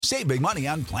Save big money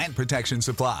on plant protection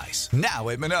supplies. Now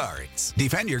at Menards.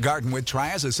 Defend your garden with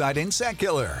Triazicide Insect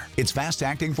Killer. Its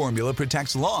fast-acting formula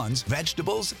protects lawns,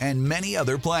 vegetables, and many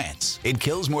other plants. It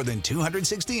kills more than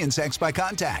 260 insects by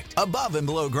contact, above and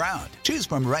below ground. Choose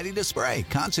from ready to spray,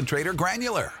 concentrate, or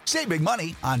granular. Save big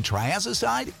money on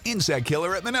Triazicide Insect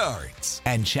Killer at Menards.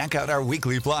 And check out our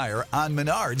weekly flyer on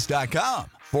Menards.com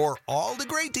for all the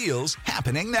great deals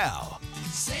happening now.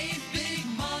 Save big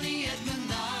money at Menards.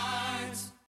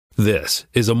 This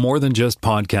is a More Than Just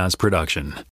Podcast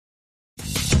production.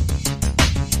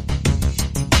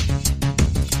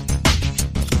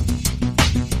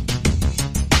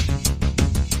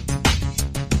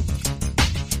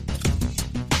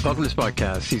 Welcome to this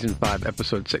podcast, Season 5,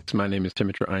 Episode 6. My name is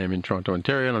Timothy. I am in Toronto,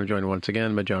 Ontario, and I'm joined once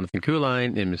again by Jonathan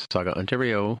Kuline in Mississauga,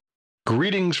 Ontario.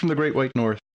 Greetings from the Great White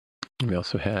North. We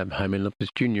also have Jaime Lopez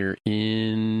Jr.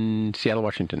 in Seattle,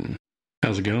 Washington.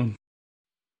 How's it going?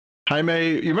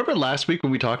 Jaime, you remember last week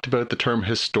when we talked about the term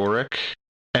historic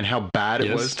and how bad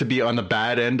it was to be on the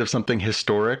bad end of something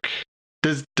historic?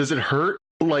 Does it hurt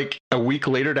like a week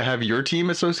later to have your team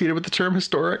associated with the term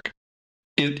historic?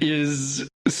 It is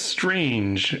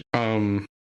strange.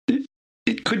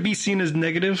 It could be seen as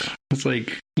negative. It's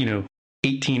like,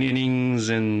 18 innings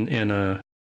and a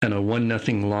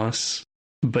 1-0 loss.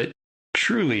 But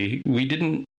truly, we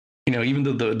didn't, even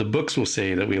though the books will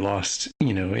say that we lost,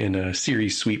 in a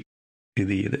series sweep,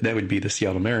 that would be the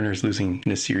Seattle Mariners losing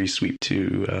in a series sweep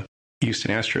to Houston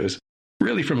Astros.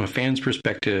 Really, from a fan's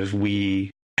perspective,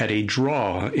 we had a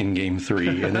draw in Game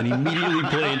 3 and then immediately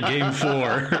played Game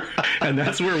 4. And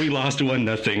that's where we lost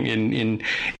 1-0 in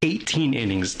 18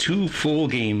 innings, 2 full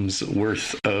games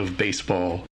worth of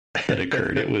baseball that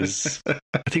occurred. It was, I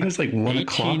think it was like 1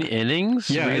 o'clock. 18 innings?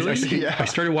 Yeah, really? I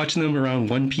started watching them around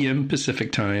 1 p.m.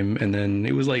 Pacific time, and then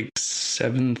it was like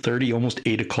 7:30, almost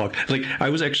 8 o'clock. Like, I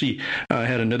was actually,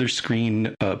 had another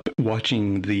screen up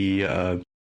watching the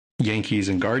Yankees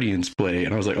and Guardians play,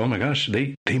 and I was like, oh my gosh,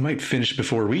 they might finish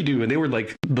before we do, and they were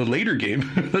like the later game.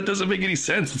 That doesn't make any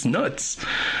sense. It's nuts.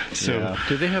 So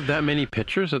do they have that many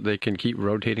pitchers that they can keep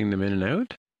rotating them in and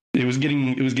out? It was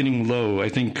getting low. I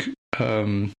think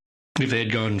if they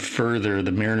had gone further,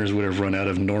 the Mariners would have run out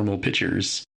of normal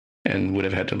pitchers and would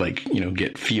have had to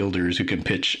get fielders who can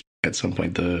pitch at some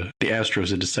point. The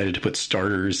Astros had decided to put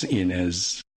starters in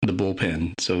as the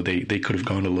bullpen, so they could have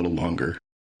gone a little longer.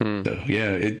 So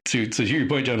yeah, to your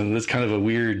point, Jonathan, that's kind of a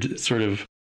weird sort of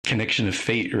connection of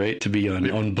fate, right? To be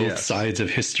on both sides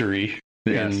of history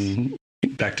in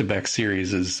back-to-back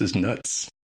series is nuts.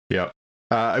 Yeah.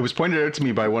 It was pointed out to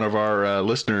me by one of our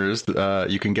listeners,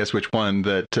 you can guess which one,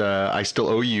 that I still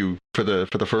owe you for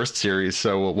the first series.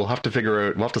 So we'll have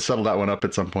to settle that one up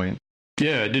at some point.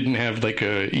 Yeah, it didn't have like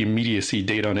a immediacy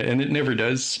date on it, and it never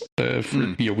does.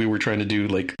 We were trying to do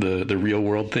like the real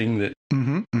world thing that,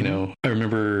 I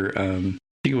remember, I think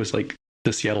it was like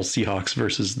the Seattle Seahawks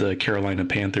versus the Carolina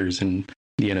Panthers in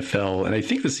the NFL. And I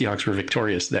think the Seahawks were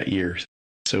victorious that year.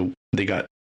 So they got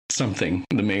something.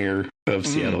 The mayor of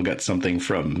Seattle got something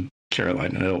from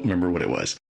Carolina. I don't remember what it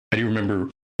was. I do remember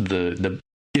the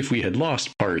if we had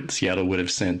lost part, Seattle would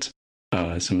have sent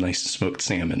some nice smoked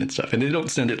salmon and stuff. And they don't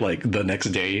send it like the next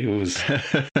day. It was,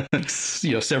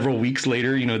 several weeks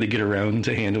later, they get around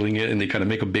to handling it and they kind of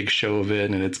make a big show of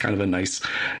it. And it's kind of a nice,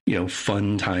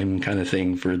 fun time kind of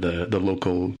thing for the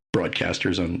local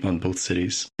broadcasters on both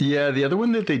cities. Yeah. The other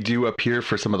one that they do up here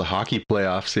for some of the hockey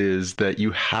playoffs is that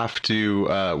you have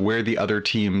to wear the other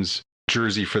team's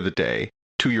jersey for the day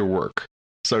to your work.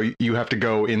 So you have to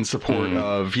go in support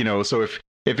of, so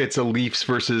if it's a Leafs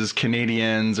versus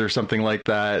Canadiens or something like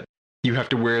that, you have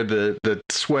to wear the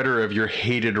sweater of your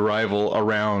hated rival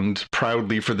around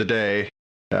proudly for the day,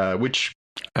 which...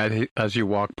 As you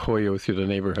walk Pollo through the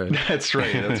neighborhood. That's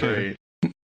right.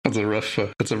 That's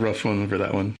a rough one for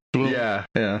that one. Yeah.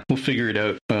 We'll figure it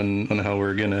out on how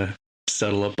we're going to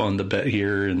settle up on the bet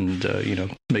here and,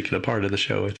 make it a part of the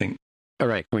show, I think. All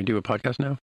right. Can we do a podcast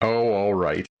now? Oh, all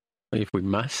right. If we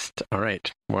must. All right.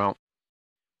 Well,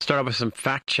 start off with some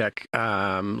fact check.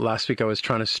 Last week I was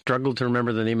trying to struggle to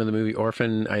remember the name of the movie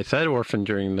Orphan. I said Orphan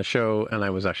during the show, and I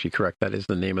was actually correct. That is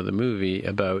the name of the movie,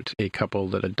 about a couple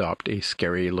that adopt a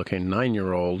scary-looking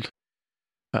 9-year-old,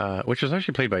 which was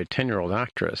actually played by a 10-year-old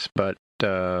actress. But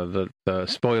the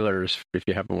spoilers, if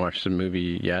you haven't watched the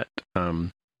movie yet,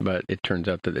 but it turns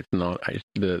out that it's not.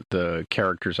 The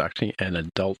character's actually an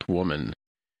adult woman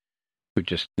who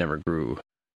just never grew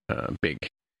big.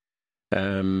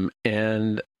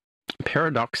 And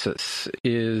Paradoxus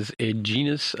is a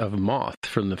genus of moth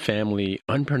from the family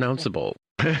Unpronounceable,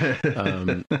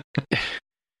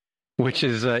 Which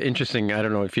is interesting. I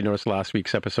don't know if you noticed last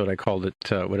week's episode. I called it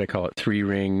what did I call it? 3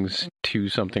 rings, 2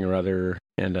 something or other,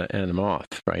 and a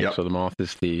moth. Right. Yep. So the moth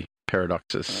is the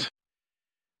paradoxus.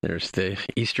 There's the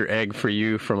Easter egg for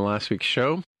you from last week's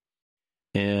show,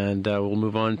 and we'll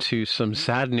move on to some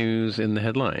sad news in the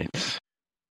headlines.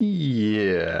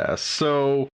 Yeah.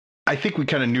 So I think we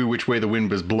kind of knew which way the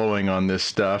wind was blowing on this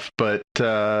stuff, but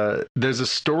there's a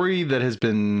story that has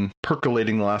been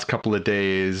percolating the last couple of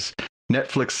days.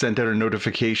 Netflix sent out a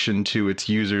notification to its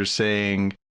users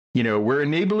saying, we're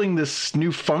enabling this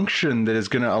new function that is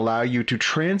going to allow you to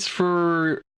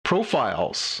transfer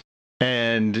profiles.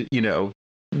 And,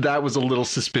 that was a little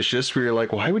suspicious. We were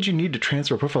like, why would you need to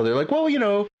transfer a profile? They're like,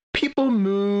 well, people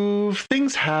move,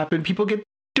 things happen, people get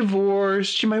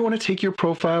divorced. You might want to take your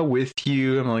profile with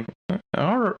you. I'm like,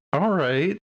 all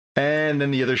right. And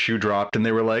then the other shoe dropped and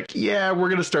they were like, yeah, we're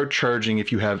going to start charging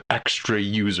if you have extra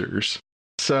users.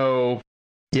 So,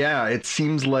 yeah, it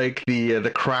seems like the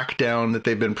crackdown that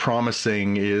they've been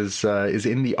promising is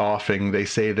in the offing. They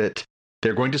say that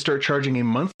they're going to start charging a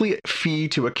monthly fee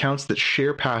to accounts that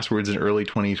share passwords in early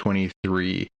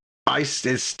 2023.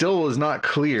 It still is not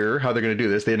clear how they're going to do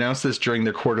this. They announced this during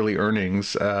their quarterly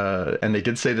earnings, and they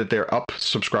did say that they're up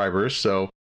subscribers. So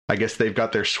I guess they've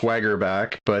got their swagger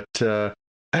back. But I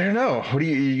don't know. What are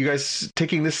you guys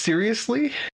taking this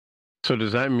seriously? So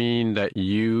does that mean that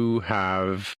you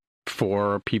have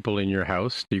 4 people in your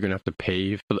house? You're going to have to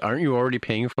pay for, aren't you already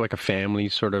paying for like a family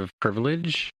sort of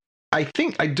privilege? That's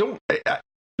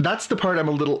the part I'm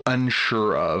a little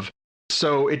unsure of.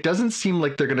 So it doesn't seem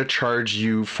like they're going to charge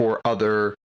you for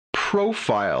other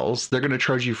profiles. They're going to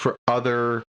charge you for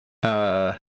other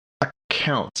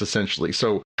accounts, essentially.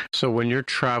 So when you're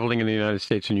traveling in the United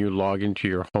States and you log into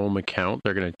your home account,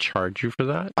 they're going to charge you for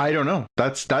that? I don't know.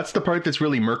 That's the part that's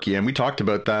really murky. And we talked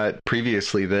about that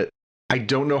previously, that I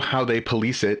don't know how they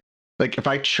police it. Like if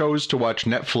I chose to watch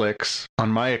Netflix on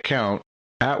my account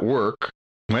at work,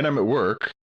 when I'm at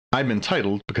work, I'm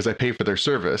entitled because I pay for their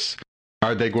service.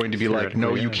 Are they going to be like,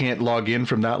 no, you can't log in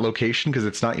from that location because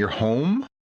it's not your home?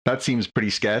 That seems pretty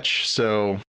sketch.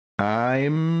 So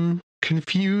I'm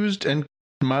confused and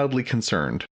mildly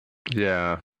concerned.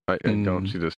 Yeah, I don't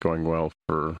see this going well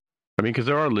for... I mean, because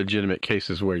there are legitimate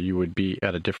cases where you would be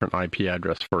at a different IP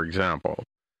address, for example.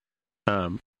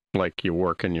 Like your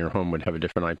work and your home would have a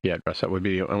different IP address. That would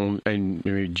be the only... And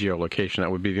maybe geolocation,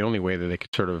 that would be the only way that they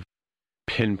could sort of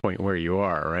pinpoint where you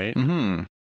are, right? Mm-hmm.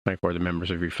 Like where the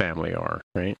members of your family are,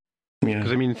 right? Yeah.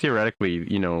 Because I mean, theoretically,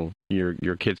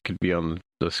 your kids could be on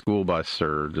the school bus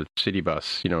or the city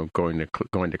bus, going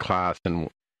to class and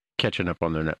catching up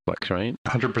on their Netflix, right?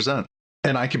 100%.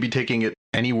 And I could be taking it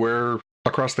anywhere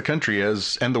across the country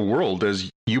and the world, as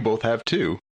you both have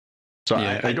too. So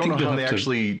yeah, I don't know how they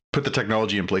actually put the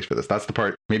technology in place for this. That's the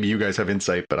part. Maybe you guys have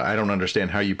insight, but I don't understand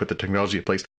how you put the technology in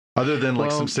place other than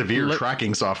like some severe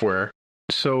tracking software.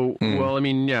 So, well, I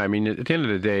mean, at the end of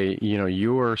the day,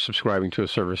 you're subscribing to a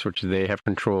service which they have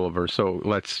control over. So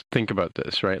let's think about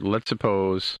this, right? Let's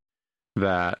suppose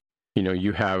that,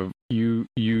 you have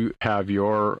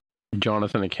your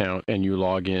Jonathan account and you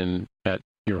log in at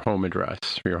your home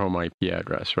address, your home IP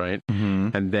address, right? Mm-hmm.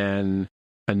 And then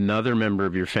another member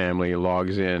of your family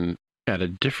logs in at a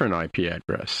different IP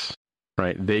address,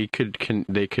 right? They could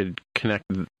connect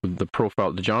the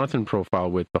profile, the Jonathan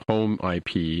profile, with the home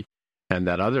IP, and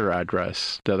that other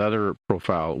address, that other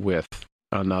profile with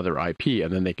another IP.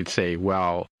 And then they could say,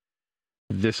 well,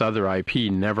 this other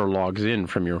IP never logs in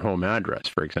from your home address,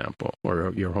 for example,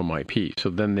 or your home IP. So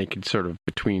then they could sort of,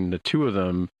 between the two of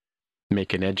them,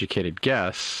 make an educated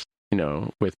guess,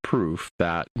 with proof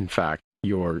that, in fact,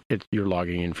 you're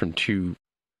logging in from 2,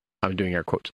 I'm doing air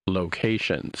quotes,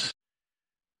 locations,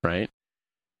 right?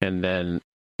 And then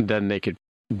they could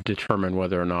determine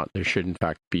whether or not there should in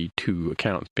fact be 2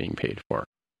 accounts being paid for.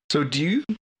 So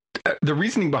the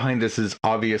reasoning behind this is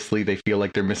obviously they feel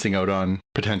like they're missing out on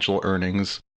potential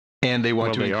earnings and they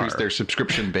want to increase their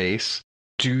subscription base.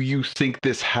 Do you think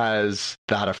this has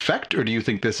that effect, or do you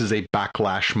think this is a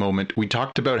backlash moment? We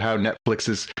talked about how Netflix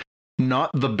is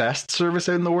not the best service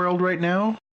in the world right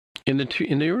now. In the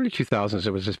early 2000s,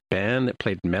 there was this band that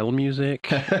played metal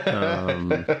music,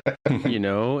 and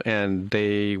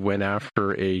they went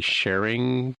after a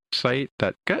sharing site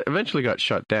that eventually got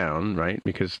shut down, right?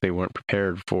 Because they weren't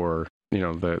prepared for,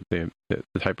 the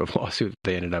type of lawsuit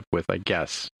they ended up with, I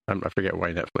guess. I forget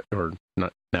why Netflix or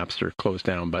not Napster closed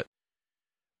down, but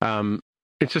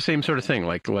it's the same sort of thing.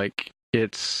 Like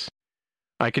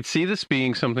I could see this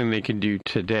being something they could do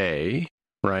today,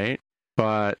 right?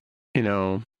 But,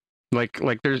 Like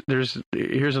there's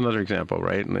here's another example,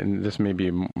 right? And this may be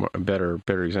a better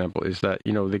example is that,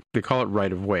 they call it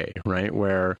right of way, right?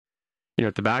 Where,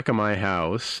 at the back of my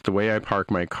house, the way I park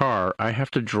my car, I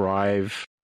have to drive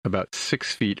about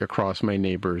 6 feet across my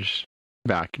neighbor's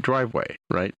back driveway,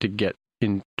 right? To get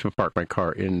in to park my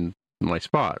car in my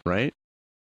spot, right?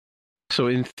 So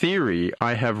in theory,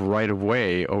 I have right of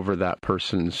way over that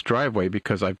person's driveway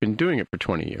because I've been doing it for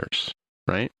 20 years,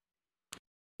 right?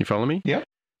 You follow me? Yeah.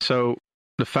 So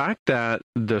the fact that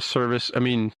the service, I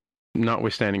mean,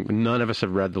 notwithstanding, none of us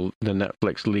have read the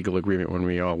Netflix legal agreement when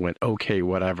we all went, okay,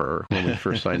 whatever, when we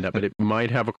first signed up, but it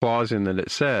might have a clause in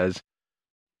that says,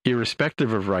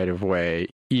 irrespective of right of way,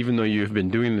 even though you've been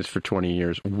doing this for 20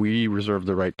 years, we reserve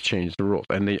the right to change the rules.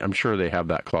 And I'm sure they have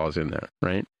that clause in there,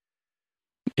 right?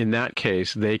 In that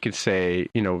case, they could say,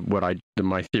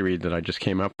 my theory that I just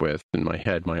came up with in my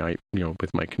head,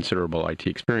 with my considerable IT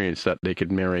experience, that they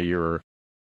could marry your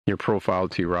profile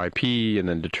to your IP and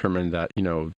then determine that,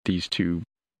 these two,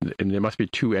 and there must be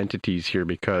two entities here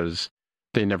because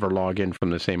they never log in from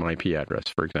the same IP address,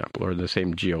 for example, or the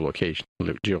same geolocation,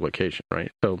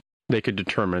 right? So they could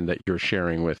determine that you're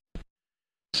sharing with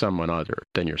someone other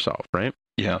than yourself, right?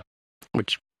 Yeah.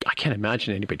 Which I can't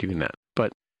imagine anybody doing that.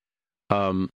 But,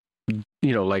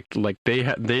 like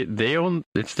they own,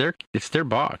 it's their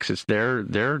box, it's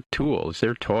their tool, it's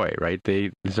their toy, right?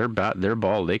 It's their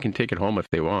ball. They can take it home if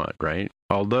they want, right?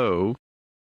 Although,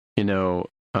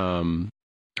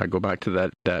 I go back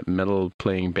to that metal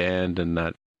playing band and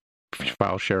that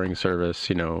file sharing service,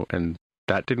 and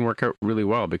that didn't work out really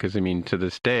well because, to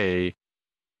this day,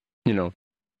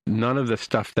 none of the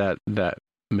stuff that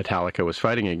Metallica was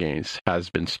fighting against has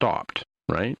been stopped,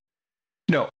 right?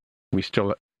 No. We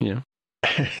still, Do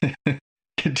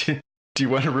you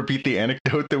want to repeat the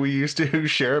anecdote that we used to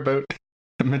share about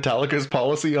Metallica's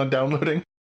policy on downloading?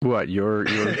 What, your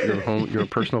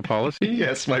personal policy?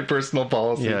 Yes, my personal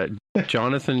policy. Yeah,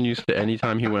 Jonathan used to,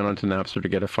 anytime he went onto Napster to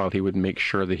get a file, he would make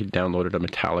sure that he downloaded a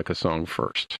Metallica song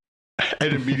first.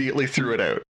 And immediately threw it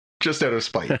out, just out of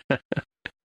spite.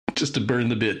 Just to burn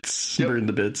the bits. Yep. Burn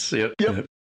the bits. Yep.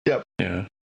 Yep. Yeah.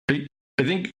 I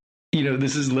think,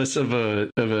 this is less of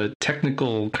a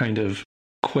technical kind of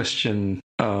question.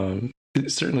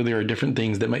 Certainly there are different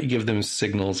things that might give them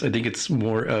signals. I think it's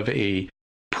more of a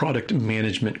product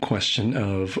management question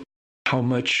of how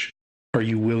much are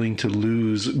you willing to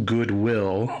lose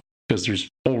goodwill, because there's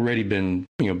already been,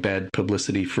 bad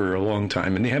publicity for a long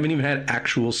time, and they haven't even had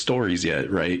actual stories yet,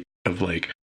 right? Of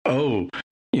like, oh,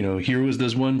 here was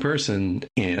this one person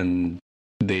and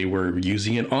they were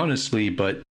using it honestly,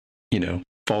 but,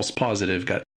 false positive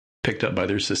got picked up by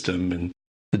their system and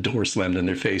the door slammed in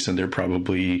their face, and they're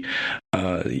probably,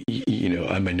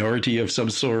 a minority of some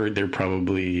sort. They're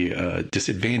probably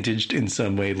disadvantaged in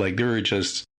some way. Like, there are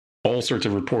just all sorts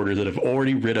of reporters that have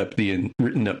already written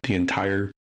up the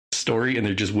entire story, and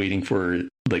they're just waiting for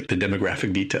like the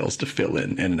demographic details to fill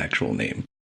in and an actual name.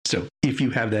 So if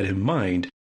you have that in mind,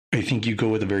 I think you go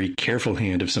with a very careful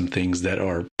hand of some things that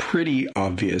are pretty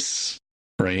obvious,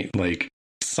 right? Like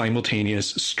simultaneous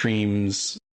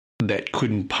streams that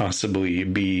couldn't possibly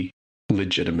be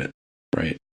legitimate,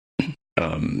 right?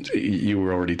 You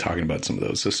were already talking about some of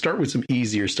those. So start with some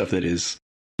easier stuff that is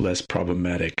less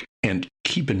problematic, and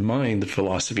keep in mind the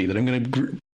philosophy that I'm going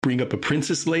to bring up a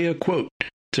Princess Leia quote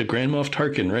to Grand Moff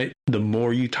Tarkin, right? The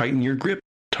more you tighten your grip,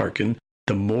 Tarkin,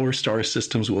 the more star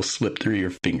systems will slip through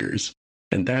your fingers.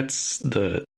 And that's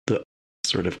the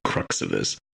sort of crux of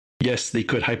this. Yes, they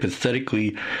could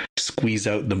hypothetically squeeze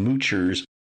out the moochers,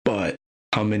 but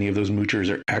how many of those moochers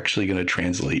are actually going to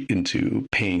translate into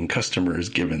paying customers,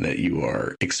 given that you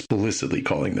are explicitly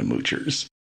calling them moochers,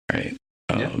 right?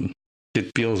 Yeah.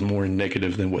 It feels more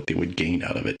negative than what they would gain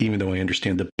out of it, even though I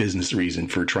understand the business reason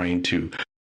for trying to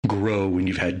grow when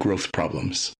you've had growth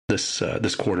problems this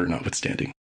quarter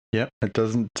notwithstanding. Yeah, it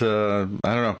doesn't. I don't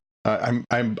know.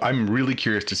 I'm really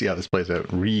curious to see how this plays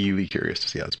out. Really curious to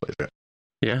see how this plays out.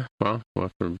 Yeah, well,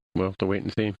 we'll have to wait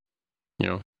and see.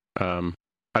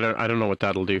 I don't know what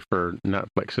that'll do for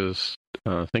Netflix's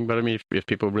thing, but I mean, if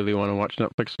people really want to watch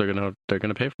Netflix, they're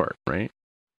gonna pay for it, right?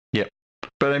 Yeah,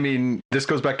 but I mean, this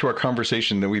goes back to our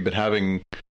conversation that we've been having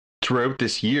throughout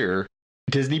this year.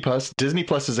 Disney Plus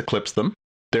has eclipsed them.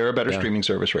 They're a better streaming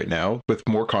service right now with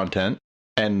more content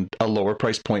and a lower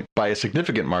price point by a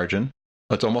significant margin.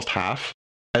 It's almost half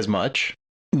as much.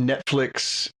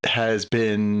 Netflix has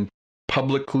been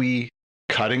publicly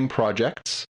cutting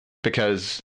projects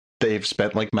because they've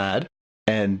spent like mad,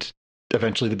 and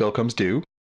eventually the bill comes due.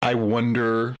 I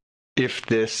wonder if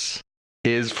this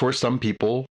is, for some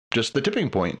people, just the tipping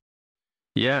point.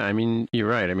 Yeah, I mean, you're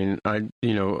right. I mean,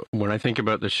 when I think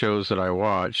about the shows that I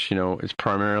watch, I'm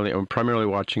primarily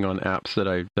watching on apps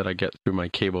that I get through my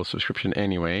cable subscription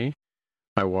anyway.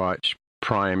 I watch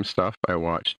Prime stuff. I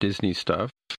watch Disney stuff.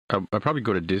 I probably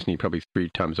go to Disney probably 3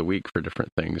 times a week for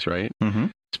different things, right? Mm-hmm.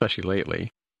 Especially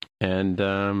lately. And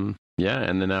and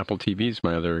then Apple TV is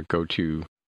my other go-to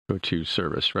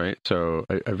service, right? So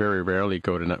I very rarely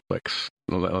go to Netflix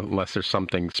unless there's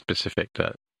something specific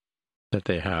that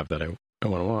they have that I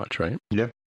want to watch, right? Yeah.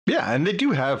 Yeah, and they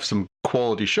do have some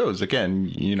quality shows.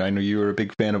 Again, I know you were a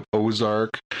big fan of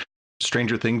Ozark.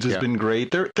 Stranger Things has been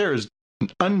great. There's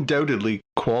undoubtedly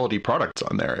quality products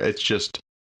on there. It's just...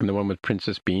 And the one with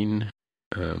Princess Bean,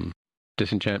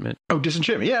 Disenchantment. Oh,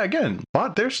 Disenchantment. Yeah, again,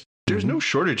 there's no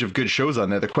shortage of good shows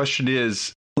on there. The question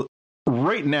is,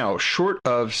 right now, short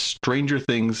of Stranger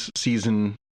Things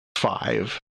season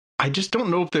 5, I just don't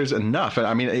know if there's enough.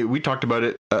 I mean, we talked about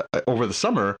it over the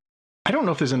summer. I don't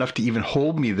know if there's enough to even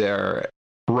hold me there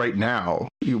right now.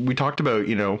 We talked about,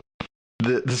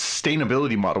 the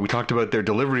sustainability model. We talked about their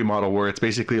delivery model where it's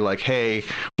basically like, hey,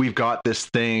 we've got this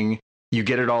thing, you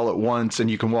get it all at once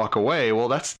and you can walk away. Well,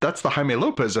 that's the Jaime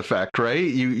Lopez effect, right?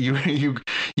 You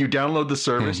download the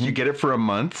service, you get it for a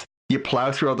month, you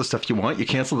plow through all the stuff you want, you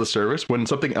cancel the service. When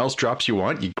something else drops you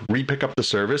want, you re-pick up the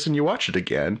service and you watch it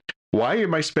again. Why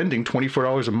am I spending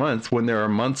 $24 a month when there are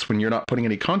months when you're not putting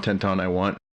any content on I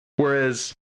want?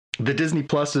 Whereas the Disney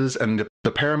Pluses and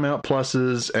the Paramount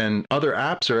Pluses and other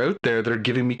apps are out there that are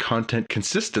giving me content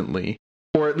consistently.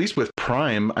 Or at least with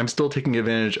Prime, I'm still taking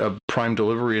advantage of Prime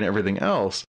delivery and everything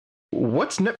else.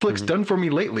 What's Netflix done for me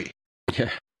lately?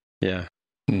 Yeah. Yeah.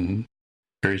 Mm-hmm.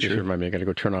 Very true. Remind me, I got to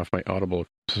go turn off my Audible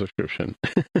subscription.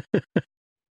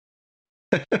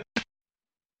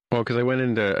 Well, because I went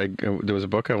into, there was a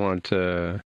book I wanted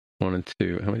to,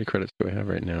 how many credits do I have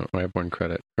right now? I have 1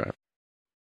 credit. Crap.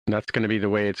 And that's going to be the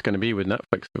way it's going to be with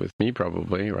Netflix, with me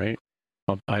probably, right?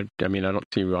 I mean, I don't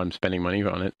see why I'm spending money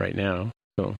on it right now,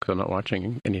 so because I'm not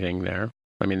watching anything there.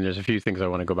 I mean, there's a few things I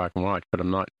want to go back and watch, but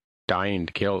I'm not dying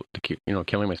to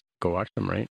killing myself to go watch them,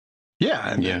 right?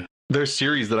 Yeah, and there's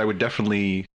series that I would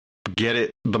definitely get it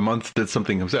the month that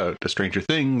something comes out. The Stranger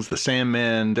Things, The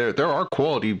Sandman, there are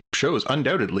quality shows,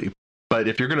 undoubtedly. But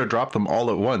if you're going to drop them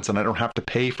all at once, and I don't have to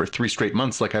pay for 3 straight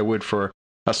months like I would for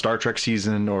a Star Trek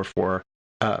season or for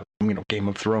Game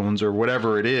of Thrones or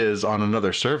whatever it is on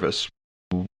another service,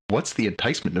 what's the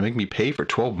enticement to make me pay for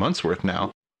 12 months worth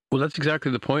now? Well, that's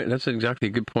exactly the point. That's exactly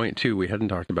a good point, too. We hadn't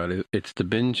talked about it. It's the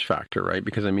binge factor, right?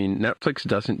 Because, I mean, Netflix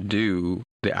doesn't do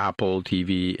the Apple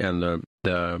TV and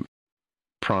the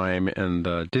Prime and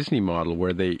the Disney model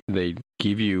where they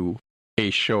give you a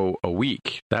show a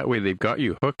week. That way they've got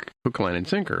you hook, line, and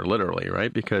sinker, literally,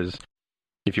 right? Because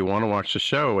if you want to watch the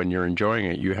show and you're enjoying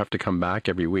it, you have to come back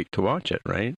every week to watch it,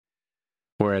 right?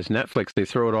 Whereas Netflix, they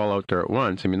throw it all out there at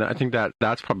once. I mean, I think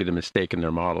that's probably the mistake in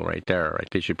their model right there, right?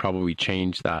 They should probably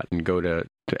change that and go to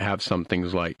have some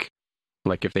things like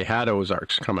if they had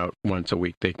Ozarks come out once a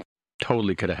week, they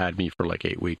totally could have had me for like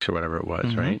 8 weeks or whatever it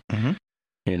was, right? Mm-hmm.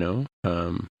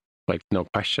 Like no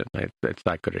question, it's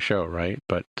that good a show, right?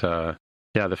 But the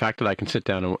fact that I can sit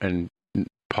down and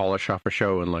polish off a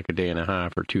show in like a day and a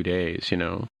half or 2 days,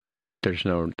 there's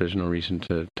no reason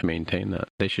to maintain that.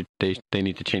 They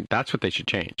need to change. That's what they should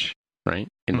change, right?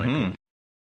 In my opinion.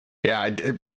 Yeah, I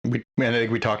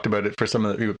think we talked about it for some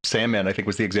of the Sandman. I think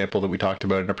was the example that we talked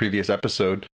about in a previous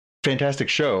episode. Fantastic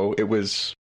show. It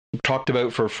was talked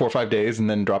about for 4 or 5 days and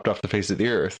then dropped off the face of the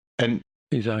earth. And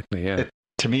exactly, yeah.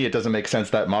 To me, it doesn't make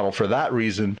sense, that model, for that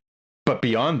reason. But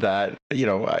beyond that,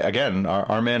 again,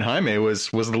 our man Jaime was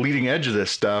the leading edge of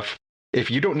this stuff. If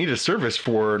you don't need a service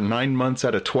for 9 months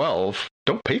out of 12,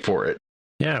 don't pay for it.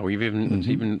 Yeah,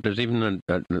 there's even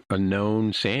a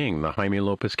known saying, the Jaime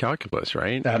Lopez calculus,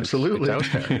 right? Absolutely.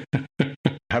 It's out there.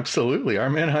 Absolutely. Our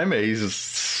man Jaime, he's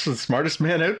the smartest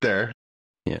man out there.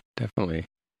 Yeah, definitely.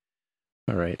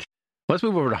 All right. Let's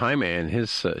move over to Jaime and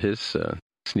his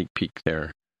sneak peek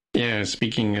there. Yeah,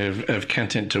 speaking of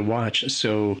content to watch,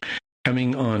 so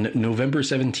coming on November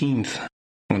 17th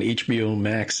on HBO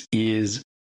Max is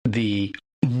the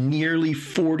nearly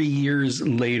 40 years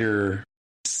later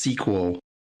sequel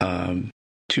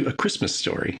to A Christmas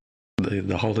Story,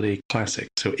 the holiday classic.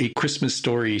 So A Christmas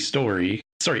Story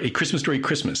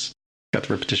Christmas. Got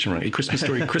the repetition wrong. A Christmas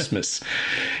Story Christmas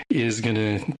is going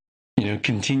to,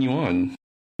 continue on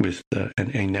with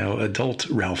a now adult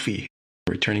Ralphie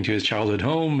returning to his childhood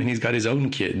home, and he's got his own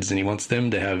kids, and he wants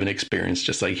them to have an experience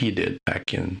just like he did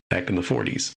back in the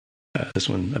 40s. This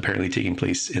one apparently taking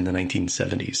place in the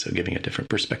 1970s, so giving a different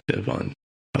perspective on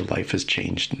how life has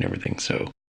changed and everything. So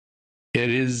it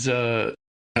is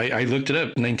I looked it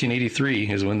up.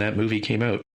 1983 is when that movie came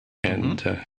out. And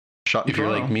shot in if you're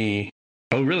Toronto. like me,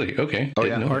 oh really? Okay. Oh,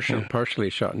 Didn't yeah. know. Partially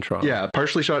shot in Toronto. Yeah,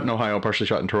 partially shot in Ohio, partially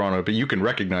shot in Toronto, but you can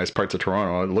recognize parts of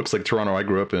Toronto. It looks like Toronto I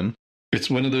grew up in. It's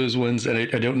one of those ones, and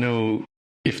I don't know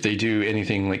if they do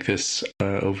anything like this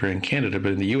over in Canada,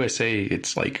 but in the USA,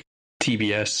 it's like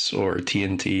TBS or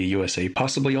TNT USA,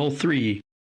 possibly all three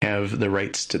have the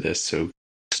rights to this. So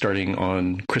starting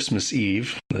on Christmas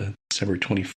Eve, the December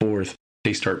 24th,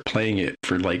 they start playing it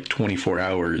for like 24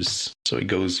 hours. So it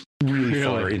goes really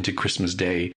far into Christmas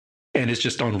Day. And it's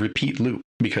just on repeat loop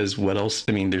because what else?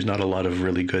 I mean, there's not a lot of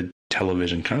really good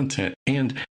television content.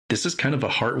 And this is kind of a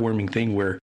heartwarming thing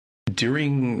where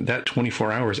during that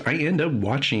 24 hours, I end up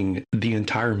watching the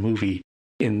entire movie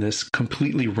in this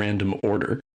completely random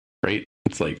order, right?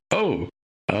 It's like,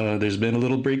 there's been a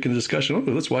little break in the discussion.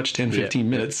 Oh, let's watch 10, 15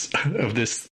 minutes of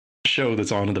this show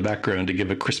that's on in the background to give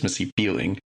a Christmassy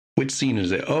feeling. Which scene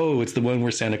is it? Oh, it's the one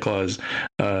where Santa Claus,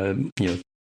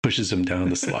 pushes him down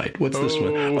the slide. What's this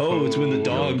one? Oh, it's when the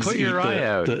dogs put your eye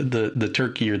out. The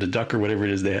turkey or the duck or whatever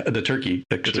it is. The turkey,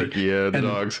 actually. The turkey, yeah, the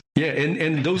dogs. Yeah,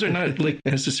 and those are not like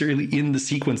necessarily in the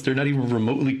sequence. They're not even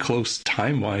remotely close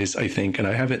time-wise, I think. And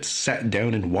I haven't sat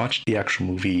down and watched the actual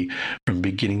movie from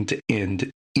beginning to end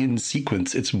in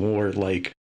sequence. It's more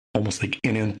like almost like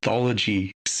an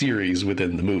anthology series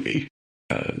within the movie.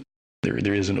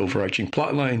 There is an overarching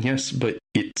plot line, yes, but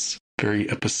it's very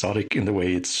episodic in the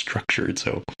way it's structured.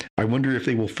 So I wonder if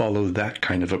they will follow that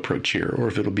kind of approach here, or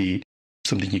if it'll be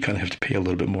something you kind of have to pay a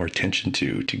little bit more attention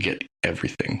to get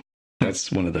everything. It's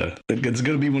going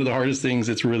to be one of the hardest things.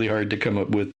 It's really hard to come up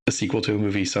with a sequel to a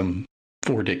movie some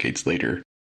 4 decades later.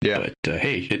 Yeah. But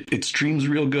hey, it streams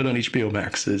real good on HBO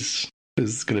Max is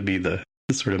going to be the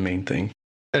sort of main thing.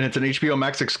 And it's an HBO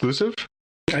Max exclusive?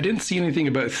 I didn't see anything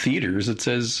about theaters. It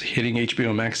says hitting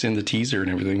HBO Max in the teaser and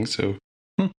everything. So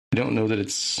I don't know that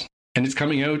it's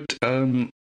coming out.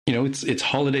 It's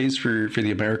holidays for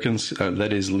the Americans.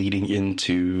 That is leading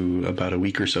into about a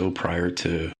week or so prior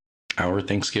to our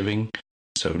Thanksgiving.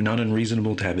 So not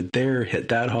unreasonable to have it there. Hit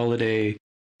that holiday.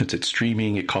 Since it's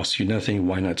streaming, it costs you nothing.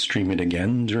 Why not stream it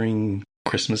again during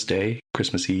Christmas Day,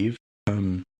 Christmas Eve?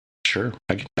 Sure,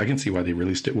 I can see why they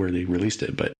released it where they released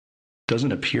it, but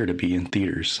doesn't appear to be in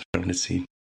theaters. I want to see.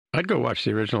 I'd go watch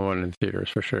the original one in theaters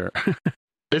for sure.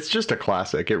 It's just a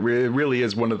classic. It really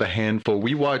is one of the handful.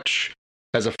 We watch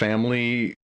as a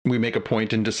family. We make a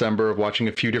point in December of watching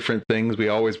a few different things. We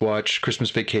always watch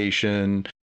Christmas Vacation.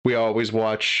 We always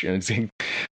watch,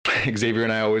 Xavier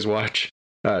and I always watch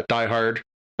Die Hard,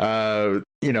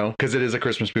 because it is a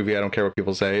Christmas movie. I don't care what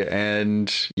people say.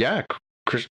 And yeah,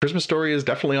 Christmas Story is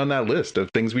definitely on that list of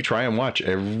things we try and watch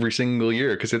every single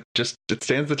year because it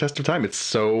stands the test of time. It's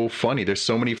so funny. There's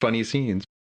so many funny scenes.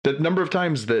 The number of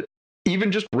times that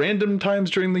even just random times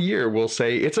during the year we'll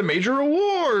say it's a major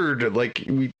award. Like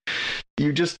you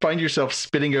just find yourself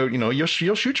spitting out, you'll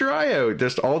shoot your eye out.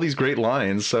 There's all these great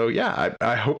lines. So yeah,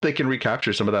 I hope they can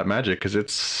recapture some of that magic because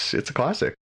it's a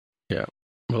classic. Yeah.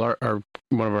 Well, our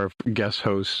one of our guest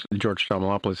hosts, George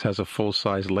Stroumboulopoulos, has a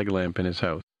full-size leg lamp in his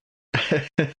house.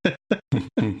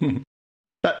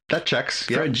 that checks.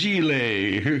 Yeah. Fragile.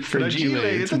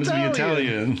 It must be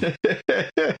Italian.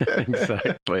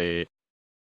 Exactly.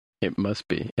 It must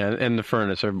be. And the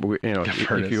furnace.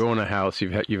 If you own a house,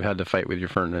 you've had to fight with your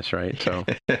furnace, right? So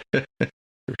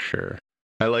for sure.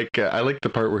 I like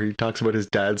the part where he talks about his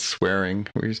dad swearing,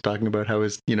 where he's talking about how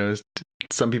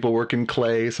some people work in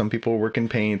clay, some people work in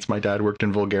paints. My dad worked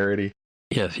in vulgarity.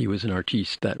 Yes, he was an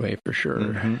artiste that way for sure.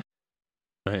 Mm-hmm.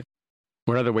 Right.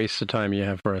 What other wastes of time you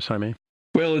have for us, Jaime?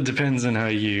 Well, it depends on how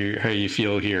you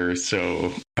feel here.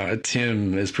 So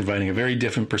Tim is providing a very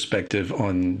different perspective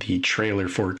on the trailer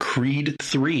for Creed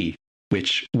 3,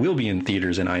 which will be in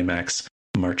theaters and IMAX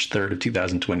March 3rd of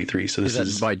 2023. So this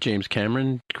is by James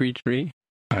Cameron, Creed 3?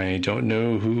 I don't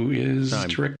know who is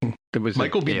directing. It was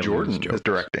Michael B. Jordan is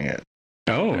directing it.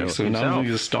 Oh, so not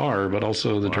only the star, but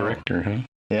also the director, huh?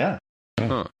 Yeah.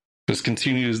 Huh. This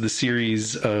continues the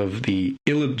series of the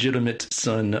illegitimate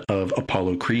son of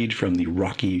Apollo Creed from the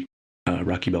Rocky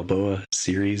Balboa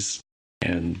series.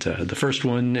 And the first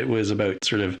one, it was about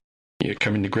sort of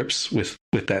coming to grips with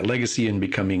that legacy and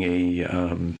becoming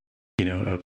a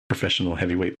professional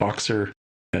heavyweight boxer.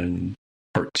 And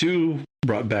part 2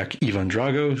 brought back Ivan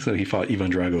Drago, so he fought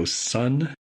Ivan Drago's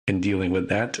son and dealing with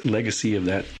that legacy of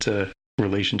that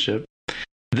relationship.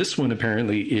 This one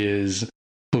apparently is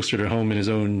closer to home in his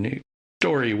own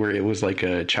story, where it was like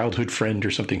a childhood friend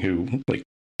or something who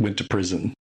went to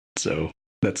prison. So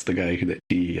that's the guy that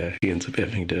he ends up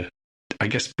having to, I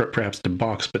guess, perhaps to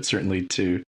box, but certainly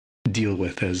to deal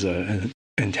with as an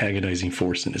antagonizing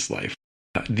force in his life.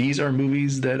 these are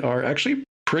movies that are actually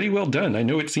pretty well done. I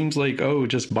know it seems like,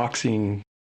 just boxing,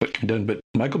 what can be done, but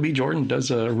Michael B. Jordan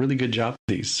does a really good job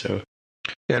with these. So,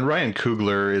 and Ryan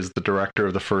Coogler is the director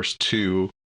of the first two.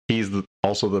 He's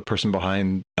also the person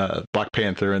behind Black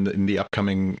Panther and in the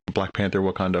upcoming Black Panther: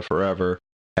 Wakanda Forever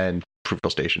and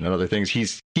Fruitvale Station and other things.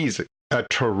 He's a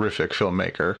terrific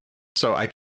filmmaker. So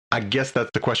I guess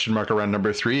that's the question mark around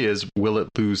number 3 is, will it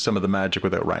lose some of the magic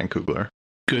without Ryan Coogler?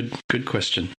 Good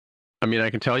question. I mean, I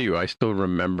can tell you, I still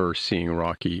remember seeing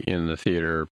Rocky in the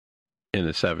theater in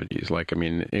the 70s. Like, I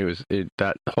mean,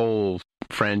 that whole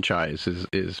franchise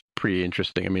is pretty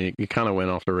interesting. I mean, it kind of went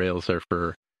off the rails there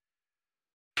for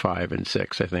 5 and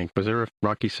 6, I think. Was there a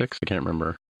Rocky 6? I can't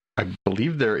remember. I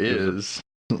believe there is.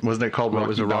 Wasn't it called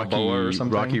Rocky Balboa or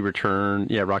something? Rocky Return.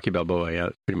 Yeah, Rocky Balboa. Yeah,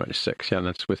 pretty much 6. Yeah, and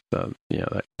that's with that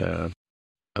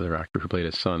other actor who played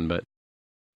his son. But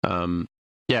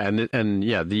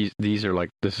these are like,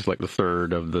 this is like the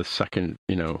third of the second,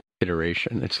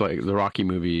 iteration. It's like the Rocky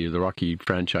movie, the Rocky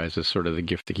franchise is sort of the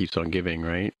gift that keeps on giving,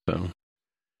 right? So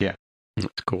yeah,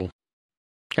 that's cool.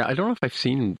 Yeah, I don't know if I've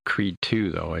seen Creed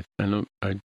 2 though.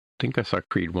 I think I saw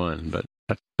Creed 1, but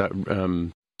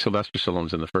that Sylvester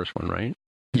Stallone's in the first one, right?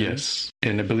 Yes,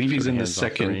 and I believe he's in the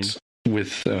second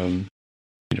with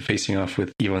facing off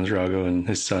with Ivan Drago and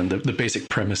his son. The basic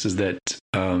premise is that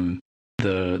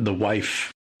the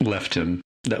wife left him.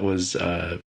 That was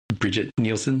Bridget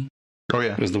Nielsen. Oh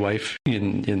yeah, was the wife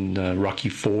in Rocky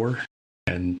 4,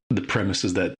 and the premise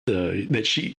is that that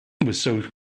she was so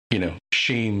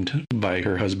shamed by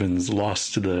her husband's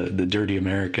loss to the dirty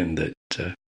American that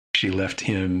she left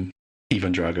him,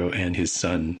 Ivan Drago, and his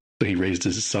son. So he raised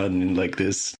his son in like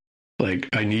this, like,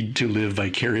 I need to live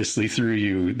vicariously through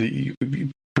you, that you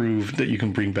prove that you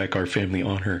can bring back our family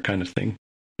honor kind of thing.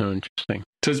 Oh, interesting.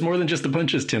 So it's more than just the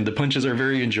punches, Tim. The punches are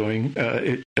very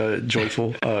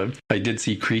joyful. I did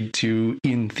see Creed 2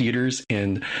 in theaters,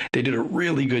 and they did a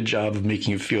really good job of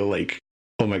making you feel like,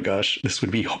 oh my gosh, this would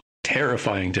be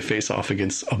terrifying to face off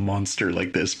against a monster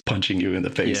like this punching you in the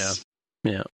face.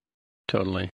 Yeah,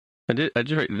 totally. I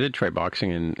did try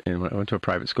boxing, and I went to a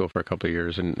private school for a couple of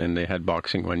years, and they had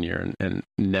boxing one year, and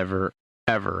never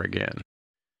ever again.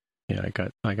 Yeah,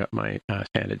 I got my ass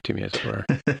handed to me, as it were.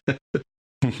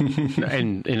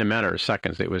 And in a matter of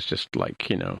seconds, it was just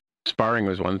like, sparring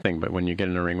was one thing, but when you get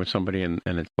in a ring with somebody and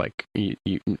it's like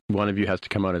one of you has to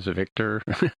come out as a victor,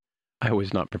 I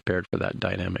was not prepared for that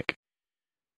dynamic.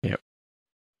 Yep.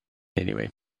 Anyway,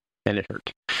 and it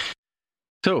hurt.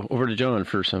 So over to John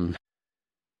for some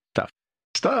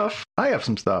stuff. I have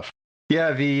some stuff.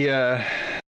 Yeah,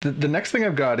 the next thing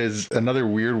I've got is another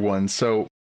weird one. So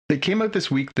it came out this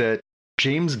week that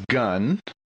James Gunn,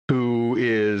 who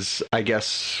is, I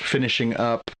guess, finishing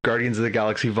up Guardians of the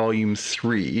Galaxy Volume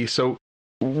 3. So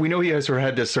we know he has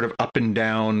had this sort of up and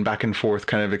down, back and forth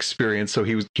kind of experience. So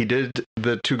he did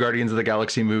the 2 Guardians of the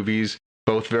Galaxy movies,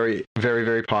 both very, very,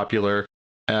 very popular.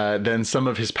 Then some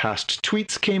of his past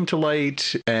tweets came to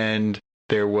light, and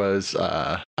there was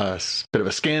a bit of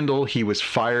a scandal. He was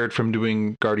fired from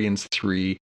doing Guardians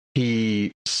 3.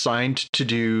 He signed to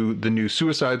do the new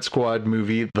Suicide Squad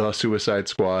movie, The Suicide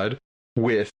Squad,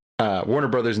 with Warner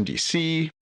Brothers in DC.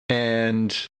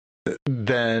 And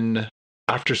then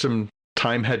after some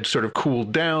time had sort of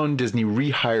cooled down, Disney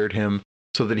rehired him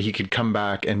so that he could come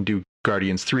back and do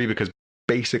Guardians 3, because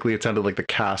basically it sounded like the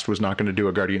cast was not going to do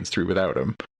a Guardians 3 without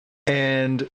him.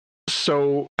 And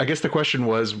so I guess the question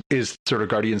was, is sort of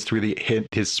Guardians 3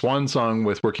 his swan song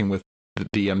with working with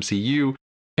the MCU?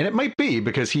 And it might be,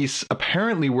 because he's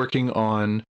apparently working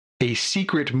on a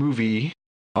secret movie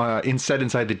set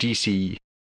inside the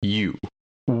DCU.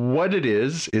 What it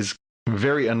is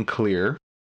very unclear.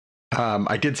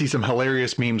 I did see some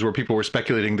hilarious memes where people were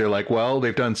speculating. They're like, well,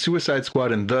 they've done Suicide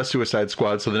Squad and The Suicide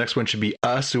Squad, so the next one should be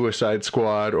A Suicide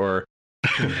Squad, or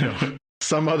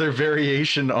some other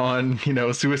variation on,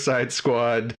 Suicide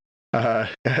Squad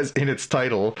as in its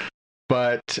title.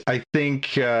 But I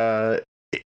think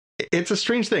it's a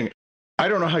strange thing. I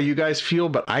don't know how you guys feel,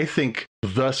 but I think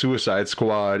The Suicide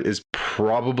Squad is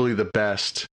probably the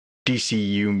best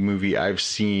DCU movie I've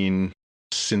seen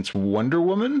since Wonder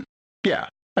Woman. Yeah.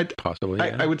 Possibly.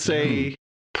 Yeah. I would say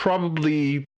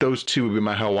probably those two would be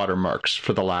my high water marks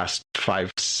for the last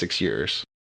 5-6 years.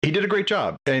 He did a great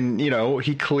job. And,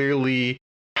 he clearly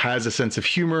has a sense of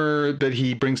humor that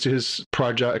he brings to his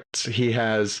projects. He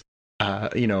has,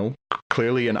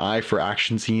 clearly an eye for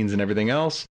action scenes and everything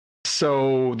else.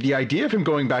 So the idea of him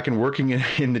going back and working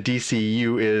in the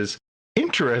DCU is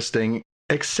interesting,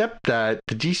 except that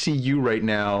the DCU right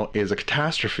now is a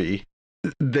catastrophe.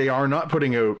 they are not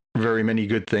putting out very many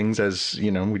good things, as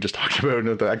you know, we just talked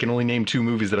about. I can only name 2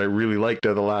 movies that I really liked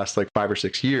out of the last like 5 or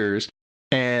 6 years.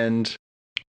 And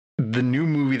the new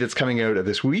movie that's coming out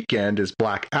this weekend is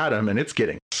Black Adam, and it's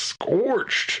getting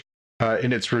scorched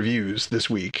in its reviews this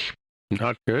week.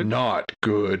 Not good. Not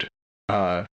good.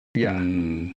 I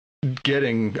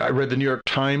read the New York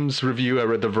Times review, I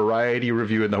read the Variety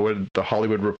review, and the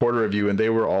Hollywood Reporter review, and they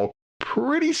were all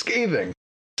pretty scathing.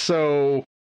 So,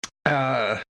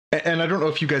 and I don't know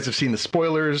if you guys have seen the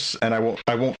spoilers, and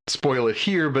I won't spoil it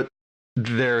here, but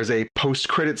there's a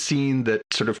post-credit scene that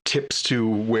sort of tips to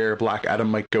where Black Adam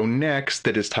might go next,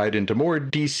 that is tied into more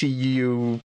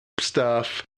DCU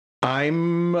stuff.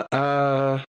 I'm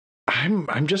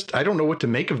just, I don't know what to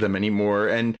make of them anymore.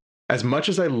 And as much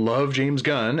as I love James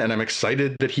Gunn, and I'm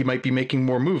excited that he might be making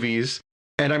more movies,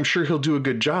 and I'm sure he'll do a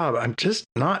good job, I'm just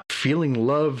not feeling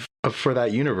love for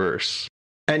that universe.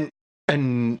 And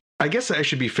I guess I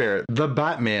should be fair. The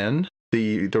Batman,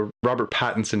 the Robert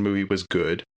Pattinson movie was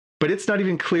good, but it's not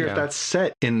even clear if that's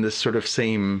set in this sort of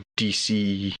same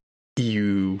DC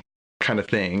EU kind of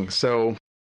thing. So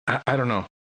I don't know.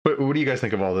 But what do you guys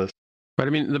think of all this? But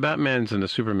I mean, the Batmans and the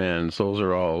Supermans, those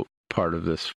are all part of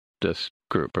this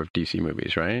group of DC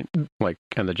movies, right? Like,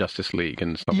 and the Justice League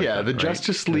and stuff like that. Yeah, the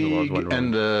Justice League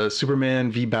and the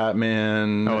Superman v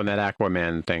Batman. Oh, and that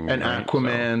Aquaman thing. And right?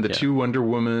 Aquaman, the 2 Wonder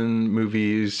Woman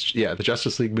movies. Yeah, the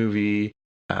Justice League movie.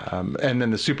 And then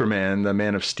the Superman, the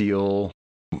Man of Steel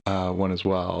one as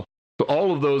well. So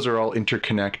all of those are all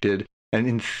interconnected. And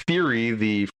in theory,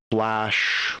 the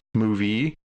Flash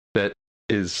movie that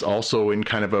is also in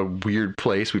kind of a weird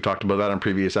place. We've talked about that on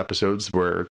previous episodes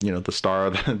where, you know, the star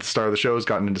of the show has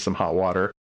gotten into some hot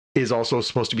water, is also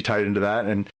supposed to be tied into that.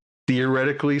 And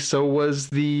theoretically, so was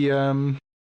the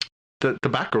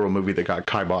Batgirl movie that got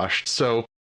kiboshed. So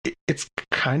it's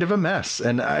kind of a mess.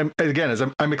 And I'm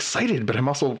excited, but I'm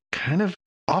also kind of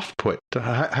off-put.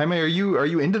 Jaime, are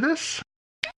you into this?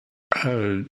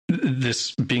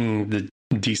 This being the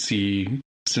DC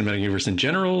cinematic universe in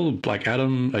general, Black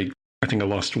Adam, I think I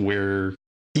lost where.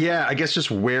 Yeah, I guess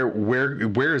just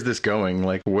where is this going?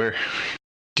 Like, where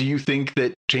do you think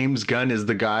that James Gunn is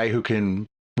the guy who can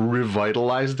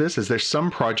revitalize this? Is there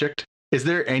some project? Is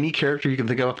there any character you can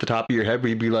think of off the top of your head where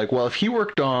you'd be like, well, if he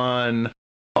worked on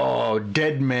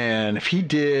Dead Man, if he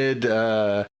did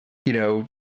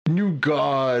New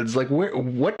Gods, like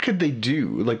what could they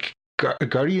do? Like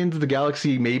Guardians of the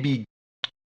Galaxy, maybe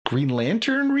Green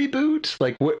Lantern reboot?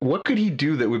 Like what could he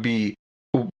do that would be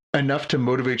enough to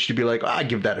motivate you to be like, I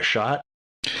give that a shot?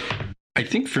 I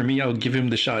think for me, I'll give him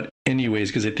the shot anyways,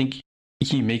 because I think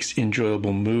he makes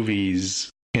enjoyable movies,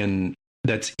 and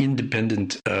that's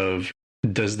independent of,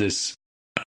 does this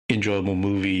enjoyable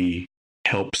movie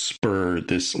help spur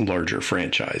this larger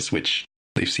franchise, which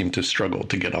they seem to struggle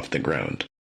to get off the ground.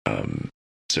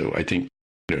 So I think,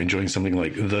 enjoying something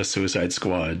like The Suicide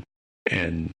Squad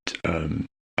and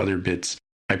other bits,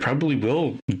 I probably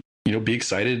will, be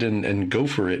excited and go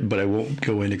for it, but I won't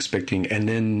go in expecting, and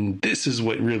then this is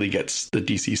what really gets the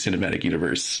DC Cinematic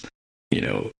Universe,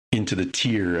 into the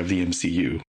tier of the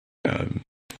MCU.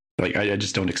 I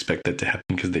just don't expect that to happen,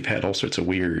 because they've had all sorts of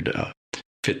weird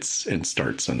fits and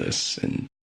starts on this, and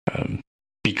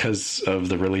because of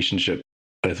the relationship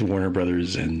with Warner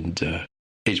Brothers and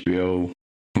HBO,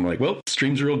 I'm like, well,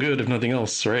 stream's real good if nothing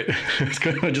else, right?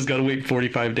 I just gotta wait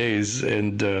 45 days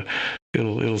and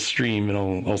it'll stream,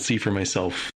 and I'll see for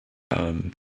myself. I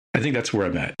think that's where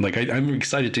I'm at. Like, I'm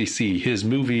excited to see his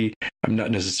movie. I'm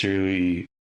not necessarily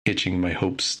hitching my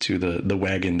hopes to the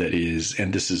wagon that is,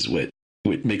 and this is what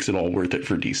makes it all worth it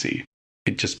for DC.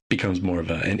 It just becomes more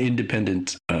of an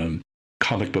independent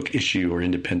comic book issue or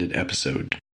independent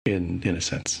episode in a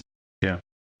sense. Yeah.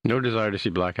 No desire to see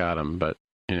Black Adam, but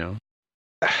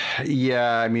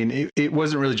Yeah, I mean, it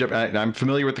wasn't really jumping. I'm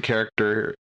familiar with the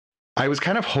character. I was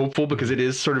kind of hopeful because it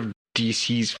is sort of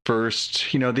DC's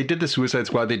first, they did the Suicide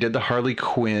Squad, they did the Harley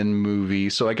Quinn movie.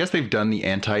 So I guess they've done the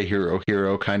anti-hero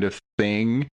hero kind of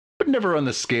thing, but never on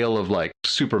the scale of like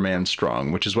Superman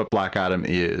strong, which is what Black Adam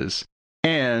is.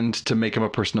 And to make him a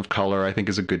person of color, I think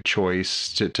is a good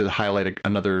choice to highlight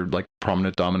another like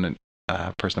prominent, dominant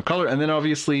person of color. And then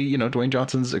obviously, Dwayne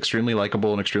Johnson's extremely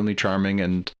likable and extremely charming.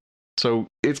 And so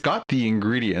it's got the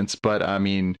ingredients, but I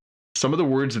mean, some of the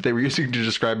words that they were using to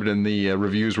describe it in the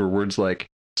reviews were words like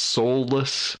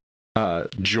soulless,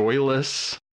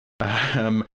 joyless,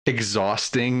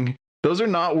 exhausting. Those are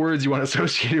not words you want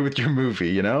associated with your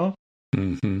movie,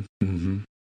 Mm-hmm. Mm-hmm.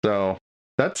 So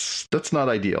that's not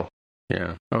ideal.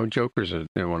 Yeah. Oh, Joker's in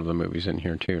one of the movies in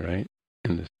here too, right?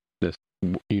 In this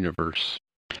universe.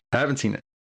 I haven't seen it.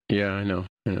 Yeah, I know.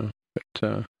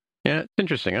 But Yeah, it's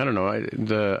interesting. I don't know.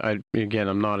 Again,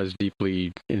 I'm not as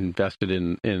deeply invested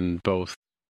in both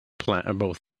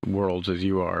worlds as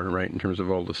you are, right? In terms of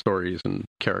all the stories and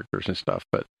characters and stuff.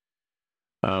 But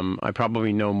I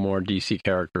probably know more DC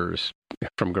characters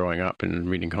from growing up and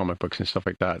reading comic books and stuff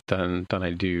like that than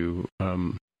I do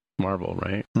Marvel,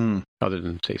 right? Other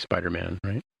than say Spider-Man,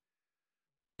 right?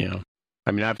 You know,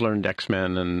 I mean, I've learned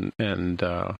X-Men and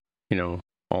you know,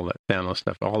 all that Thanos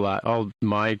stuff, all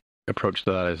my approach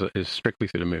to that is strictly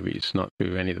through the movies, not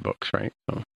through any of the books, right?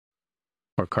 So,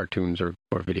 or cartoons or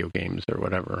video games or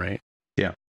whatever, right?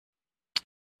 Yeah.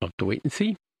 I'll have to wait and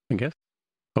see, I guess.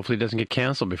 Hopefully it doesn't get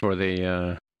canceled before they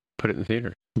put it in the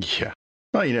theater. Yeah.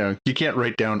 Well, you know, you can't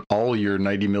write down all your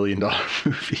 $90 million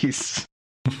movies.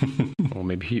 Well,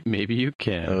 maybe you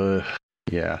can.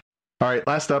 Yeah. All right,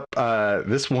 last up,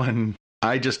 this one,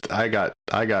 I got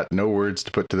no words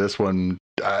to put to this one.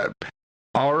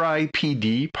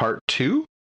 R.I.P.D. Part 2.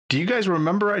 Do you guys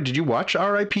remember? Did you watch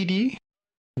R.I.P.D.?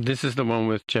 This is the one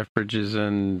with Jeff Bridges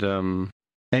and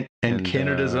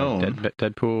Canada's own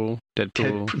Deadpool guy.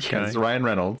 Yes, Ryan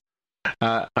Reynolds.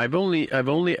 I've only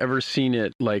ever seen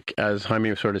it like as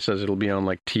Jaime sort of says it'll be on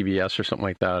like TBS or something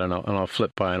like that, and I'll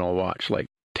flip by and I'll watch like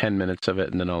 10 minutes of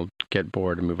it, and then I'll get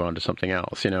bored and move on to something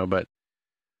else, you know. But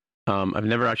I've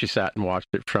never actually sat and watched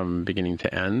it from beginning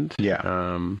to end.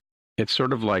 Yeah. It's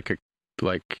sort of like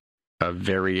a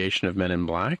variation of Men in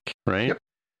Black, right? Yep.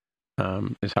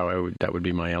 Is how that would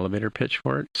be my elevator pitch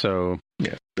for it. So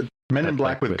yeah, Men in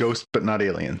Black with ghosts, but not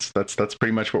aliens. That's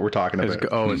pretty much what we're talking about.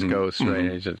 It's ghosts, right?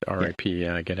 It's just R.I.P.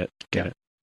 Yeah, I get it.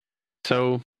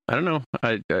 So I don't know.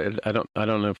 I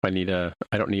don't know if I need a.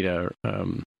 I don't need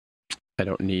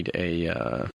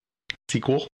a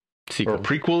sequel or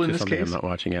prequel in this case. I'm not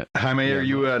watching it. Jaime, are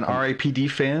you an R.I.P.D.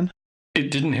 fan? It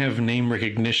didn't have name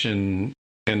recognition,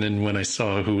 and then when I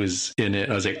saw who was in it,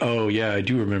 I was like, oh yeah, I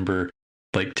do remember.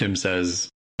 Like Tim says,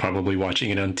 probably watching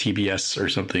it on TBS or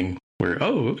something. Where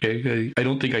okay, I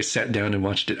don't think I sat down and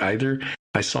watched it either.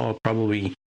 I saw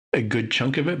probably a good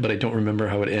chunk of it, but I don't remember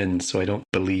how it ends, so I don't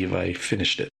believe I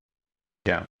finished it.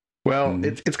 Yeah. Well,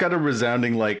 it's got a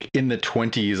resounding like in the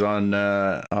 20s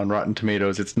on Rotten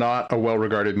Tomatoes. It's not a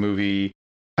well-regarded movie.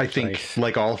 I think,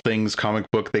 like all things comic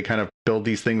book, they kind of build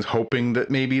these things hoping that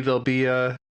maybe there'll be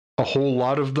a whole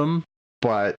lot of them.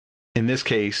 But in this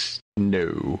case,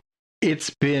 no.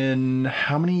 It's been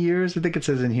how many years? I think it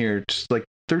says in here, just like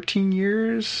 13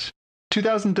 years?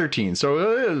 2013.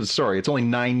 So, sorry, it's only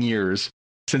 9 years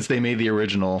since they made the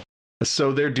original.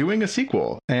 So they're doing a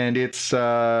sequel, and it's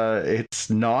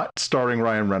not starring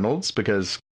Ryan Reynolds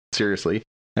because seriously,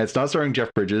 it's not starring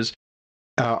Jeff Bridges.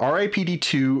 R.I.P.D.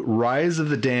 2: Rise of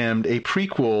the Damned, a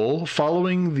prequel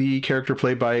following the character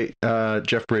played by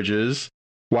Jeff Bridges,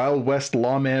 Wild West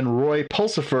lawman Roy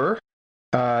Pulsifer,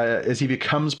 as he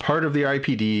becomes part of the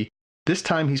R.I.P.D. This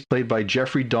time he's played by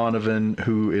Jeffrey Donovan,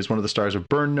 who is one of the stars of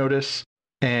Burn Notice.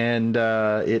 And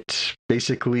it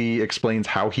basically explains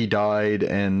how he died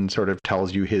and sort of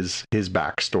tells you his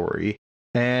backstory.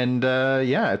 And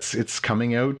it's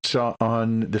coming out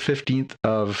on the 15th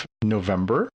of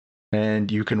November.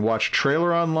 And you can watch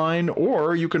trailer online,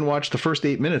 or you can watch the first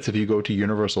 8 minutes if you go to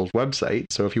Universal's website.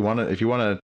 So if you want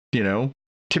to,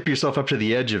 tip yourself up to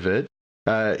the edge of it,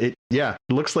 it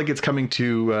looks like it's coming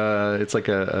to it's like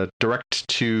a direct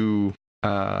to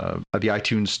the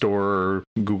iTunes store or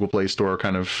Google Play store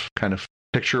kind of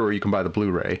picture, or you can buy the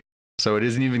Blu-ray. So it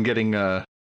isn't even getting a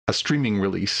streaming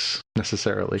release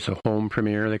necessarily. So home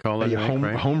premiere, they call it.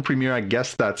 Home premiere. I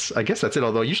guess that's it.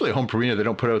 Although usually a home premiere, they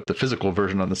don't put out the physical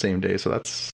version on the same day, so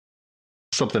that's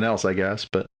something else, I guess.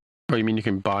 But you mean you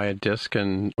can buy a disc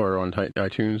or on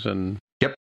iTunes and?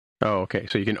 Yep. Oh, okay.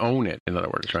 So you can own it, in other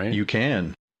words, right? You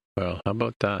can. Well, how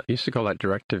about that? I used to call that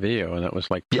direct to video, and that was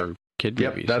like for kid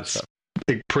movies. That's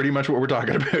pretty much what we're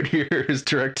talking about here is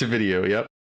direct to video. Yep.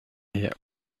 Yeah.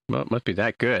 Well, it must be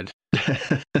that good.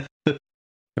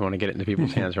 You want to get it into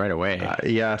people's hands right away.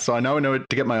 So I now know it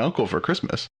to get my uncle for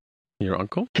Christmas. Your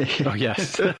uncle? Oh,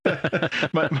 yes.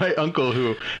 my uncle,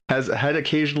 who has had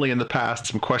occasionally in the past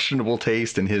some questionable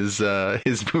taste in his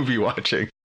movie watching.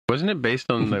 Wasn't it based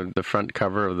on the front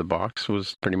cover of the box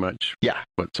was pretty much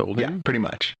what sold him? Yeah, pretty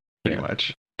much. Pretty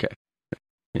much. Okay.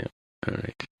 Yeah. All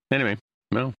right. Anyway,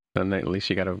 well, then at least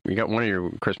you got one of your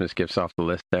Christmas gifts off the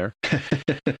list there.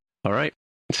 All right.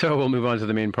 So we'll move on to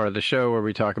the main part of the show where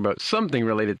we talk about something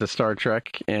related to Star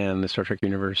Trek and the Star Trek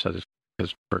universe,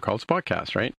 as we're called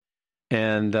podcast, right?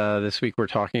 And this week we're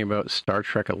talking about Star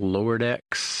Trek Lower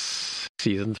Decks,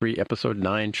 Season 3, Episode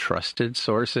 9, Trusted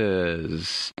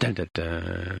Sources. Dun, dun,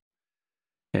 dun.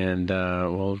 And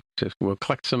we'll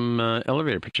collect some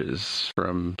elevator pitches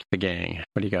from the gang.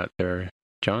 What do you got there,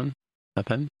 John?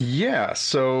 Nothing? Yeah,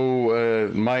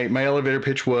 so my elevator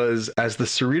pitch was, as the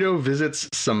Cerrito visits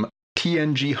some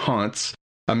TNG haunts,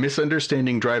 a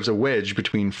misunderstanding drives a wedge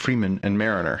between Freeman and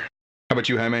Mariner. How about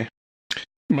you, Jaime?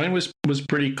 Mine was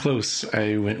pretty close.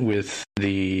 I went with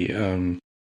the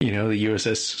the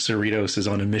USS Cerritos is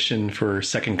on a mission for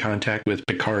second contact with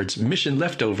Picard's mission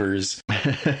leftovers,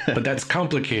 but that's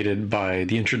complicated by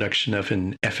the introduction of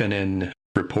an FNN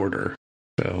reporter.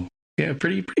 So yeah,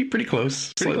 pretty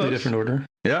close. Slightly different order.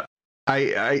 Yeah,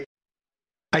 I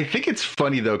think it's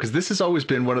funny though, because this has always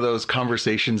been one of those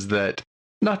conversations that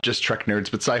not just Trek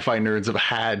nerds but sci-fi nerds have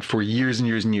had for years and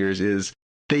years and years. Is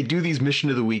they do these Mission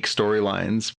of the Week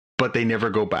storylines, but they never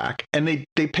go back. And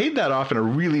they paid that off in a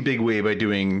really big way by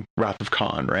doing Wrath of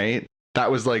Khan, right?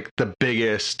 That was like the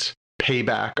biggest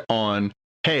payback on,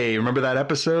 hey, remember that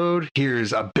episode?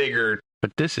 Here's a bigger...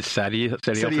 But this is SETI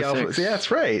Alpha 6. Yeah,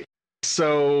 that's right.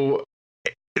 So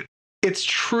it's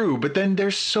true, but then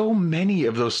there's so many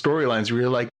of those storylines where you're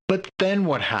like, but then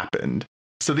what happened?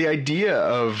 So the idea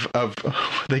of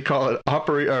they call it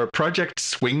Project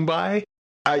Swing By,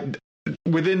 as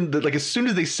soon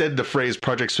as they said the phrase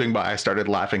Project Swing By, I started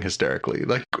laughing hysterically.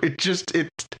 Like it's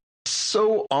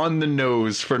so on the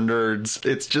nose for nerds.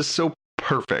 It's just so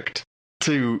perfect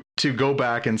to go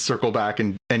back and circle back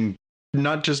and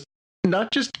not just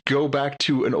go back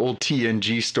to an old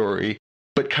TNG story,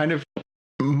 but kind of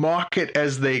mock it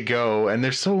as they go. And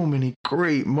there's so many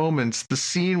great moments. The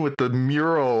scene with the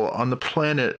mural on the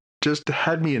planet just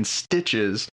had me in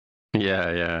stitches.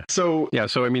 Yeah. So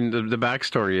I mean, the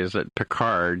backstory is that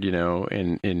Picard,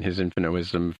 in his infinite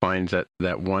wisdom, finds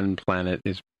that one planet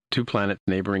is two planets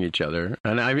neighboring each other.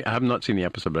 And I have not seen the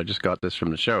episode, but I just got this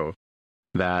from the show,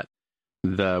 that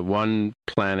the one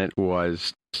planet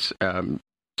was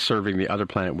serving the other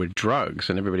planet with drugs,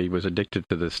 and everybody was addicted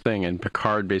to this thing. And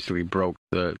Picard basically broke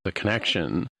the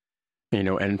connection,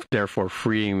 and therefore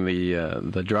freeing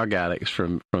the drug addicts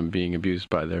from being abused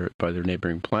by their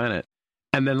neighboring planet.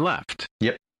 And then left.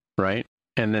 Yep. Right?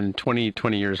 And then 20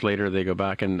 years later, they go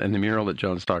back, and the mural that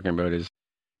John's talking about is,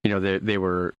 they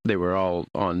were all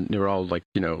like,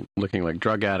 looking like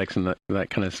drug addicts and that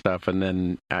kind of stuff. And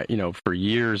then, for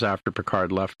years after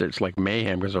Picard left, it's like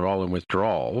mayhem because they're all in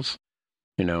withdrawals,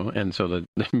 and so the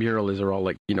mural are all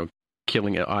like,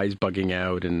 killing it, eyes bugging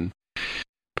out and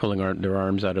pulling their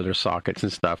arms out of their sockets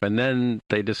and stuff. And then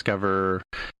they discover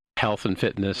health and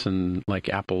fitness and like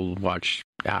Apple Watch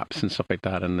apps and stuff like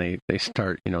that, and they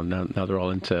start, now they're all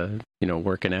into,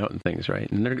 working out and things,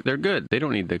 right? And they're good. They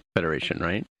don't need the Federation,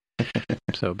 right?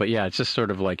 So, but yeah, it's just sort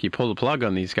of like you pull the plug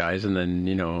on these guys, and then,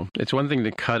 it's one thing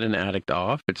to cut an addict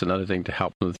off. It's another thing to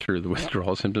help them through the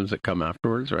withdrawal symptoms that come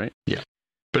afterwards, right? Yeah.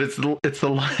 But it's the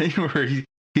line where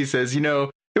he says,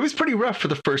 it was pretty rough for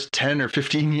the first 10 or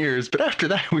 15 years, but after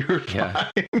that we were fine.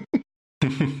 Yeah.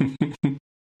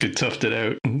 They toughed it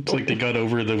out. It's like they got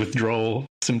over the withdrawal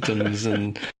symptoms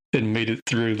and made it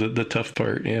through the tough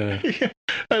part. Yeah.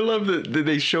 I love that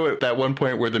they show it at one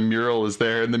point where the mural is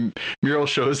there, and the mural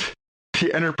shows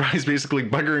the Enterprise basically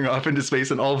buggering off into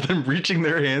space and all of them reaching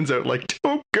their hands out like,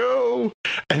 don't go.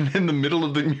 And then the middle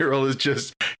of the mural is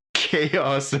just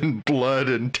chaos and blood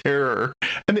and terror.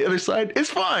 And the other side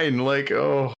is fine. Like,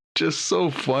 oh, just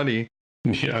so funny.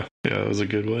 Yeah, that was a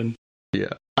good one.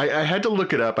 Yeah. I had to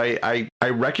look it up. I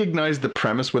recognized the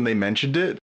premise when they mentioned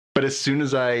it, but as soon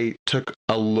as I took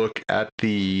a look at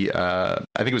the, I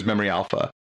think it was Memory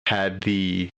Alpha, had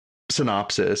the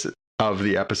synopsis of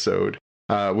the episode,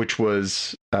 which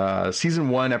was season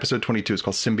 1, episode 22. It's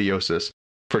called Symbiosis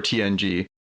for TNG.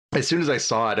 As soon as I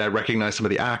saw it, I recognized some of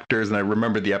the actors, and I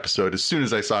remembered the episode. As soon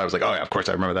as I saw it, I was like, oh, yeah, of course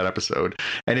I remember that episode.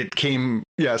 And it came,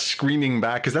 screaming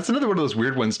back, because that's another one of those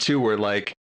weird ones, too, where,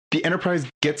 like, the Enterprise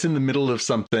gets in the middle of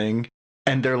something,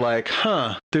 and they're like,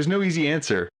 there's no easy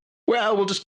answer. Well, we'll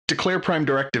just declare Prime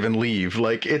Directive and leave.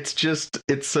 Like, it's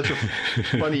such a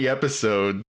funny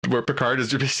episode where Picard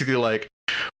is basically like,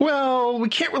 well, we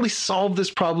can't really solve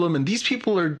this problem, and these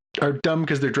people are dumb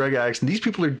because they're drug addicts, and these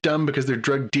people are dumb because they're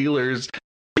drug dealers.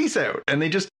 Peace out. And they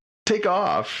just take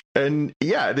off. And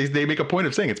yeah, they make a point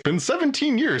of saying it's been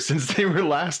 17 years since they were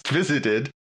last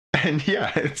visited. And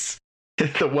yeah, it's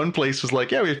the one place was like,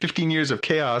 yeah, we had 15 years of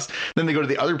chaos. Then they go to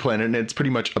the other planet and it's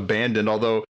pretty much abandoned.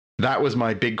 Although that was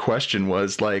my big question,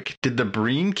 was like, did the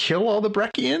Breen kill all the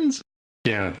Breccians?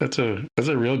 Yeah, that's a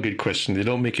real good question. They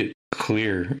don't make it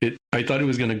clear. I thought it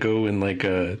was going to go in like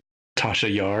a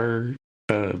Tasha Yar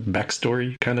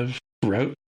backstory kind of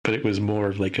route, but it was more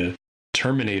of like a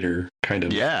Terminator kind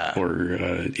of, or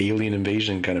alien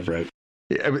invasion kind of route.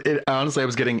 Honestly, I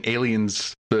was getting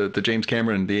Aliens, the James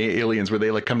Cameron, the Aliens, where they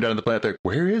like come down to the planet. They're like,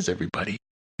 where is everybody?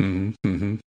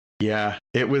 Mm-hmm. Yeah,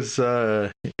 it was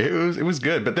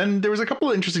good, but then there was a couple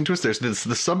of interesting twists there. So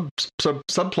the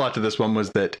subplot to this one was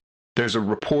that there's a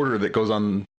reporter that goes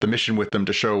on the mission with them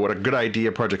to show what a good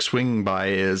idea Project Swing By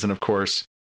is, and of course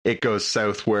it goes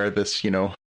south where this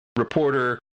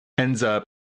reporter ends up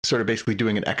sort of basically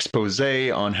doing an expose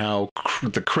on how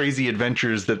the crazy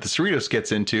adventures that the Cerritos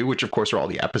gets into, which of course are all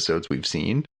the episodes we've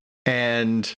seen,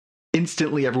 and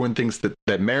instantly everyone thinks that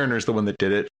Mariner's the one that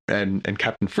did it, and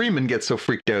Captain Freeman gets so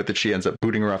freaked out that she ends up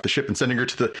booting her off the ship and sending her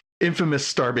to the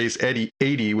infamous Starbase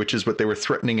 80, which is what they were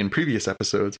threatening in previous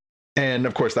episodes. And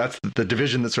of course that's the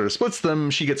division that sort of splits them.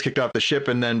 She gets kicked off the ship,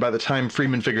 and then by the time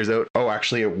Freeman figures out, oh,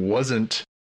 actually it wasn't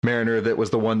Mariner that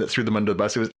was the one that threw them under the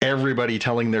bus, it was everybody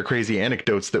telling their crazy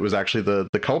anecdotes that was actually the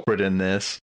culprit in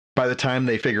this. By the time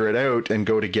they figure it out and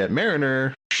go to get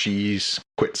Mariner, she's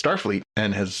quit Starfleet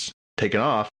and has taken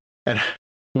off. And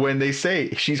when they say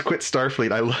she's quit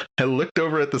Starfleet, I looked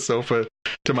over at the sofa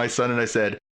to my son and I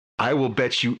said, I will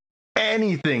bet you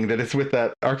anything that it's with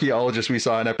that archaeologist we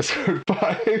saw in episode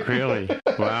 5. Really?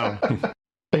 Wow.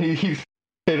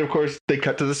 And of course they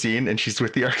cut to the scene and she's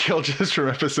with the archaeologist from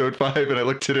episode 5. And I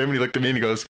looked at him and he looked at me and he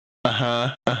goes,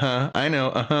 I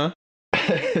know,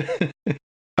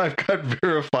 I've got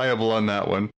verifiable on that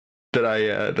one that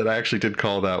I actually did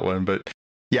call that one. But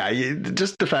yeah,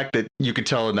 just the fact that you could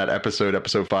tell in that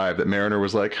episode 5, that Mariner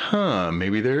was like,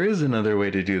 maybe there is another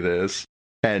way to do this.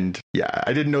 And yeah,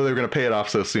 I didn't know they were going to pay it off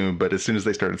so soon, but as soon as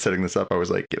they started setting this up, I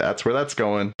was like, yeah, that's where that's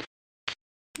going.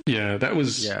 Yeah, that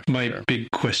was my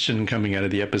big question coming out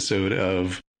of the episode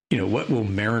of, what will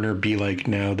Mariner be like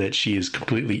now that she is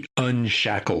completely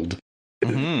unshackled,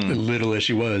 little as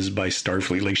she was, by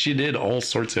Starfleet? Like, she did all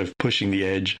sorts of pushing the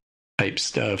edge type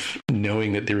stuff,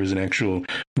 knowing that there was an actual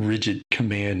rigid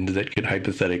command that could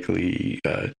hypothetically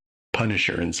punish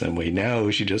her in some way. Now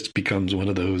she just becomes one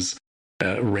of those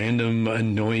random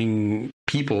annoying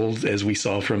people, as we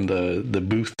saw from the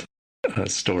Booth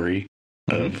story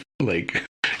of like,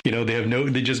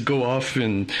 they just go off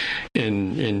and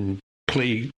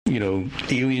play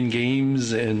alien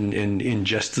games and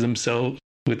ingest themselves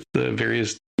with the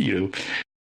various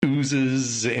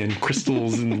oozes and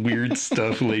crystals and weird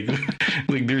stuff. Like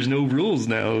there's no rules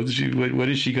now. What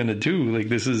is she gonna do? Like,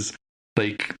 this is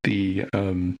like the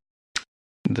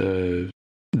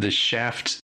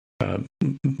Shaft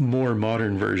more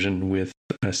modern version with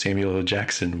Samuel L.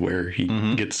 Jackson, where he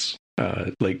gets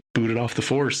booted off the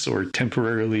force or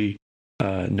temporarily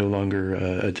no longer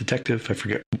a detective. I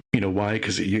forget why,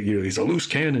 because he's a loose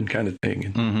cannon kind of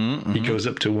thing. And he goes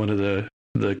up to one of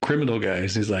the criminal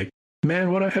guys. He's like,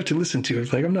 man, what do I have to listen to?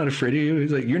 It's like, I'm not afraid of you.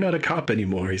 He's like, you're not a cop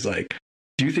anymore. He's like,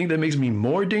 do you think that makes me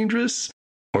more dangerous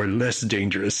or less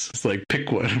dangerous? It's like,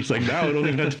 pick one. It's like, now I don't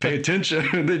even have to pay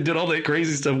attention. They did all that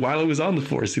crazy stuff while I was on the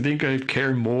force. You think I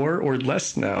care more or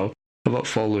less now about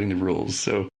following the rules?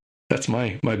 So that's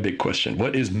my big question.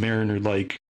 What is Mariner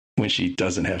like when she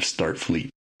doesn't have Starfleet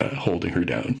holding her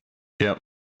down? Yep.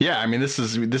 Yeah, I mean, this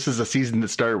is a season that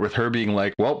started with her being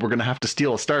like, well, we're going to have to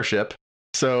steal a starship.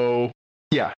 So,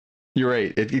 yeah, you're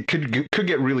right. It could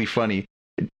get really funny.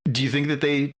 Do you think that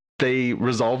they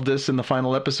resolve this in the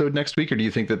final episode next week, or do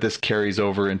you think that this carries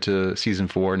over into season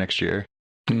 4 next year?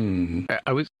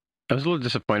 I was a little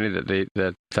disappointed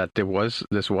that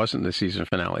this wasn't the season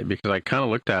finale, because I kind of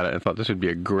looked at it and thought this would be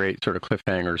a great sort of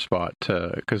cliffhanger spot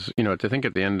because to think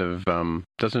at the end of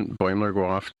doesn't Boimler go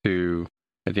off to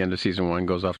at the end of season 1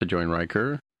 goes off to join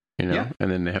Riker, and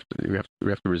then we have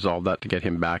to resolve that to get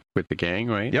him back with the gang,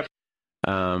 right? Yep.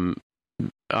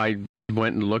 I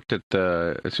went and looked at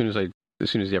as soon as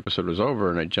the episode was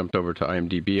over, and I jumped over to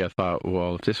IMDb. I thought,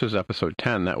 well, if this was episode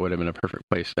 10, that would have been a perfect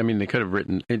place. I mean, they could have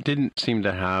written. It didn't seem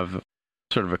to have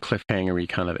sort of a cliffhanger-y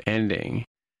kind of ending,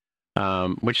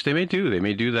 which they may do. They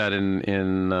may do that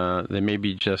in there may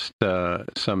be just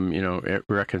some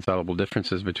irreconcilable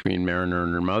differences between Mariner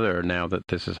and her mother now that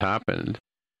this has happened.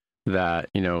 That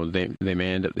they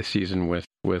may end up the season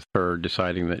with her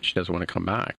deciding that she doesn't want to come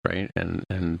back, right? And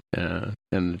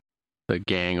the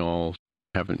gang all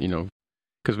haven't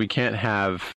because we can't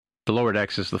have the lower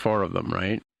decks is the 4 of them,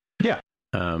 right? Yeah.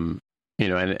 And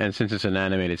since it's an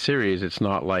animated series, it's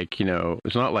not like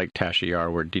Tasha Yar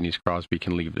where Denise Crosby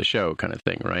can leave the show kind of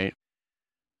thing, right?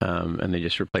 And they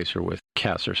just replace her with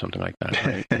Cass or something like that,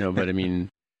 right? But I mean,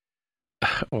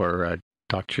 or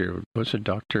Dr.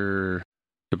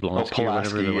 Jablonski, or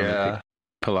whatever the one.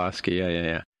 Pulaski,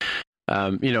 yeah.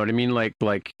 You know what I mean? Like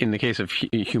in the case of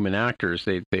human actors,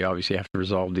 they obviously have to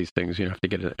resolve these things. You have to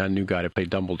get a new guy to play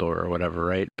Dumbledore or whatever,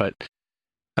 right? But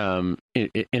in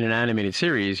an animated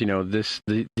series,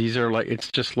 these are like, it's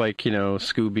just like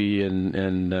Scooby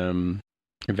and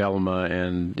Velma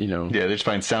and Yeah, they just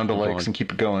find sound alikes and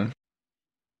keep it going.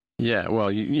 Yeah, well,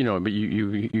 but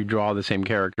you draw the same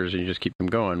characters and you just keep them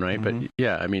going, right? But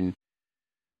yeah, I mean,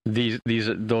 those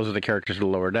are the characters of the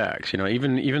Lower Decks.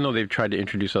 Even though they've tried to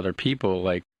introduce other people,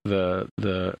 like the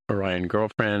Orion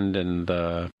girlfriend and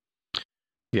the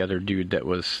other dude that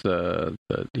was the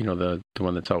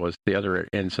one that's always the other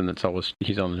ensign that's always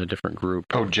he's on a different group.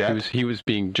 Oh, Jet. He was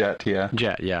being Jet, yeah.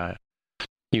 Jet, yeah.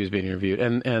 He was being interviewed,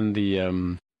 and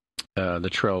the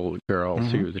Trill girl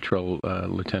too, the Trill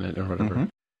lieutenant or whatever.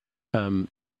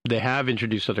 They have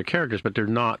introduced other characters, but they're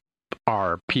not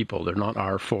our people. They're not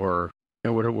our four.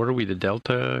 What are we? The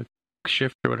Delta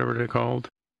shift or whatever they're called.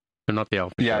 They're not the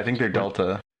Alpha. Yeah, shift. I think they're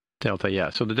Delta. Delta, yeah.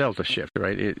 So the Delta shift,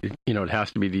 right? It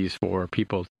has to be these four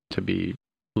people to be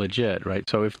legit, right?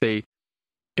 So if they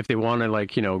want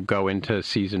to go into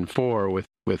season 4 with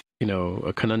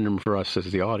a conundrum for us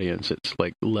as the audience, it's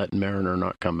like let Mariner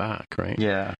not come back, right?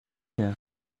 Yeah.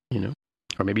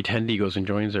 Or maybe Tendi goes and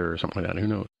joins her or something like that. Who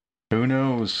knows? Who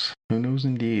knows? Who knows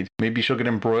indeed? Maybe she'll get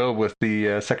embroiled with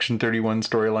the Section 31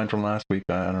 storyline from last week.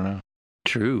 I don't know.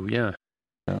 True, yeah.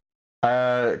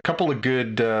 A couple of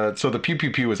good... so the Pew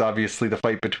Pew Pew was obviously the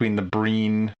fight between the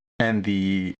Breen and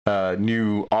the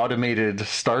new automated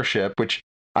starship, which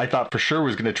I thought for sure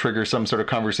was going to trigger some sort of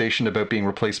conversation about being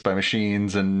replaced by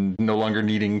machines and no longer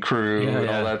needing crew and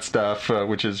all that stuff,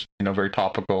 which is, very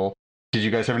topical. Did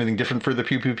you guys have anything different for the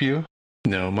Pew Pew Pew?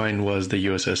 No, mine was the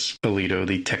USS Alito,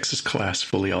 the Texas-class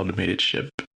fully automated ship.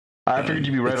 I figured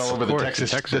you'd be right all over the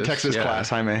Texas class,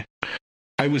 Jaime.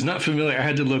 I was not familiar. I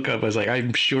had to look up. I was like,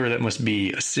 I'm sure that must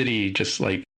be a city, just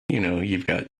like, you've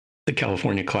got the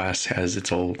California class has its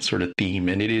whole sort of theme,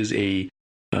 and it is a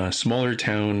smaller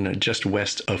town just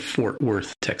west of Fort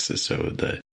Worth, Texas. So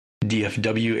the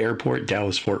DFW airport,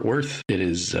 Dallas-Fort Worth, it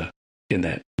is in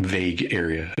that vague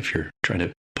area if you're trying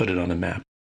to put it on a map.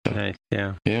 So, nice,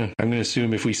 yeah. Yeah, I'm going to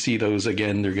assume if we see those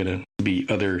again, they're going to be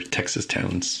other Texas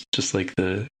towns, just like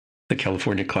the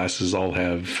California classes all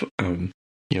have,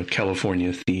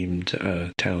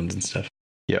 California-themed towns and stuff.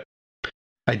 Yep.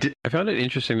 I found it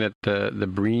interesting that the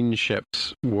Breen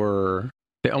ships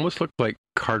they almost looked like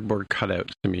cardboard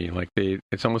cutouts to me. Like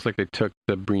it's almost like they took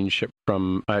the Breen ship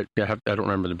from I don't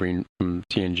remember the Breen from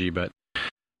TNG, but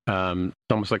it's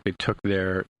almost like they took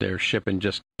their ship and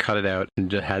just cut it out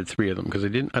and just had 3 of them because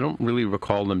I don't really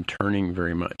recall them turning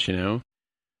very much.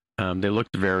 They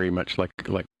looked very much like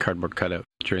cardboard cutouts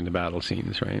during the battle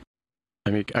scenes, right?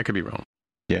 I mean, I could be wrong.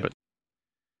 Yeah, but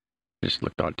it just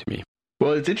looked odd to me.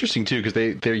 Well, it's interesting too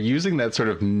because they're using that sort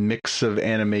of mix of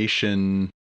animation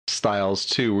styles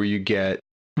too, where you get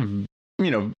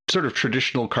sort of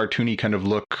traditional cartoony kind of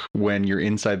look when you're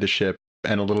inside the ship,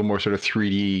 and a little more sort of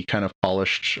 3D kind of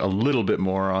polished, a little bit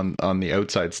more on the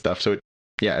outside stuff. So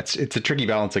it's a tricky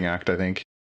balancing act, I think.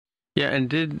 Yeah,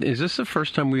 and is this the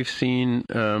first time we've seen,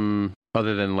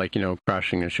 other than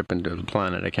crashing a ship into the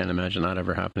planet? I can't imagine that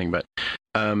ever happening. But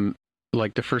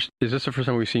is this the first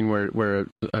time we've seen where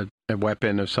a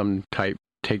weapon of some type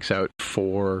takes out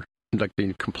 4, like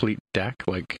the complete deck?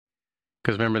 Like,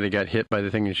 because remember they got hit by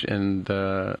the thing, and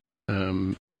the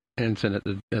ensign at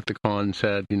the con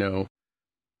said,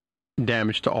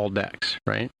 damage to all decks,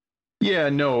 right? Yeah,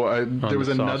 no, there was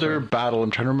another battle.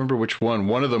 I'm trying to remember which one.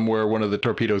 One of them where one of the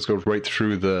torpedoes goes right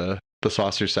through the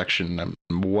saucer section.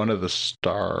 One of the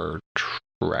Star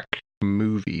Trek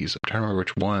movies. I'm trying to remember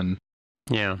which one.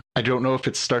 Yeah. I don't know if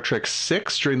it's Star Trek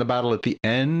 6 during the battle at the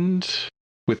end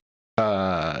with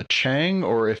Chang,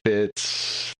 or if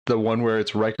it's the one where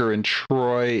it's Riker and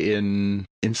Troy in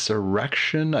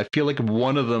Insurrection. I feel like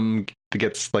one of them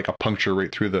gets like a puncture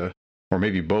right through or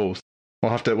maybe both.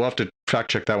 We'll have to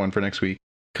fact check that one for next week.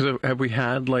 Because have we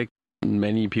had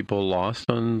many people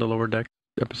lost on the Lower Deck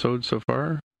episodes so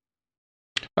far?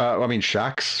 I mean,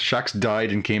 Shax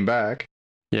died and came back.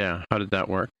 Yeah, how did that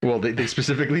work? Well, they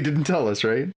specifically didn't tell us,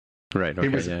 right? Right. Okay.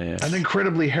 It was an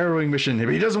incredibly harrowing mission,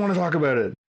 but he doesn't want to talk about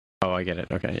it. Oh, I get it.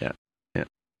 Okay, yeah.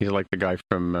 He's like the guy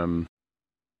from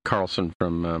Carlson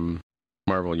from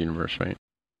Marvel Universe, right?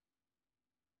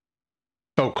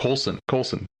 Oh, Coulson.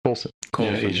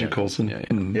 Yeah, Agent Coulson. Yeah.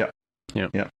 Mm-hmm.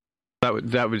 Yeah.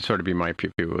 That would sort of be my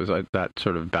pew was that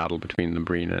sort of battle between the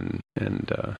Breen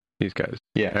and these guys.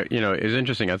 Yeah. It was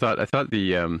interesting. I thought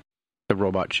the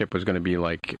robot ship was going to be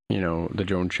like, the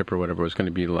drone ship or whatever was going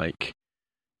to be like,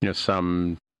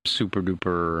 some super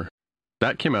duper.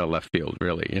 That came out of left field,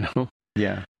 really,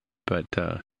 Yeah. But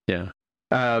yeah.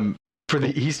 For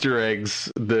the Easter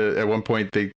eggs, at one point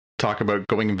they talk about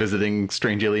going and visiting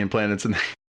strange alien planets, and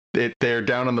they're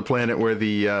down on the planet where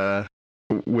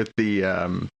with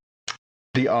the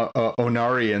the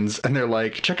Onarians, and they're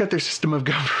like, check out their system of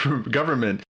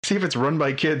government. See if it's run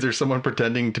by kids or someone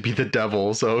pretending to be the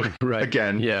devil. So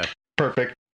again, yeah,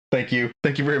 perfect. Thank you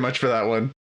very much for that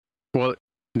one. Well,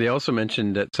 they also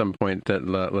mentioned at some point that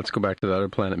let's go back to the other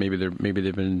planet. Maybe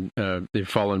they've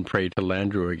fallen prey to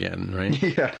Landru again, right?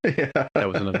 Yeah. That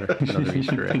was another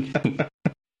Easter egg.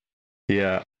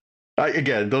 Yeah.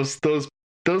 Again, those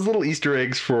little Easter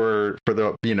eggs for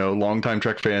the longtime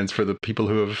Trek fans, for the people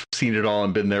who have seen it all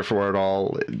and been there for it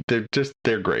all,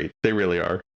 they're great. They really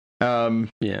are.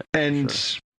 Yeah. And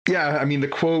sure. Yeah, I mean, the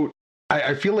quote,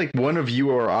 I feel like one of you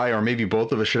or I, or maybe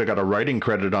both of us, should have got a writing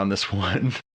credit on this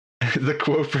one. The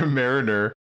quote from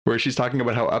Mariner, where she's talking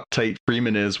about how uptight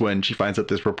Freeman is when she finds out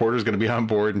this reporter is going to be on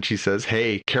board, and she says,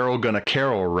 "Hey, Carol gonna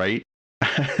Carol, right?"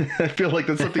 I feel like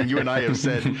that's something you and I have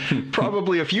said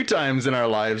probably a few times in our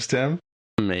lives, Tim.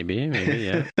 Maybe,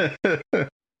 yeah.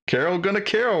 Carol gonna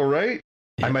Carol, right?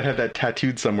 Yeah. I might have that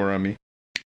tattooed somewhere on me.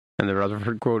 And the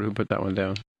Rutherford quote, who put that one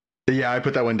down? Yeah, I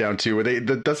put that one down too.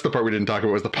 That's the part we didn't talk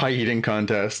about, was the pie eating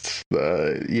contest.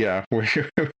 Yeah, where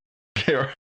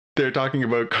they're talking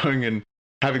about going and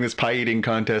having this pie eating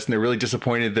contest, and they're really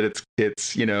disappointed that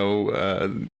it's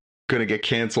going to get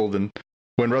canceled. And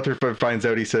when Rutherford finds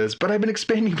out, he says, "But I've been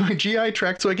expanding my GI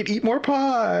tract so I could eat more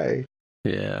pie."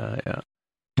 Yeah.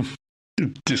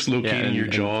 Dislocating your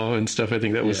jaw and stuff. I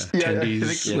think that was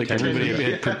Tendy's. Like everybody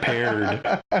had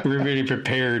prepared. Everybody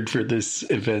prepared for this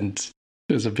event.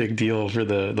 It was a big deal for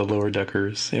the lower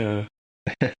deckers. Yeah.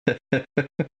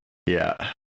 Yeah.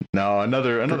 No,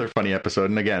 another funny episode.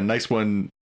 And again, nice one.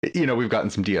 We've gotten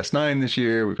some DS9 this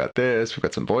year. We've got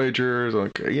some Voyagers.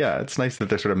 Like, yeah, it's nice that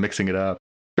they're sort of mixing it up.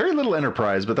 Very little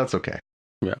Enterprise, but that's okay.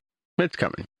 Yeah. It's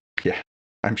coming. Yeah,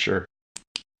 I'm sure.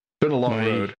 Been a long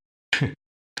road.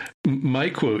 My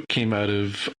quote came out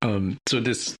of, so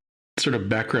this sort of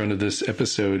background of this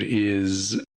episode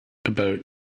is about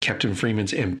Captain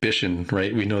Freeman's ambition,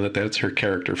 right? We know that that's her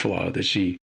character flaw, that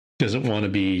she doesn't want to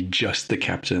be just the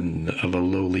captain of a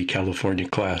lowly California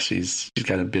class. She's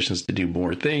got ambitions to do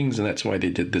more things, and that's why they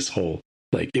did this whole,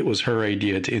 like, it was her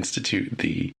idea to institute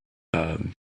the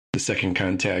second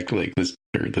contact, like this,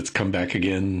 or let's come back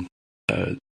again,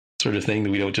 sort of thing, that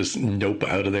we don't just nope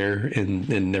out of there and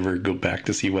never go back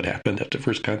to see what happened after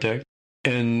first contact.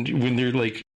 And when they're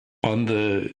like on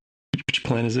which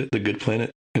planet is it? The good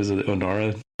planet? Is it the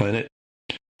Onara planet?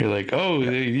 You're like, oh,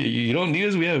 you don't need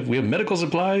us. We have medical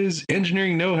supplies,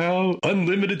 engineering know-how,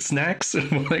 unlimited snacks.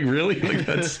 I'm like, really? Like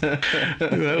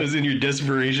that was in your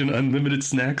desperation. Unlimited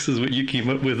snacks is what you came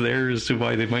up with there as to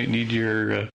why they might need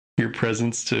your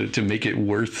presence to make it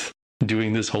worth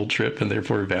doing this whole trip, and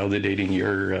therefore validating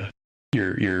your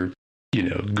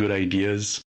good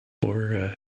ideas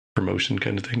or promotion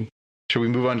kind of thing. Shall we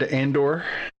move on to Andor?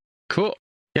 Cool.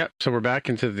 Yeah. So we're back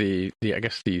into the I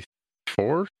guess the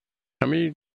 4. How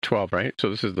many? 12, right?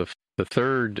 So this is the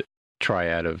third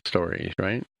triad of stories,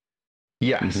 right?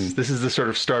 Yes. Mm-hmm. This is the sort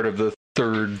of start of the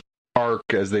third arc,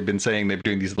 as they've been saying. They're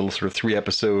doing these little sort of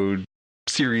 3-episode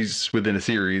series within a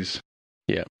series.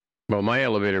 Yeah. Well, my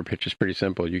elevator pitch is pretty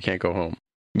simple. You can't go home.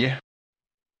 Yeah.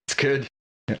 It's good.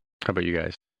 Yeah. How about you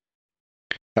guys?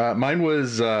 Mine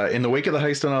was, in the wake of the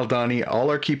heist on Aldhani,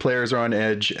 all our key players are on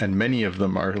edge, and many of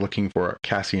them are looking for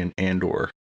Cassian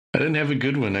Andor. I didn't have a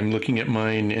good one. I'm looking at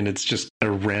mine, and it's just a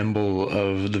ramble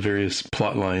of the various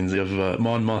plot lines of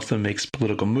Mon Mothma makes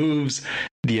political moves,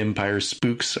 the Empire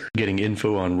spooks are getting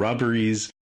info on robberies,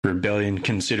 Rebellion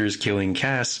considers killing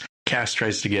Cass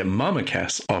tries to get Mama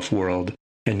Cass off-world,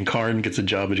 and Karn gets a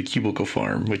job at a cubicle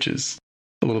farm, which is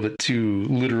a little bit too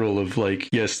literal of like,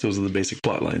 yes, those are the basic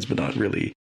plot lines, but not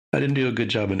really. I didn't do a good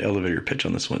job in elevator pitch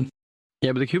on this one.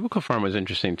 Yeah, but the cubicle farm was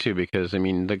interesting too, because I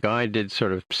mean, the guy did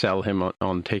sort of sell him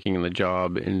on taking the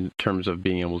job in terms of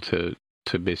being able to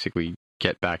basically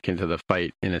get back into the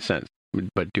fight in a sense,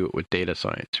 but do it with data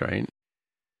science, right?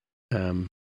 And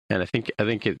I think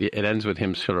it ends with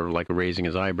him sort of like raising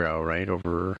his eyebrow, right,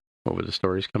 over what the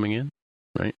stories coming in,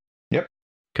 right? Yep.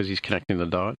 Because he's connecting the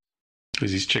dots.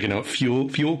 Because he's checking out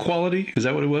fuel quality. Is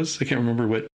that what it was? I can't remember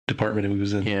what department he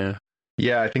was in.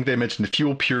 Yeah, I think they mentioned the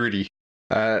fuel purity.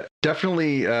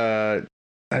 Definitely, I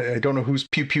don't know whose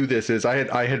pew this is.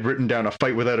 I had written down a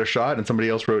fight without a shot, and somebody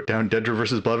else wrote down Dedra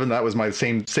versus Blevin. That was my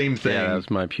same thing. Yeah, that was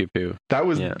my pew. That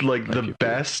was like the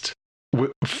best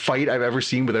fight I've ever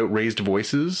seen without raised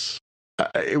voices.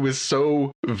 It was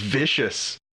so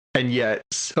vicious and yet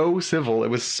so civil. It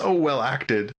was so well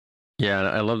acted. Yeah,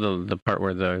 I love the part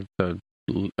where the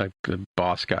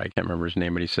boss guy, I can't remember his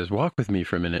name, but he says, "Walk with me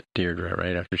for a minute, Deirdre,"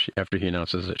 right after he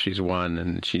announces that she's won,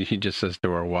 and he just says to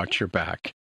her, "Watch your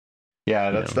back." Yeah,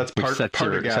 that's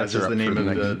Partagaz is the name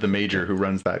of the major who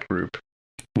runs that group.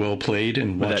 well played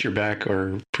and Watch Your Back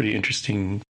are pretty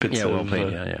interesting bits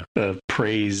of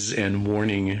praise and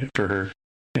warning for her.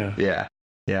 Yeah.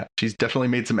 She's definitely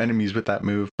made some enemies with that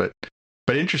move, but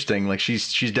interesting. Like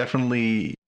she's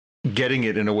definitely getting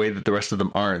it in a way that the rest of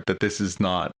them aren't. That this is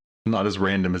not as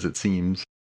random as it seems.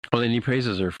 Well, and he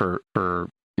praises her for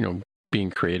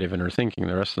being creative in her thinking.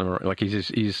 The rest of them are like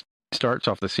he's starts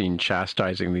off the scene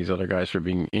chastising these other guys for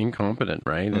being incompetent,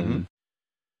 right? Mm-hmm.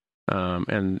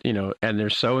 And they're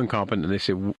so incompetent. And they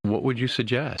say, "What would you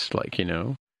suggest?" Like,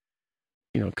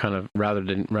 kind of rather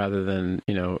than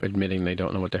admitting they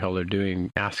don't know what the hell they're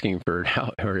doing, asking for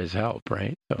help or his help,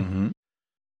 right? So,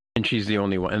 and she's the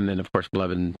only one. And then of course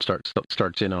Blevin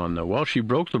starts in on she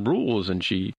broke the rules and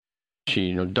she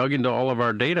dug into all of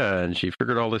our data and she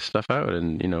figured all this stuff out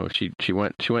and she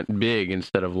went big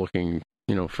instead of looking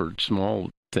for small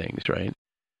things, right?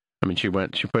 I mean,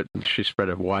 she spread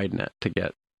a wide net to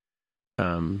get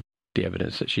the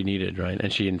evidence that she needed, right?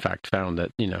 And she in fact found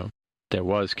that there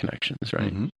was connections,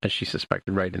 right? Mm-hmm. As she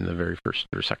suspected, right in the very first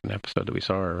or second episode that we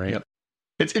saw her, right? Yep.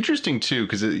 It's interesting too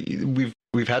because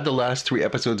we've had the last 3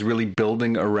 episodes really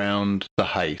building around the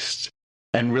heist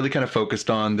and really kind of focused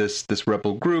on this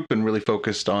rebel group and really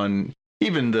focused on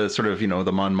even the sort of the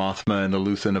Mon Mothma and the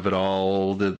Luthen of it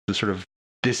all. The sort of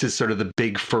this is sort of the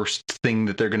big first thing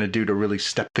that they're going to do to really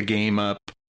step the game up.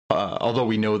 Although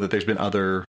we know that there's been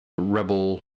other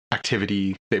rebel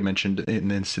activity they mentioned in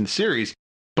the series,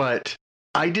 but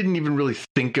I didn't even really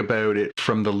think about it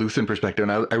from the Luthen perspective.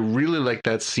 And I really like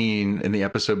that scene in the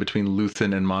episode between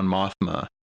Luthen and Mon Mothma,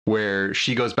 where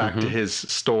she goes back to his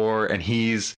store and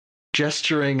he's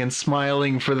gesturing and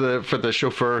smiling for the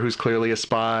chauffeur who's clearly a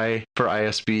spy for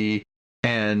ISB.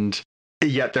 And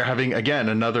yet they're having, again,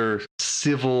 another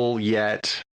civil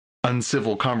yet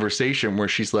uncivil conversation where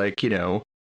she's like,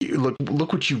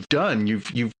 look what you've done.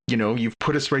 You've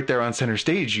put us right there on center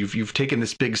stage. You've taken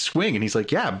this big swing. And he's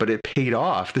like, yeah, but it paid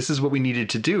off. This is what we needed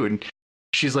to do. And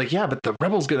she's like, yeah, but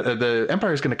the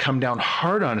Empire's going to come down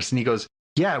hard on us. And he goes,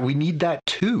 yeah, we need that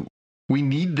too. We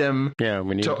need them to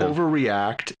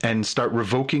overreact and start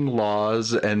revoking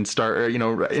laws and start,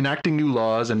 enacting new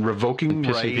laws and revoking and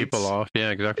pissing rights. people off.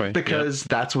 Yeah, exactly. Because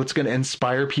that's what's going to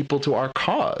inspire people to our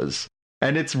cause.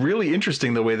 And it's really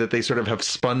interesting the way that they sort of have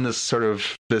spun this sort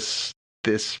of this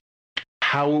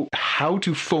how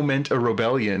to foment a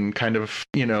rebellion kind of,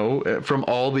 from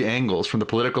all the angles, from the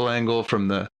political angle, from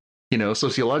the,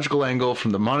 sociological angle,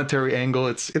 from the monetary angle.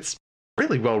 It's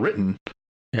really well written.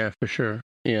 Yeah, for sure.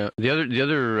 Yeah. The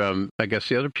other I guess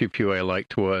the other pew pew I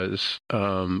liked was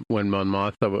when Mon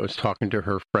Mothma was talking to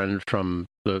her friend from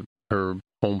her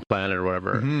home planet or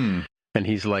whatever. Mm-hmm. And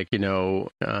he's like, you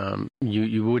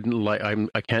wouldn't like,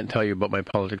 I can't tell you about my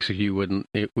politics if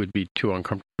it would be too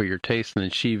uncomfortable for your taste. And then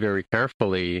she very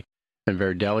carefully and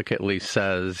very delicately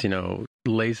says,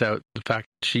 lays out the fact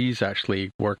that she's actually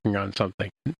working on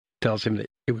something, tells him that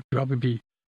it would probably be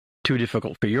too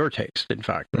difficult for your taste, in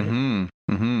fact. Right? Mm-hmm.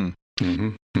 Mm-hmm. Mm-hmm.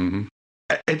 Mm-hmm.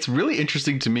 It's really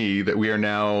interesting to me that we are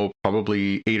now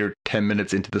probably 8 or 10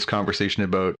 minutes into this conversation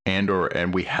about Andor,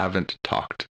 and we haven't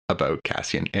talked about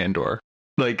Cassian Andor.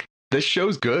 Like, this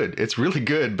show's good. It's really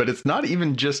good, but it's not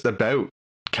even just about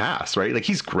Cass, right? Like,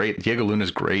 he's great. Diego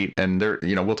Luna's great, and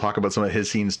we'll talk about some of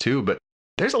his scenes too, but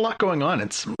there's a lot going on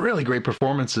and some really great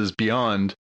performances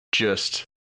beyond just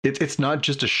it's not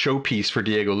just a showpiece for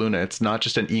Diego Luna. It's not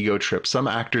just an ego trip. Some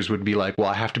actors would be like, well,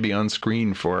 I have to be on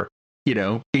screen for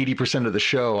 80% of the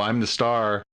show. I'm the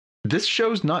star. This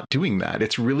show's not doing that.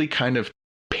 It's really kind of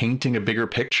painting a bigger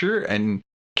picture, and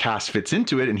Cass fits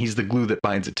into it, and he's the glue that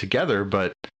binds it together.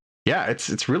 But yeah,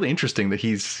 it's really interesting that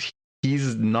he's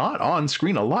not on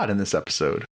screen a lot in this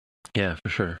episode. Yeah, for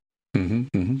sure.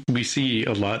 Mm-hmm, mm-hmm. We see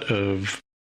a lot of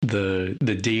the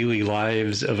daily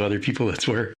lives of other people. That's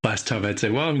where last time I'd say,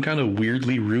 well, I'm kind of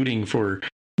weirdly rooting for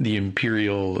the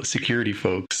Imperial security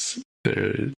folks,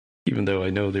 even though I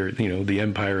know they're the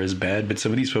Empire is bad, but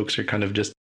some of these folks are kind of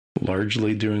just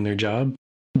largely doing their job.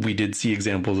 We did see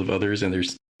examples of others, and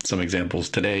there's some examples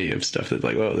today of stuff that's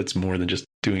like, well, that's more than just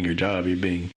doing your job. You're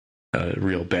being a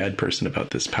real bad person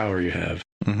about this power you have.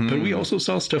 Mm-hmm. But we also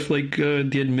saw stuff like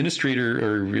the administrator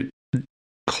or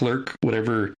clerk,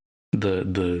 whatever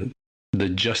the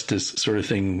justice sort of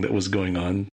thing that was going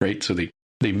on, right? So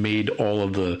they made all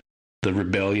of the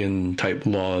rebellion type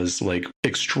laws like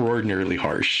extraordinarily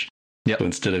harsh. Yep. So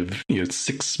instead of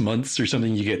 6 months or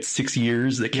something, you get 6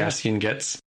 years that Cassian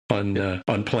gets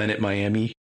on planet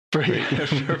Miami for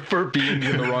being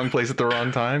in the wrong place at the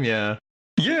wrong time. Yeah.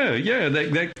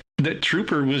 That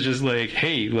trooper was just like,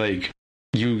 hey, like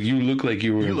you look like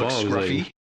you were involved. Look scruffy.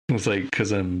 It's like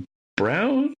because I'm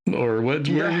brown or what?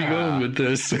 Where are we going with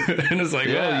this? And it's like,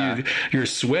 well, you're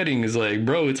sweating. Is like,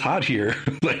 bro, it's hot here.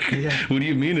 Like, what do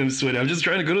you mean I'm sweating? I'm just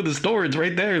trying to go to the store. It's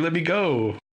right there. Let me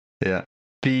go. Yeah.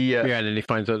 And then he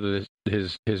finds out that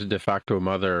his de facto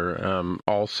mother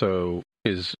also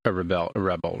is a rebel,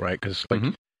 right? Because like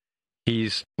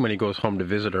when he goes home to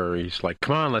visit her, he's like,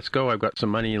 "Come on, let's go. I've got some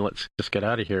money. Let's just get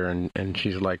out of here." And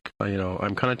she's like,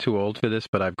 "I'm kind of too old for this,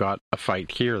 but I've got a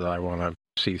fight here that I want to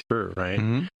see through."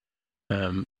 Right?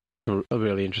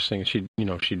 Really interesting. She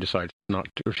decides not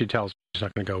to, or she tells she's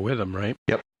not going to go with him. Right?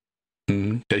 Yep.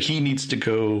 That he needs to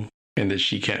go and that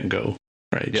she can't go.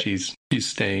 Right? Yep. She's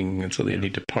staying, and so they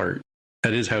need to part.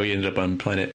 That is how he ended up on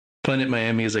Planet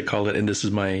Miami, as I call it, and this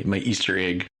is my Easter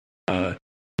egg.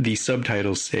 The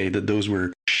subtitles say that those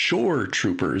were shore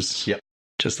troopers. Yep.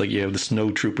 Just like you have the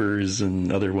snow troopers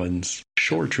and other ones.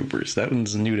 Shore troopers. That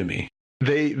one's new to me.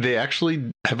 They actually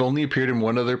have only appeared in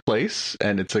one other place,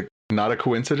 and it's not a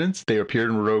coincidence. They appeared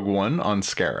in Rogue One on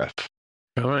Scarif.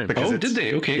 All right. Did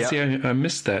they? Okay. Yeah. See, I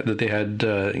missed that they had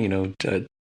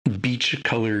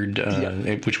beach-colored,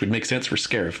 which would make sense for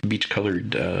Scarif,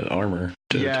 beach-colored armor.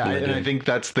 And I think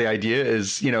that's the idea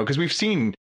is, because we've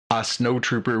seen a snow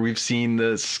trooper, we've seen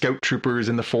the scout troopers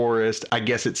in the forest. I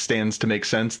guess it stands to make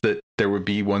sense that there would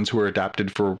be ones who are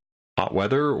adapted for hot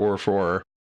weather or for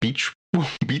beach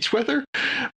weather.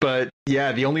 But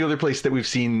yeah, the only other place that we've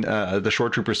seen the shore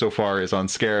troopers so far is on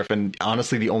Scarif. And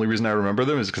honestly, the only reason I remember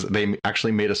them is because they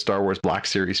actually made a Star Wars Black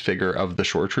Series figure of the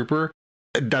shore trooper.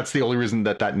 That's the only reason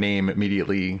that name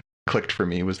immediately clicked for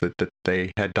me, was that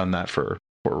they had done that for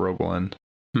Rogue One.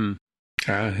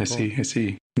 I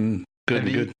see.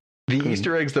 Good. The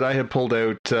Easter eggs that I have pulled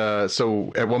out,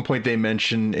 so at one point they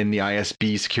mention in the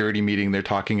ISB security meeting, they're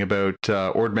talking about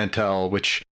Ord Mantell,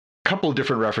 which a couple of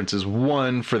different references.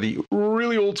 One, for the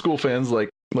really old school fans like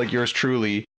yours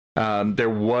truly, there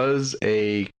was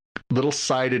a little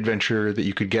side adventure that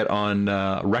you could get on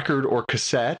record or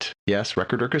cassette. Yes,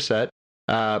 record or cassette.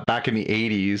 Back in the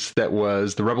 80s, that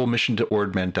was the Rebel Mission to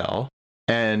Ord Mantell.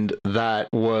 And that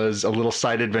was a little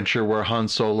side adventure where Han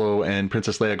Solo and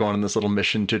Princess Leia go on this little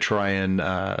mission to try and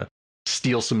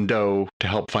steal some dough to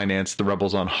help finance the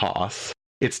rebels on Hoth.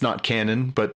 It's not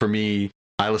canon, but for me,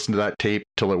 I listened to that tape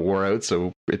till it wore out,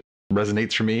 so it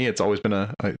resonates for me. It's always been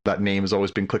that name has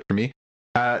always been clicked for me.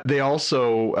 They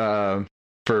also,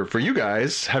 for you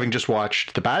guys, having just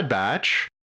watched The Bad Batch,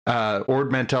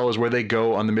 Ord Mantell is where they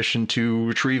go on the mission to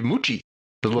retrieve Muchi,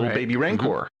 the little baby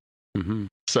Rancor.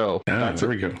 So there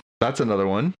we go. That's another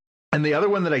one. And the other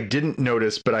one that I didn't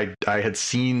notice, but I had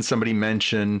seen somebody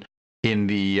mention in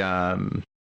the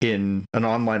in an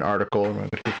online article. I'm going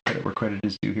to give credit where credit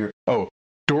is due here. Oh,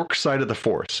 Dork Side of the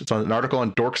Force. It's on an article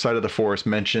on Dork Side of the Force,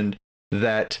 mentioned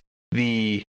that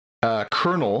the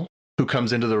colonel who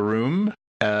comes into the room,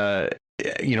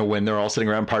 when they're all sitting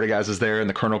around, Partagaz is there, and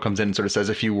the colonel comes in and sort of says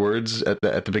a few words at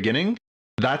the beginning.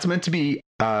 That's meant to be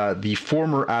the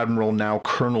former admiral, now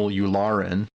Colonel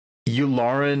Yularen.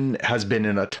 Yularen has been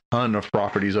in a ton of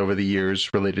properties over the years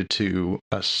related to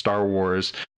Star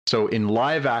Wars. So in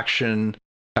live action,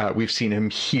 we've seen him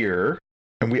here,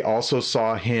 and we also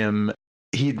saw him.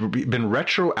 He'd been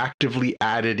retroactively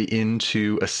added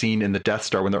into a scene in the Death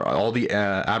Star when all the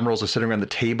admirals are sitting around the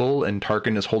table and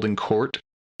Tarkin is holding court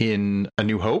in A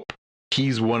New Hope.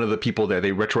 He's one of the people there.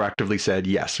 They retroactively said,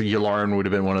 yes, Yularen would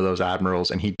have been one of those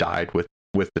admirals, and he died with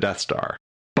the Death Star.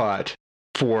 But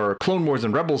for Clone Wars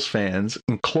and Rebels fans,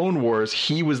 in Clone Wars,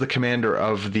 he was the commander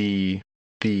of the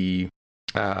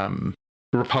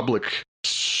Republic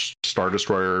Star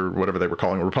Destroyer, whatever they were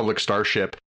calling it, Republic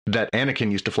starship that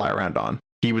Anakin used to fly around on.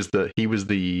 He was the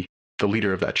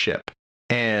leader of that ship.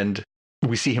 And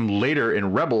we see him later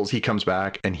in Rebels. He comes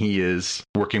back and he is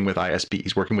working with ISB.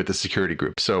 He's working with the security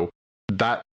group. So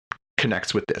that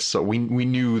connects with this. So we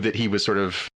knew that he was sort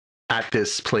of at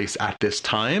this place at this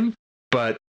time,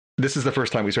 but this is the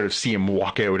first time we sort of see him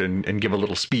walk out and give a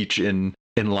little speech in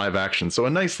live action. So a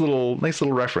nice little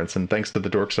reference, and thanks to the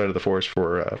Dork Side of the Force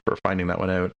for finding that one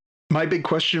out. My big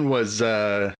question was,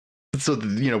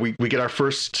 we get our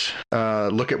first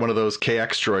look at one of those KX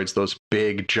droids, those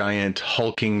big, giant,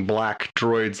 hulking black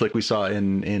droids like we saw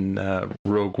in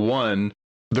Rogue One.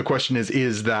 The question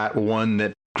is that one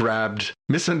that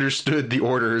misunderstood the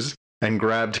orders and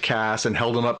grabbed Cass and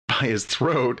held him up by his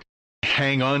throat,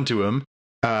 hang on to him?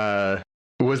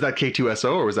 Was that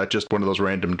K2SO, or was that just one of those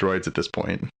random droids at this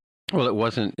point? Well, it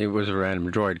wasn't. It was a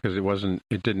random droid because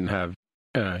it didn't have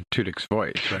Tudyk's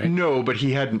voice, right? No, but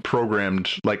he hadn't programmed,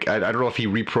 I don't know if he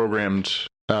reprogrammed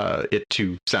it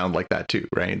to sound like that too,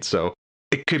 right? So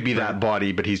it could be that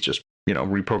body, but he's just,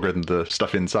 reprogrammed the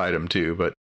stuff inside him too.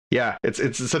 But Yeah,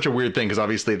 it's such a weird thing because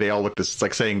obviously they all look this. It's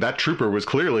like saying that trooper was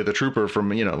clearly the trooper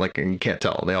from, you know, like, and you can't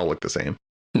tell. They all look the same.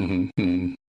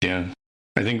 Mm-hmm. Yeah,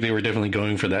 I think they were definitely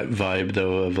going for that vibe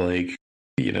though of like,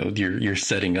 you know, you're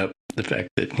setting up the fact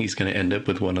that he's going to end up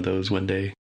with one of those one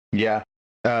day. Yeah.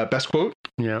 Best quote?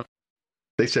 Yeah.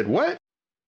 They said, what?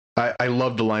 I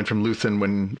love the line from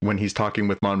Luthen when he's talking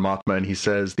with Mon Mothma and he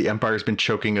says, the Empire's been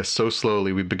choking us so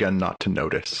slowly we've begun not to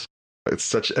notice. It's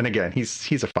such, and again,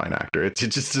 he's a fine actor. It's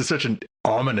just such an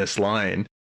ominous line,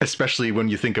 especially when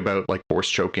you think about like force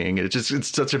choking. It's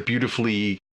such a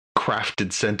beautifully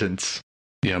crafted sentence.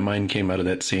 Yeah, mine came out of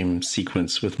that same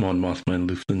sequence with Mon Mothma and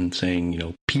Luthen saying, you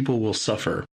know, people will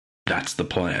suffer. That's the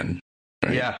plan.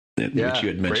 Right? Yeah. Which you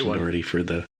had mentioned already for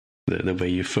the way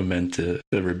you foment the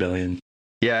rebellion.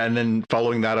 Yeah, and then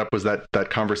following that up was that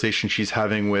conversation she's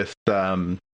having with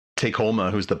Take Holma,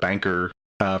 who's the banker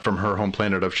from her home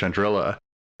planet of Chandrilla,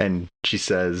 and she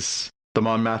says, the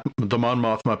Mon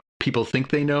Mothma people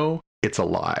think they know, it's a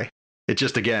lie. It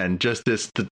just again,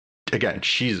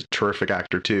 she's a terrific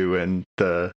actor too, and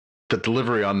the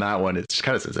delivery on that one, it's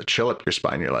kind of sends a chill up your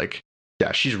spine. You're like,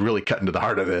 yeah, she's really cutting to the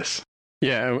heart of this.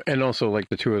 Yeah, and also like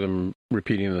the two of them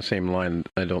repeating the same line.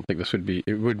 I don't think it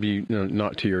would be you know,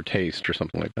 not to your taste or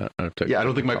something like that. I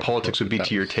don't think my politics would be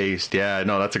to your taste. Yeah,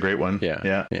 no, that's a great one.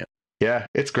 Yeah.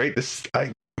 It's great.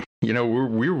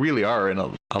 We really are in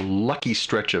a lucky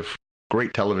stretch of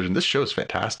great television. This show is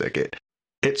fantastic.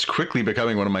 It's quickly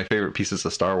becoming one of my favorite pieces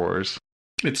of Star Wars.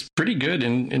 It's pretty good,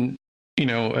 and you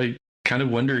know, I kind of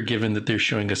wonder, given that they're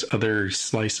showing us other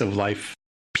slice of life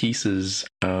pieces,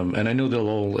 and I know they'll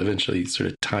all eventually sort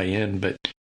of tie in, but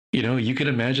you know, you could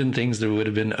imagine things that would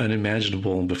have been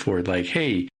unimaginable before, like,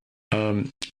 hey,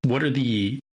 what are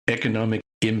the economic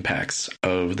impacts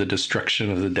of the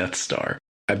destruction of the Death Star?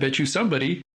 I bet you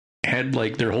somebody had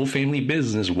like their whole family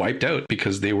business wiped out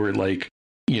because they were like,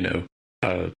 you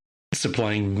know,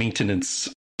 supplying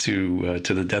maintenance to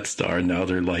the Death Star, and now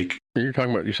they're like, you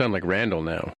sound like Randall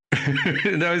now.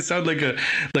 Now I sound like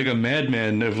a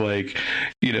madman of like,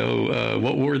 you know,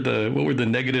 what were the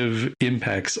negative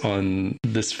impacts on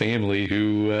this family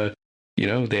who, you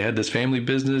know, they had this family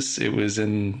business. It was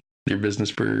in their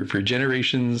business for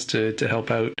generations to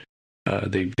help out.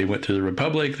 They went through the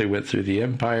Republic, they went through the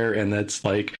Empire, and that's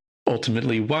like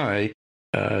ultimately why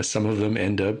some of them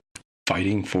end up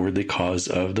fighting for the cause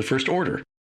of the First Order.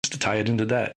 Just to tie it into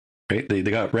that, right? They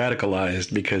got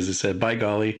radicalized because they said, by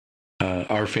golly,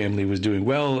 our family was doing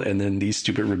well, and then these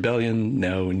stupid rebellion,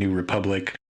 now New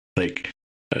Republic, like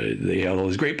they have all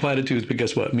these great platitudes, but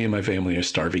guess what? Me and my family are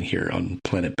starving here on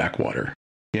planet Backwater.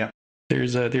 Yeah,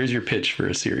 there's your pitch for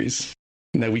a series.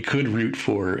 Now we could root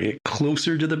for it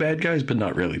closer to the bad guys, but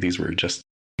not really. These were just,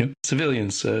 you know,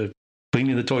 civilians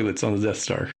cleaning the toilets on the Death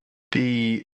Star.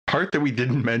 The part that we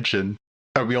didn't mention,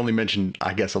 we only mentioned,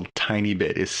 I guess, a tiny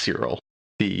bit, is Cyril,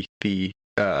 the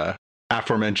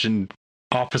aforementioned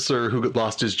officer who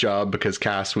lost his job because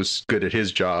Cass was good at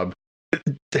his job.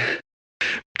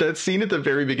 That scene at the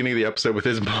very beginning of the episode with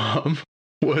his mom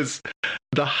was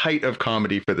the height of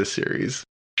comedy for this series.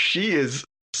 She is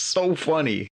so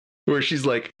funny, where she's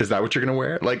like, is that what you're going to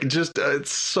wear? Like, just,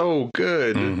 it's so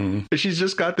good. Mm-hmm. She's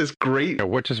just got this great...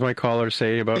 What does my caller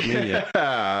say about me?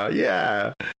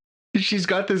 Yeah. She's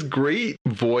got this great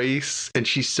voice, and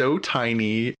she's so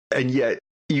tiny, and yet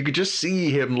you could just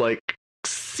see him, like,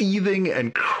 seething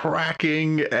and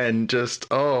cracking, and just,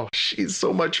 oh, she's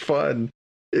so much fun.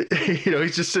 You know,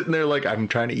 he's just sitting there like, I'm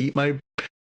trying to eat my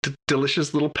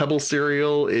delicious little Pebble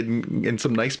cereal in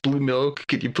some nice blue milk.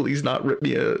 Could you please not rip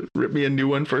me a new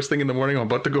one first thing in the morning? I'm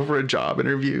about to go for a job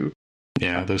interview.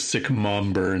 Yeah, those sick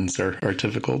mom burns are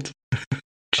difficult,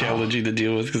 challenging to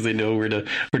deal with because they know where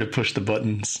to push the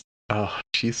buttons. Oh,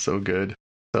 she's so good,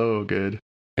 so good.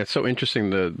 It's so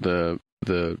interesting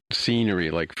the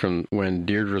scenery, like from when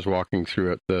Deirdre's walking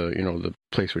through at the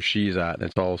place where she's at, and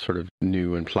it's all sort of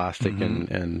new and plastic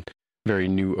and very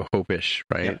New Hope-ish,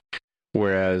 right? Yeah.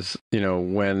 Whereas, you know,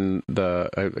 when I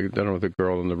don't know, the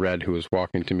girl in the red who was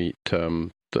walking to meet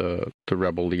the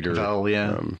rebel leader,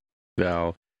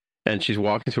 Val, and she's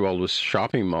walking through all those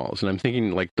shopping malls, and I'm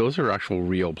thinking, like, those are actual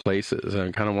real places, and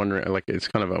I'm kind of wondering, like,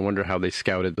 I wonder how they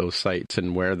scouted those sites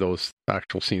and where those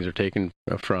actual scenes are taken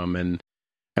from, and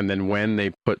then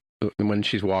when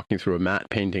she's walking through a matte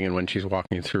painting and when she's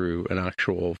walking through an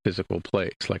actual physical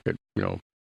place, like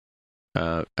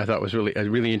I thought was really a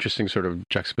really interesting sort of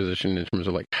juxtaposition in terms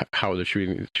of like how they're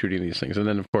shooting these things. And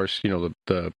then of course, you know,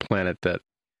 the planet that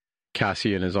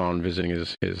Cassian is on visiting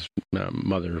his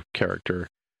mother character,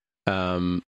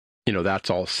 you know, that's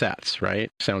all sets, right?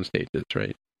 Sound stages,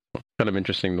 right? kind of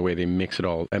interesting the way they mix it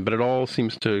all, but it all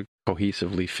seems to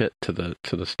cohesively fit to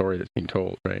the story that's being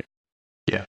told, right?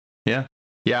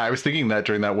 Yeah, I was thinking that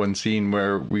during that one scene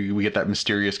where we get that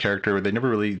mysterious character where they never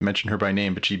really mention her by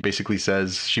name, but she basically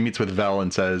says, she meets with Vel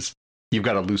and says, you've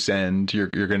got a loose end, you're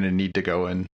going to need to go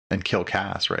and kill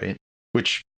Cass, right?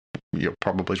 Which,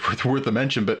 probably is worth a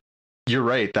mention, but you're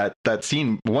right, that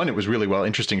scene, one, it was really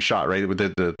interesting shot, right? With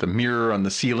the mirror on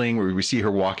the ceiling where we see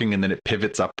her walking and then it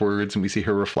pivots upwards and we see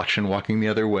her reflection walking the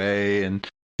other way. And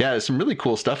yeah, there's some really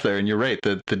cool stuff there. And you're right,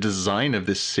 the design of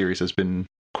this series has been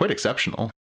quite exceptional.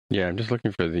 Yeah, I'm just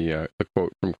looking for the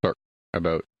quote from Clark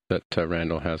about that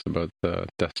Randall has about the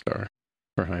Death Star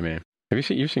for Jaime.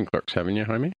 You've seen Clark's, haven't you,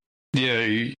 Jaime?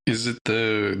 Yeah, is it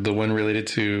the one related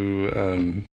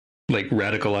to like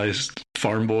radicalized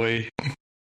farm boy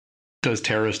does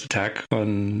terrorist attack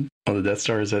on the Death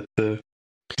Star?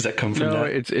 Does that come from that? No,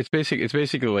 it's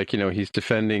basically like, he's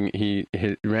defending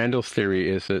Randall's theory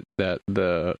is that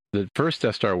the first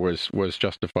Death Star was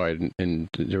justified and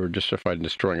they were justified in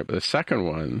destroying it, but the second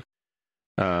one,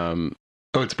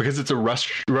 it's because it's a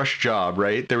rush job,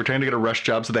 right? They were trying to get a rush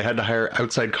job, so they had to hire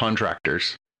outside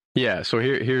contractors. Yeah, so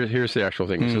here's the actual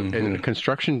thing. So a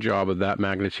construction job of that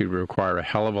magnitude would require a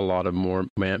hell of a lot of more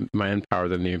manpower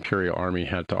than the Imperial Army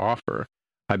had to offer.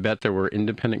 I bet there were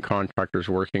independent contractors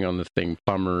working on the thing,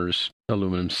 plumbers,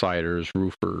 aluminum siders,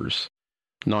 roofers,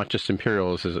 not just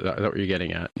Imperials. Is that what you're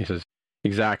getting at? He says,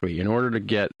 exactly. In order to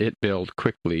get it built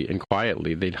quickly and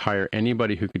quietly, they'd hire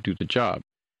anybody who could do the job.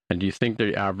 And do you think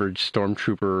the average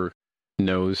stormtrooper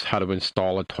knows how to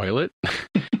install a toilet?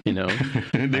 There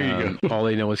you go. All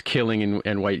they know is killing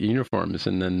and white uniforms.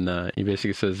 And then he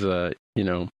basically says, all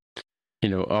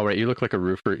right, you look like a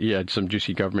roofer. Yeah, some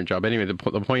juicy government job. Anyway, the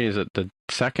point is that the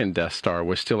second Death Star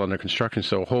was still under construction,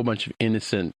 so a whole bunch of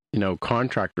innocent,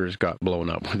 contractors got blown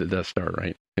up with the Death Star,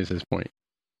 right? Is his point.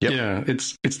 Yep. Yeah,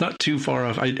 it's not too far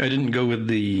off. I didn't go with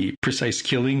the precise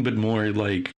killing, but more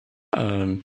like,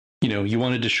 you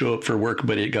wanted to show up for work,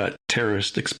 but it got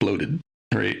terrorist exploded,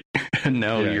 right? And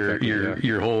now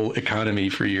your whole economy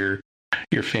for your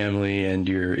family and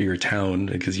your town,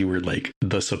 because you were like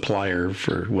the supplier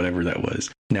for whatever that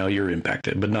was, now you're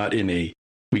impacted, but not in a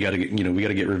we gotta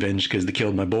get revenge because they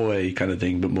killed my boy kind of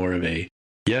thing, but more of a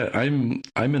I'm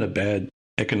in a bad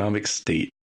economic state.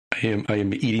 I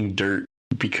am eating dirt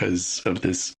because of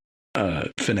this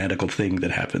fanatical thing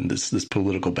that happened, this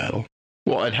political battle.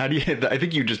 Well, and I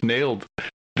think you just nailed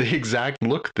the exact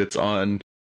look that's on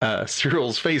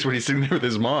Cyril's face when he's sitting there with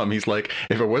his mom. He's like,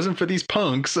 if it wasn't for these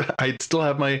punks, I'd still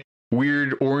have my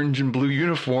weird orange and blue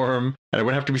uniform, and I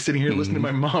wouldn't have to be sitting here listening to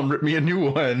my mom rip me a new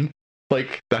one.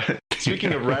 Like that.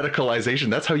 Speaking of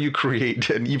radicalization, that's how you create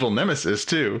an evil nemesis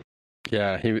too.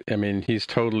 Yeah, he's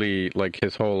totally, like,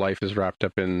 his whole life is wrapped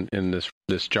up in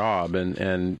this job,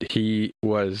 and he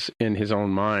was, in his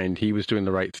own mind, he was doing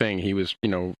the right thing. He was,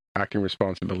 acting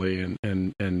responsibly, and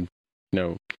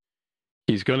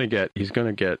he's gonna get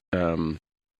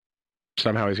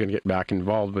somehow he's gonna get back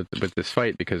involved with this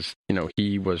fight because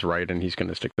he was right and he's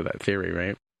gonna stick to that theory,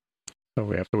 right? So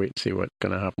we have to wait and see what's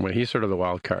gonna happen. When he's sort of the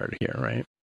wild card here, right?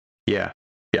 Yeah.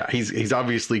 He's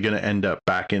obviously gonna end up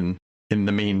back in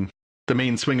the main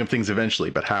swing of things eventually,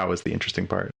 but how is the interesting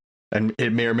part, and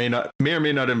it may or may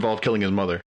not involve killing his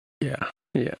mother. Yeah.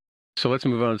 So let's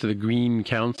move on to the Green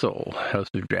Council, House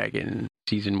of Dragon,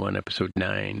 Season 1, Episode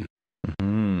 9.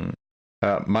 Mm-hmm.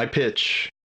 My pitch: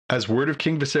 as word of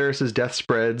King Viserys' death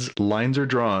spreads, lines are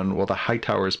drawn while the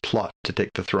Hightowers plot to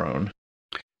take the throne.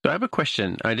 So I have a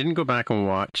question. I didn't go back and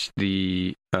watch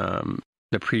the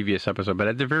previous episode, but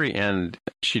at the very end,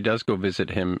 she does go visit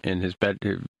him in his bed,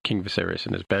 King Viserys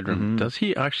in his bedroom. Mm-hmm. Does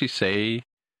he actually say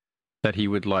that he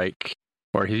would like,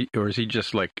 or is he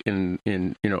just like in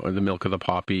the milk of the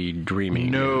poppy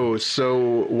dreaming? No.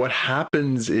 So what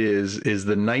happens is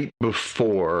the night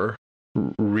before,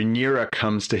 Rhaenyra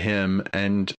comes to him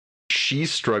and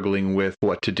she's struggling with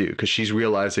what to do because she's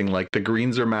realizing like the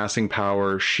Greens are massing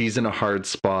power. She's in a hard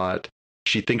spot.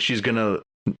 She thinks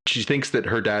that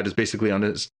her dad is basically on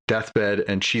his deathbed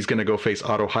and she's going to go face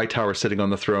Otto Hightower sitting on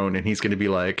the throne. And he's going to be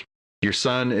like, your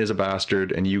son is a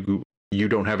bastard and you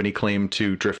don't have any claim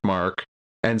to Driftmark.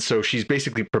 And so she's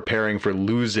basically preparing for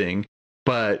losing,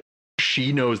 but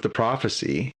she knows the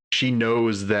prophecy. She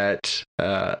knows that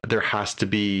there has to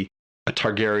be a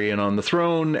Targaryen on the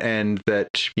throne and that,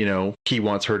 he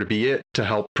wants her to be it to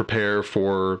help prepare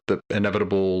for the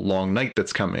inevitable long night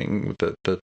that's coming with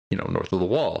the north of the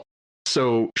wall.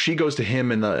 So she goes to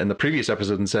him in the previous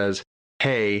episode and says,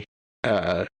 hey,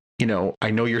 I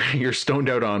know you're stoned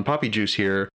out on poppy juice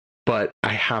here, but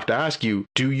I have to ask you,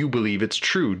 do you believe it's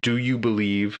true? Do you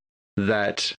believe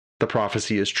that the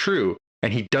prophecy is true.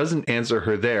 And he doesn't answer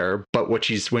her there, but when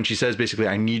she says basically,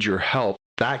 I need your help,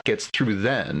 that gets through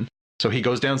then. So he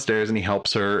goes downstairs and he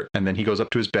helps her, and then he goes up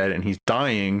to his bed and he's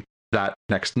dying that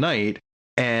next night.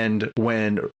 And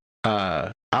when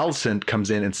Alicent comes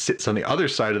in and sits on the other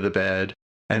side of the bed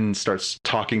and starts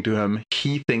talking to him,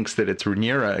 he thinks that it's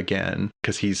Rhaenyra again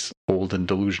because he's old and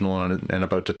delusional and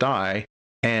about to die.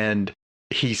 And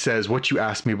he says, what you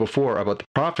asked me before about the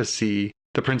prophecy,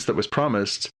 the prince that was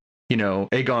promised, you know,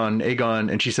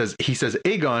 Aegon. And he says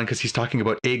Aegon because he's talking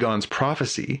about Aegon's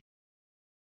prophecy.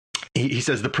 He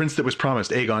says the prince that was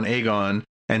promised, Aegon.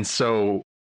 And so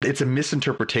it's a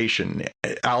misinterpretation.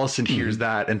 Alicent hears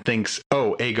that and thinks,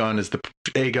 oh, Aegon is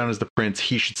the prince.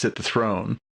 He should sit the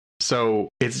throne. So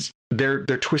they're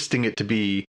twisting it to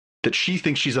be that she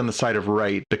thinks she's on the side of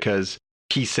right because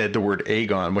he said the word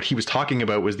Aegon. What he was talking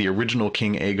about was the original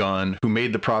King Aegon who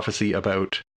made the prophecy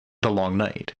about the Long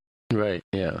Night. Right.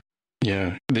 Yeah.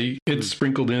 Yeah. It's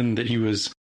sprinkled in that he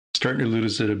was starting to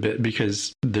lose it a bit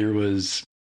because there was,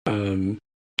 where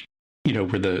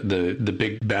the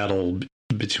big battle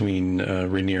between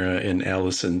Rhaenyra and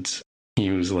Alicent,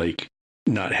 he was like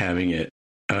not having it.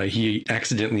 He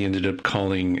accidentally ended up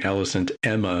calling Alicent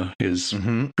Emma, his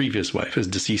previous wife, his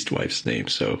deceased wife's name.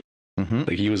 So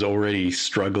like he was already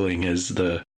struggling as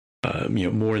the,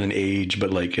 more than age,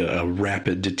 but like a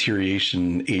rapid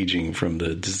deterioration aging from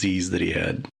the disease that he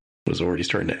had was already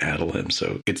starting to addle him.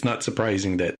 So it's not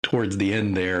surprising that towards the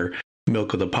end there,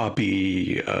 Milk of the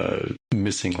Poppy,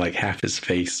 missing like half his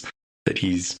face, that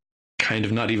he's kind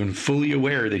of not even fully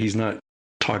aware that he's not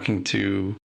talking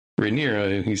to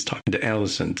Rhaenyra, he's talking to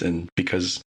Alicent, and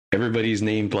because everybody's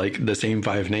named like the same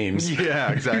 5 names.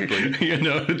 Yeah, exactly.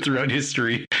 Throughout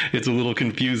history, it's a little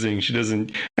confusing. She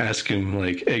doesn't ask him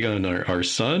like, Aegon, our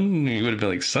son? He would have been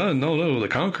like, son? No, the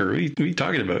Conqueror. What are you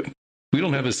talking about? We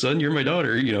don't have a son. You're my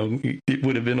daughter. It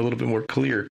would have been a little bit more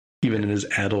clear, even in his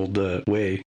addled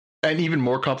way. And even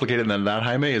more complicated than that,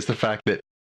 Jaime, is the fact that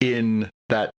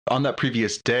on that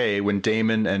previous day, when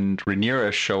Daemon and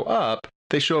Rhaenyra show up,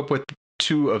 they show up with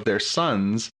 2 of their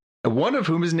sons, one of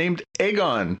whom is named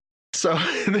Aegon. So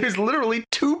there's literally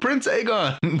 2 Prince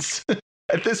Aegons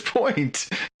at this point.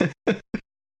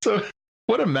 So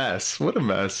what a mess.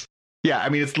 Yeah, I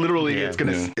mean, it's literally,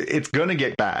 it's gonna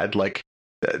get bad. Like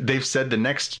they've said the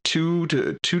next 2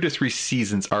 to 3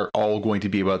 seasons are all going to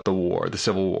be about the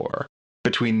Civil War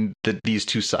between these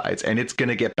 2 sides, and it's going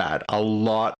to get bad. A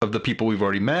lot of the people we've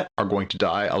already met are going to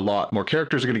die. A lot more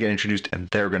characters are going to get introduced, and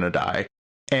they're going to die.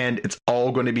 And it's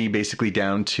all going to be basically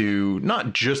down to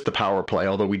not just the power play,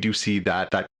 although we do see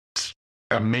that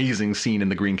amazing scene in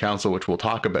the Green Council, which we'll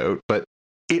talk about, but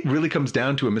it really comes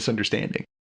down to a misunderstanding.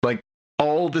 Like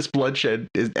all this bloodshed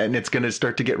and it's going to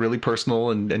start to get really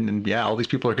personal, and yeah, all these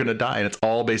people are going to die, and it's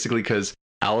all basically because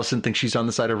Alicent thinks she's on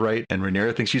the side of right, and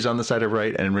Rhaenyra thinks she's on the side of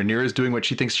right, and Rhaenyra is doing what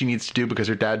she thinks she needs to do because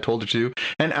her dad told her to,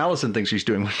 and Alicent thinks she's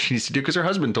doing what she needs to do because her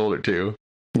husband told her to.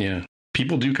 Yeah,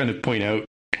 people do kind of point out,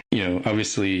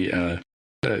 obviously, a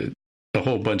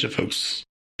whole bunch of folks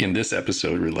in this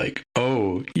episode were like,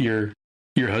 "Oh, your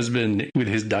husband with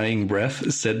his dying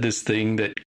breath said this thing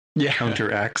that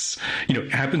counteracts,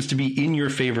 happens to be in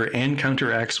your favor and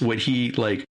counteracts what he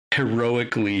like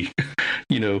heroically,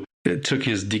 took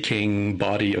his decaying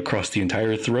body across the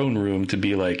entire throne room to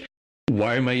be like,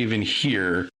 why am I even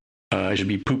here? I should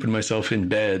be pooping myself in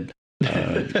bed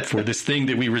for this thing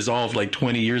that we resolved like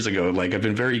 20 years ago. Like, I've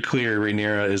been very clear,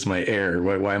 Rhaenyra is my heir.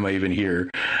 Why am I even here?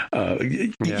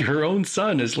 Her own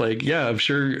son is like, yeah, I'm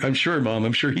sure, Mom.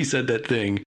 I'm sure he said that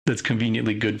thing that's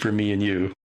conveniently good for me and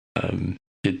you.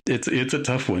 It's a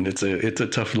tough one. It's a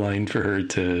tough line for her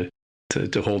to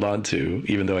hold on to,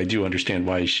 even though I do understand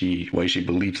why she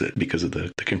believes it because of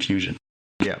the confusion.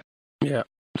 Yeah.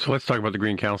 So let's talk about the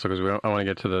Green Council, because I want to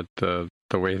get to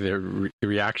the way the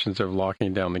reactions of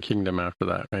locking down the kingdom after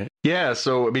that, right? Yeah.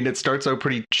 So I mean, it starts out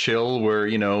pretty chill, where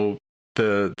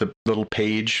the little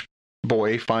page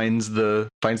boy finds the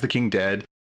king dead,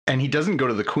 and he doesn't go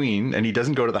to the queen, and he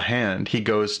doesn't go to the Hand. He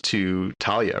goes to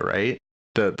Talia, right?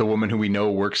 The woman who we know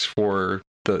works for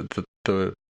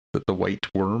the White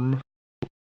Worm.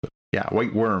 Yeah,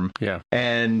 White Worm. Yeah.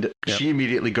 And she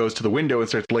immediately goes to the window and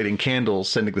starts lighting candles,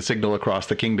 sending the signal across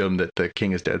the kingdom that the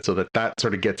king is dead. So that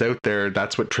sort of gets out there.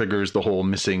 That's what triggers the whole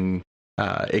missing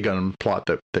Aegon plot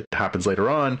that happens later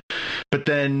on. But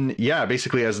then,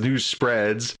 basically as news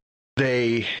spreads,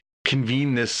 they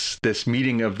convene this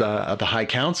meeting of the High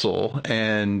Council,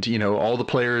 and all the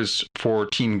players for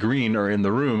Team Green are in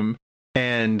the room,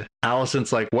 and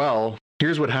Alicent's like, well,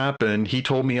 here's what happened. He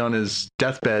told me on his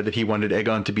deathbed that he wanted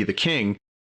Aegon to be the king.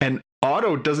 And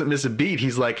Otto doesn't miss a beat.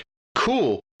 He's like,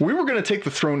 cool. We were going to take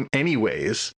the throne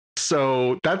anyways.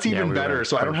 So that's even better.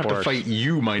 So I don't have to fight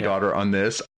you, my daughter, on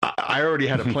this. I already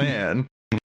had a plan.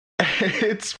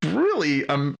 It's really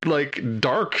like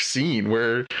dark scene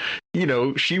where, you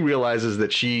know, she realizes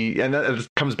that and that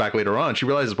comes back later on. She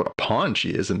realizes what a pawn she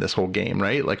is in this whole game,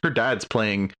 right? Like her dad's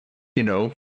playing, you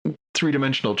know,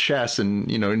 3-dimensional chess and,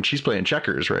 you know, and she's playing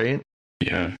checkers, right?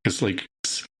 Yeah. It's like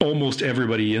almost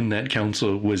everybody in that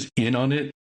council was in on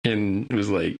it and was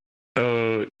like,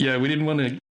 yeah, we didn't want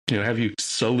to, you know, have you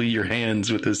sully your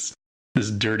hands with this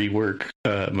dirty work,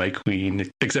 my queen,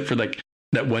 except for like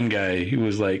that one guy who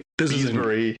was like, this is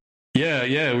Beesbury.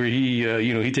 Yeah, where he,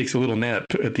 you know, he takes a little nap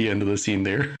at the end of the scene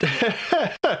there.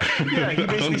 Yeah, he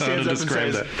basically stands up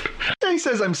and says, he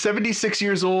says, I'm 76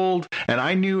 years old, and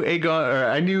I knew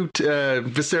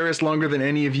Viserys longer than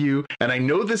any of you, and I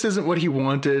know this isn't what he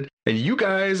wanted, and you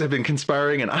guys have been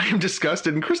conspiring, and I am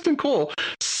disgusted. And Kristen Cole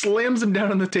slams him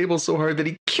down on the table so hard that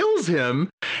he kills him,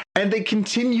 and they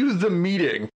continue the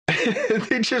meeting.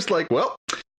 They just like, well,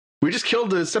 we just killed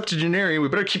the septuagenarian. We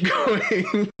better keep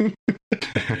going.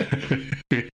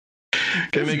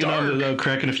 Can make it on without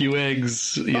cracking a few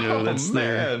eggs. You know, that's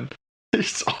there.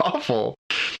 It's awful.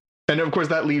 And of course,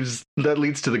 that leads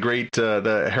to the great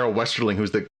the Harold Westerling,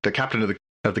 who's the captain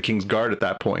of the King's Guard at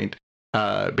that point.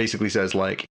 Basically says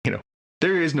like, you know,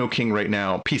 there is no king right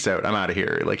now. Peace out. I'm out of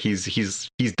here. Like he's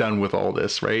done with all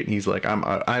this, right? He's like, I'm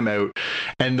out.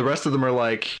 And the rest of them are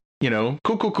like, you know,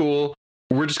 cool.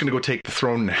 We're just gonna go take the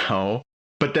throne now.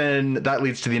 But then that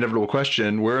leads to the inevitable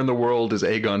question: where in the world is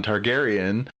Aegon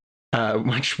Targaryen?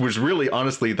 Which was really,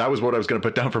 honestly, that was what I was going to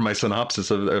put down for my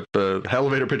synopsis of the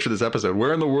elevator pitch for this episode.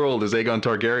 Where in the world is Aegon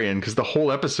Targaryen? Because the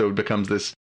whole episode becomes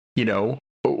this, you know,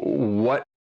 what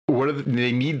are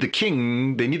they need the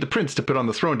king? They need the prince to put on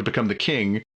the throne to become the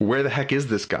king. Where the heck is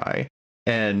this guy?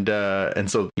 And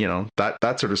so, you know,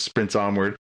 that sort of sprints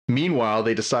onward. Meanwhile,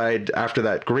 they decide after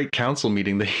that great council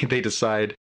meeting, they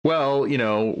decide, well, you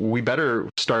know, we better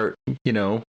start, you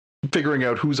know, figuring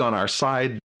out who's on our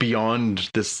side beyond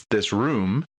this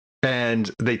room.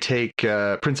 And they take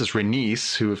Princess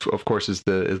Rhaenys, who of course is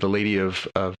the lady of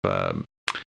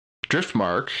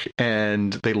Driftmark,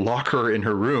 and they lock her in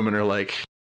her room and are like,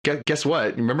 guess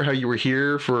what? Remember how you were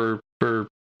here for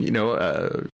you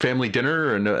know, family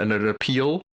dinner and an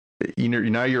appeal? You know,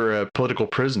 now you're a political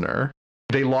prisoner.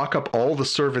 They lock up all the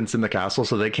servants in the castle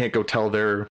so they can't go tell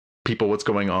their people what's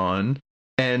going on.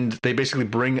 And they basically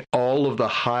bring all of the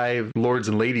high lords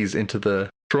and ladies into the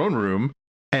throne room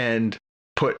and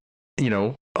put, you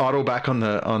know, Otto back on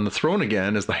the throne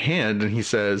again as the hand. And he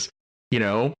says, you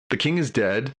know, the king is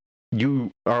dead.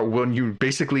 You are, when you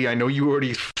basically, I know you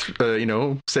already, you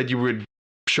know, said you would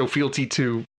show fealty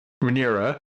to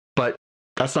Rhaenyra, but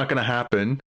that's not going to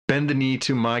happen. Bend the knee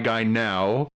to my guy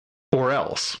now or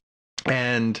else.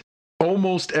 And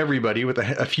almost everybody, with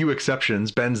a few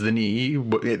exceptions, bends the knee,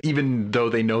 even though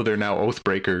they know they're now oath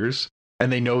breakers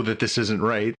and they know that this isn't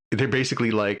right. They're basically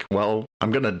like, well,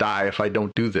 I'm going to die if I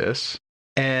don't do this.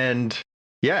 And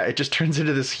yeah, it just turns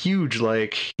into this huge,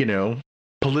 like, you know,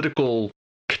 political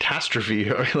catastrophe.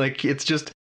 Like, it's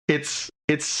just, it's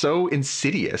so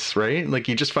insidious, right? Like,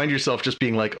 you just find yourself just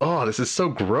being like, oh, this is so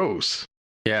gross.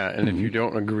 Yeah, and if you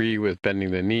don't agree with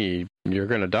bending the knee, you're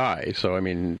going to die. So, I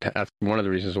mean, that's one of the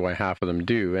reasons why half of them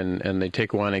do. And they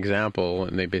take one example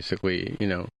and they basically, you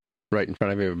know, right in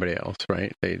front of everybody else,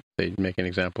 right? They make an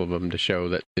example of them to show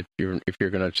that if you're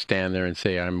going to stand there and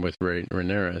say, I'm with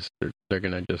Rhaenyra, they're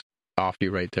going to just off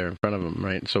you right there in front of them,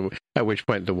 right? So at which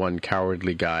point the one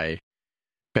cowardly guy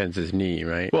bends his knee,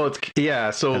 right? Well,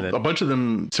 so then, a bunch of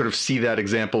them sort of see that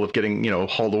example of getting, you know,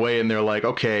 hauled away, and they're like,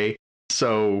 okay,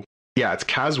 so... yeah, it's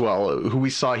Caswell, who we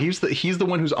saw. He's the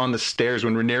one who's on the stairs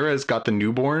when Rhaenyra's got the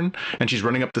newborn and she's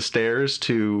running up the stairs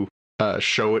to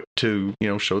show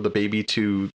the baby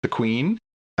to the queen.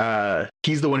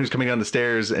 He's the one who's coming down the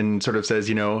stairs and sort of says,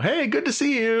 you know, hey, good to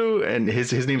see you. And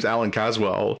his name's Alan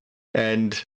Caswell.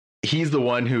 And he's the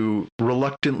one who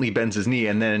reluctantly bends his knee.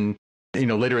 And then, you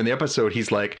know, later in the episode,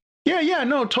 he's like, yeah,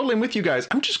 no, totally, I'm with you guys.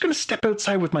 I'm just going to step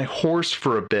outside with my horse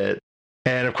for a bit.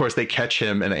 And of course, they catch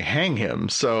him and they hang him.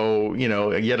 So, you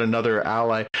know, yet another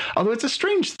ally. Although it's a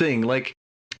strange thing. Like,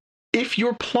 if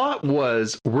your plot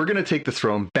was, we're going to take the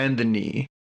throne, bend the knee.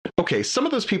 Okay, some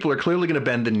of those people are clearly going to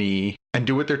bend the knee and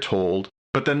do what they're told.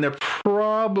 But then they're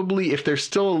probably, if they're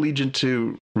still allegiant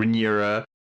to Rhaenyra,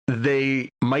 they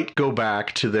might go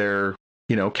back to their,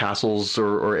 you know, castles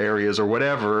or areas or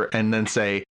whatever and then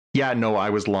say, yeah, no,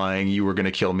 I was lying. You were going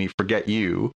to kill me. Forget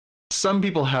you. Some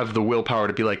people have the willpower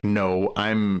to be like, no,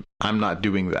 I'm not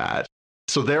doing that.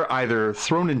 So they're either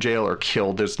thrown in jail or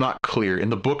killed. It's not clear. In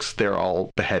the books, they're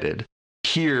all beheaded.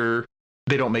 here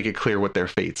they don't make it clear what their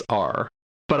fates are.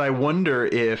 But I wonder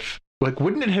if, like,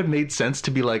 wouldn't it have made sense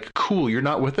to be like, cool, you're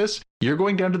not with us, you're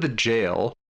going down to the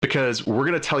jail because we're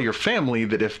going to tell your family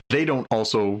that if they don't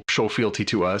also show fealty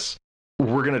to us,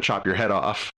 we're going to chop your head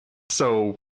off.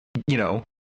 So, you know,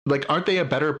 like, aren't they a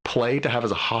better play to have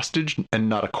as a hostage and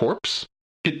not a corpse?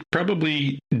 It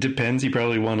probably depends. You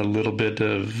probably want a little bit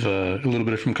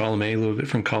from column A, a little bit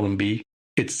from column B.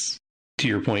 It's, to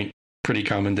your point, pretty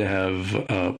common to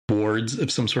have wards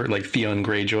of some sort. Like Theon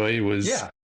Greyjoy was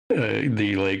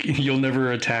the, like, you'll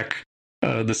never attack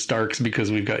the Starks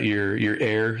because we've got your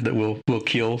heir that we'll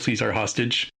kill. So he's our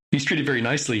hostage. He's treated very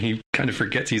nicely. He kind of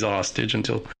forgets he's a hostage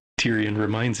until Tyrion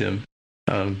reminds him.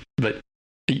 But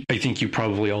I think you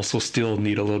probably also still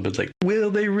need a little bit like,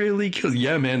 will they really kill?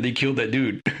 Yeah, man, they killed that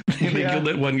dude. They killed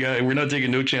that one guy. We're not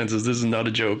taking no chances. This is not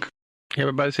a joke. Yeah,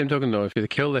 but by the same token, though, if you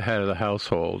kill the head of the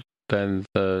household, then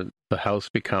the house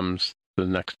becomes the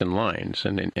next in lines,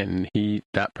 and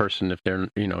that person, if they're,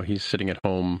 you know, he's sitting at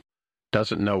home,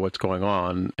 doesn't know what's going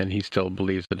on, and he still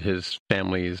believes that his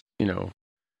family is, you know,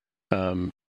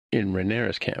 in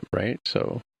Rhaenyra's camp, right?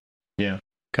 So yeah,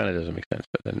 kind of doesn't make sense.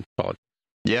 But then politics.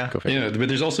 Yeah, but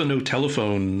there's also no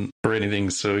telephone or anything,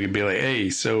 so you'd be like,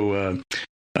 hey, so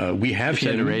we have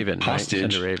him Raven,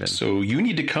 hostage, right? so you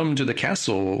need to come to the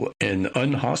castle and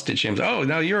unhostage him. Oh,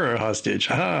 now you're a hostage,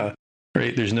 haha.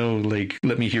 Right? There's no, like,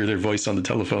 let me hear their voice on the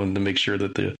telephone to make sure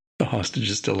that the hostage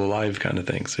is still alive kind of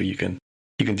thing, so you can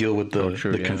deal with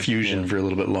the confusion for a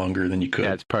little bit longer than you could.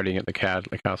 Yeah, it's partying at the castle,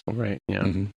 right? Yeah.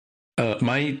 Mm-hmm.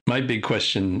 My big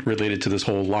question related to this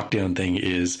whole lockdown thing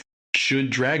is, should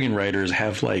dragon riders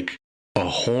have like a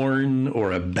horn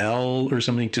or a bell or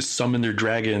something to summon their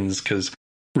dragons? Because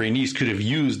Rhaenys could have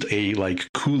used a like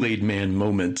Kool-Aid Man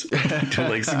moment to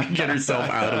like get herself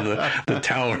out of the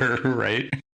tower, right?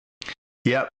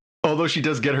 Yep. Although she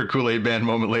does get her Kool-Aid Man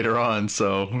moment later on,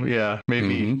 so yeah,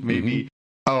 maybe.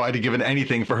 Oh, I'd have given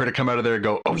anything for her to come out of there and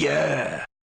go, oh yeah.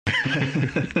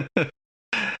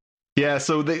 Yeah,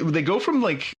 so they go from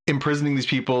like imprisoning these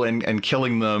people and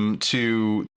killing them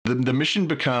to the mission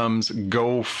becomes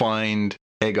go find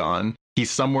Aegon.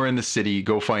 He's somewhere in the city,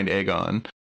 go find Aegon.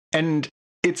 And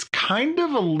it's kind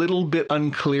of a little bit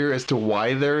unclear as to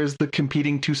why there is the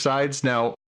competing two sides.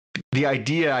 Now, the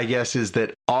idea, I guess, is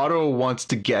that Otto wants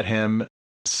to get him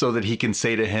so that he can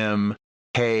say to him,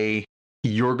 hey,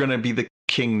 you're going to be the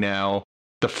king now.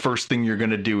 The first thing you're going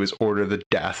to do is order the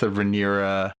death of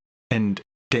Rhaenyra and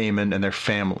Daemon and their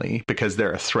family because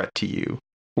they're a threat to you.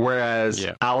 Whereas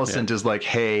Alicent is like,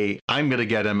 hey, I'm going to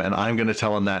get him and I'm going to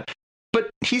tell him that. But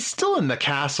he's still in the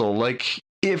castle. Like,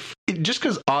 if just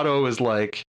because Otto is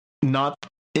like not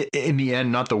in the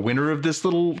end, not the winner of this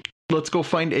little let's go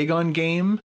find Aegon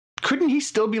game, couldn't he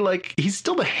still be like, he's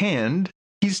still the hand.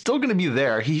 He's still going to be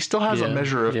there. He still has a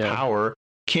measure of power.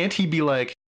 Can't he be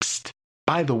like, psst,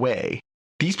 by the way,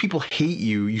 these people hate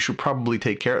you. You should probably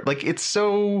take care of. Like, it's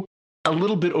so a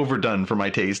little bit overdone for my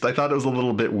taste. I thought it was a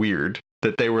little bit weird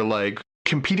that they were like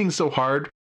competing so hard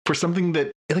for something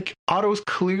that, like, Otto's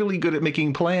clearly good at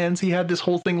making plans. He had this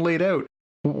whole thing laid out.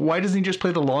 Why doesn't he just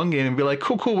play the long game and be like,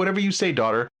 cool, whatever you say,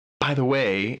 daughter. By the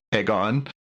way, Aegon,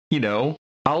 you know,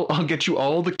 I'll get you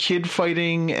all the kid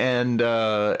fighting and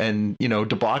you know,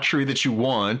 debauchery that you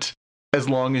want, as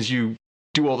long as you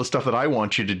do all the stuff that I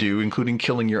want you to do, including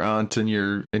killing your aunt and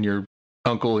your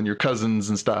uncle and your cousins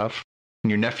and stuff and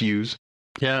your nephews.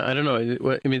 Yeah, I don't know.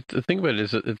 I mean, the thing about it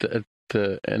is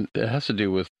and it has to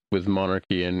do with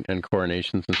monarchy and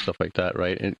coronations and stuff like that,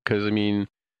 right? Because I mean,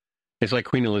 it's like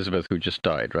Queen Elizabeth who just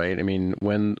died, right? I mean,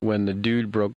 when the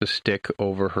dude broke the stick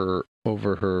over her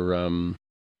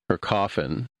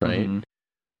coffin, right?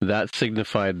 Mm-hmm. That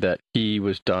signified that he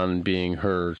was done being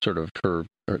her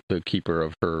the keeper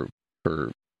of her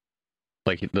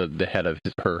like the head of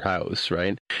her house,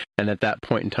 right? And at that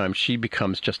point in time, she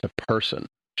becomes just a person.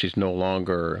 She's no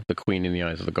longer the queen in the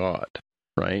eyes of the god,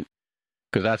 right?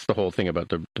 Because that's the whole thing about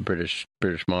the British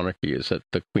monarchy, is that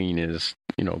the queen is,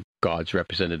 you know, God's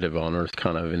representative on earth,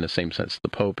 kind of in the same sense the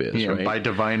Pope is, right? By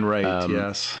divine right,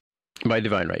 yes. By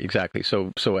divine right, exactly.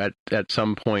 So at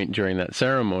some point during that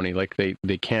ceremony, like they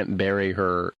can't bury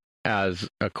her as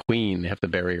a queen; they have to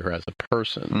bury her as a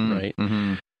person, right?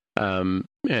 Mm-hmm.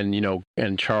 And you know,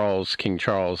 and King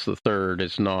Charles III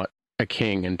is not a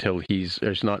king until he's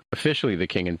not officially the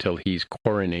king until he's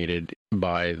coronated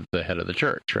by the head of the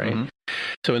church, right? Mm-hmm.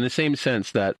 So in the same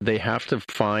sense that they have to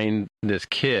find this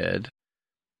kid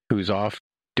who's off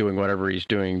doing whatever he's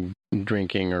doing,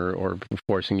 drinking or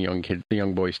forcing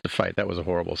young boys to fight. That was a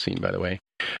horrible scene, by the way.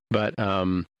 But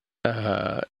you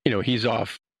know, he's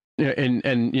off Yeah,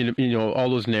 and all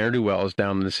those ne'er-do-wells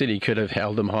down in the city could have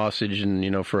held him hostage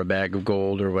and for a bag of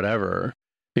gold or whatever,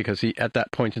 because he at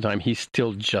that point in time he's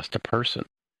still just a person,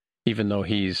 even though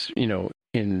he's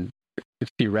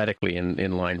theoretically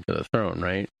in line for the throne,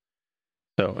 right?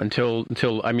 So until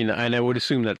and I would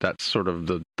assume that that's sort of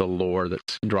the lore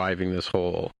that's driving this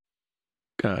whole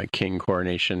king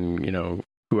coronation.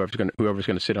 Whoever's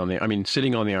going to sit on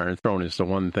sitting on the Iron Throne is the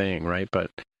one thing, right?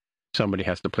 But somebody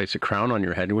has to place a crown on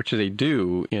your head, which they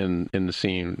do in the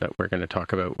scene that we're going to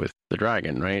talk about with the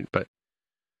dragon, right? But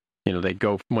they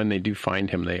go, when they do find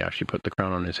him, they actually put the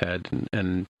crown on his head,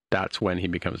 and that's when he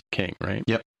becomes king, right?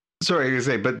 Yep. Sorry, I was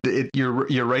gonna say, but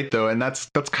you're right though, and that's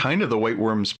kind of the White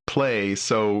Worm's play.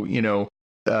 So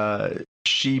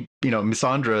she,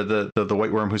 Missandra, the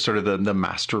White Worm, who's sort of the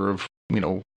master of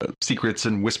secrets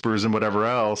and whispers and whatever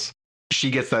else.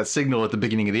 She gets that signal at the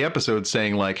beginning of the episode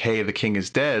saying like, "Hey, the king is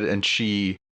dead," and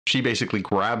she basically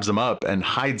grabs him up and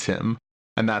hides him,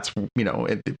 and that's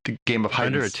the game of hide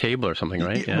under a table or something,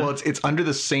 right? Yeah. Well, it's under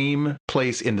the same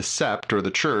place in the sept or the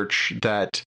church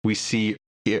that we see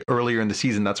earlier in the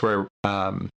season. That's where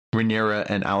Rhaenyra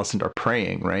and Alicent are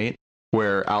praying, right?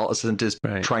 Where Alicent is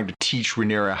trying to teach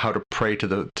Rhaenyra how to pray to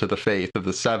the faith of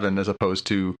the Seven as opposed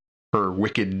to her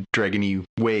wicked dragony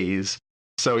ways.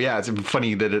 So yeah, it's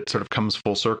funny that it sort of comes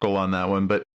full circle on that one.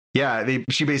 But yeah,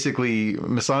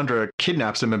 Missandra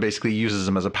kidnaps him and basically uses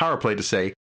him as a power play to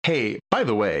say, "Hey, by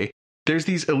the way, there's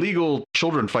these illegal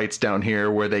children fights down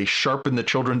here where they sharpen the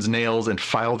children's nails and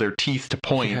file their teeth to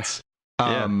points.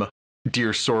 Yeah.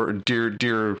 Dear sword,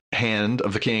 dear hand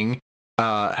of the king,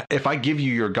 if I give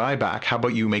you your guy back, how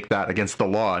about you make that against the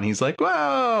law?" And he's like,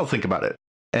 "Well, I'll think about it."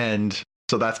 And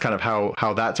so that's kind of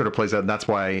how that sort of plays out. And that's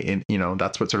why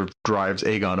that's what sort of drives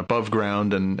Aegon above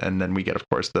ground. And then we get, of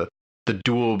course, the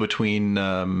duel between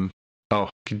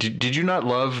did you not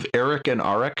love Eric and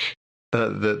Arik,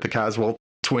 the Caswell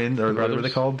twins, or what are they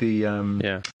called? The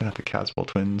not the Caswell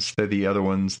twins. They're the other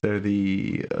ones. They're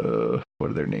the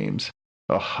what are their names?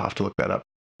 Oh, I'll have to look that up.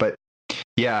 But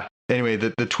yeah, anyway,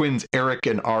 the twins Eric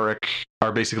and Arik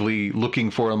are basically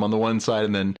looking for him on the one side,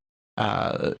 and then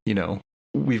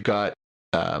we've got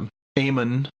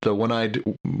Aemon, the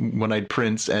one-eyed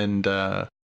prince, and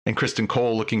Criston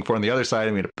Cole looking for on the other side,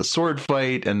 and we had the sword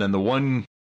fight, and then the one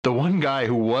guy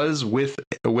who was with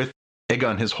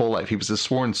Aegon his whole life, he was his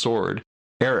sworn sword,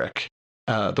 Eric,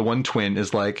 the one twin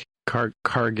is like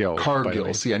Cargill.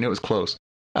 See, I knew it was close.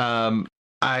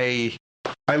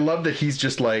 I love that he's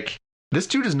just like, this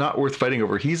dude is not worth fighting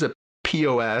over. He's a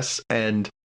POS, and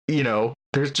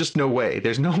there's just no way.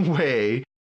 There's no way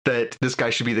that this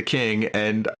guy should be the king,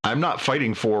 and I'm not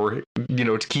fighting for,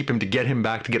 to keep him, to get him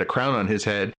back, to get a crown on his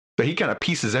head. But he kind of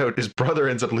pieces out. His brother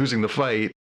ends up losing the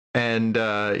fight, and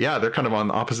they're kind of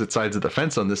on opposite sides of the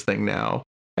fence on this thing now.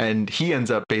 And he ends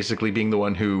up basically being the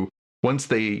one who, once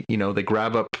they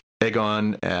grab up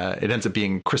Aegon, it ends up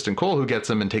being Criston Cole who gets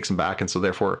him and takes him back, and so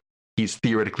therefore he's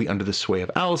theoretically under the sway of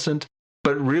Alicent.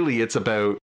 But really, it's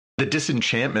about the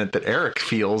disenchantment that Eric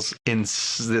feels in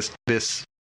this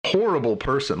horrible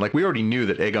person. Like, we already knew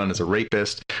that Aegon is a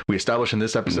rapist. We established in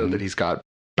this episode that he's got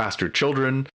bastard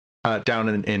children down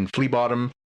in Flea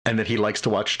Bottom, and that he likes to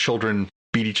watch children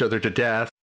beat each other to death.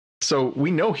 So we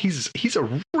know he's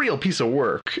a real piece of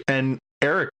work. And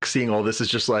Eric, seeing all this, is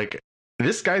just like,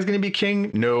 this guy's going to be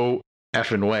king? No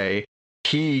effing way.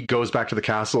 He goes back to the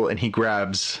castle and he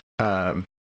grabs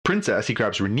Princess. He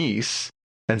grabs Rhaenys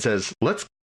and says, "Let's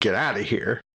get out of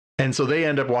here." And so they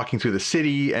end up walking through the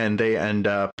city, and they end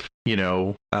up,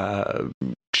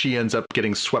 she ends up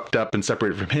getting swept up and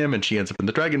separated from him, and she ends up in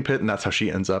the dragon pit, and that's how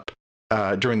she ends up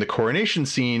during the coronation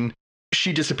scene.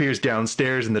 She disappears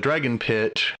downstairs in the dragon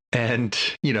pit, and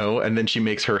then she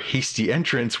makes her hasty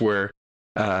entrance where,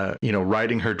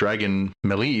 riding her dragon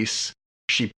Meleys,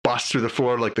 she busts through the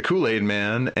floor like the Kool-Aid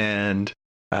Man and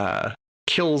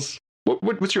kills.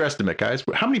 What's your estimate, guys?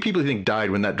 How many people do you think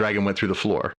died when that dragon went through the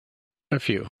floor? A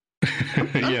few.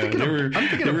 There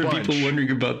were people wondering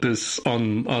about this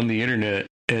on the internet,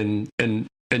 and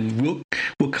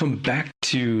we'll come back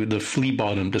to the Flea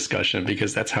Bottom discussion,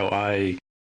 because that's how I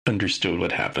understood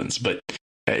what happens. But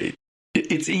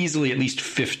it's easily at least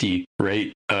 50,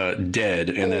 right? Dead,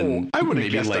 and then I would have maybe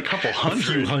guessed like a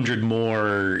few hundred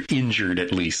more injured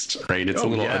at least, right? It's a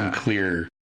little unclear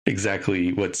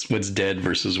exactly what's dead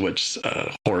versus what's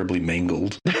horribly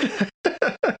mangled.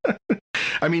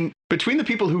 I mean, between the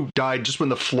people who died just when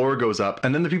the floor goes up,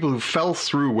 and then the people who fell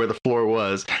through where the floor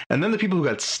was, and then the people who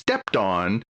got stepped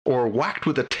on or whacked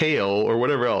with a tail or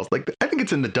whatever else, like, I think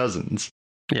it's in the dozens.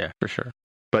 Yeah, for sure.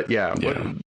 But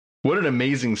what an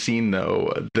amazing scene,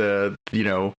 though.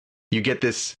 You get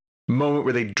this moment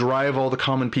where they drive all the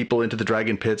common people into the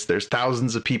dragon pits. There's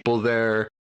thousands of people there,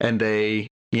 and they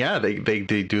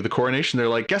do the coronation. They're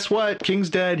like, guess what? King's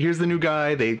dead. Here's the new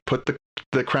guy. They put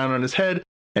the crown on his head.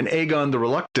 And Aegon the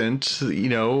Reluctant,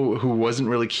 who wasn't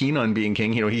really keen on being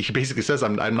king, he basically says,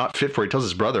 I'm not fit for it. He tells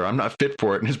his brother, I'm not fit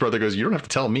for it. And his brother goes, you don't have to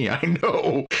tell me. I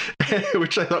know.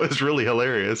 Which I thought was really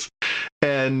hilarious.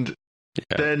 And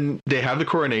then they have the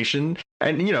coronation.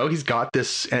 And, he's got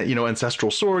this,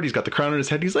 ancestral sword. He's got the crown on his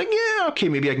head. He's like, yeah, okay,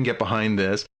 maybe I can get behind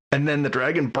this. And then the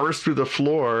dragon bursts through the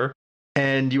floor.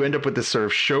 And you end up with this sort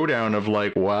of showdown of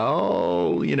like,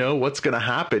 well, what's going to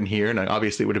happen here? And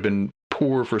obviously it would have been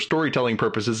poor for storytelling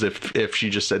purposes if she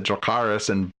just said Dracarys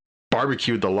and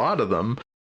barbecued the lot of them.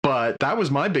 But that was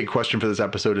my big question for this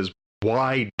episode is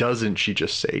why doesn't she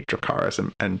just say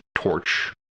Dracarys and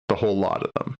torch the whole lot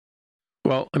of them?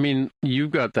 Well, I mean, you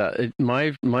got that.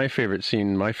 My favorite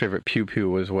scene, my favorite pew-pew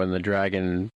was when the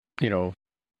dragon,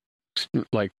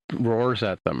 like roars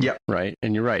at them, right?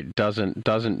 And you're right, doesn't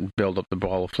build up the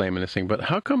ball of flame in this thing. But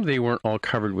how come they weren't all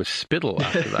covered with spittle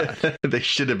after that? They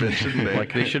should have been, shouldn't they?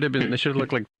 Like they should have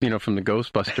looked like from the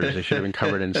Ghostbusters. They should have been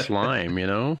covered in slime,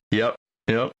 Yep.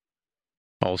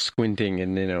 All squinting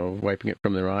and wiping it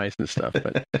from their eyes and stuff.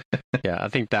 But yeah, I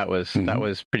think that was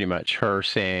pretty much her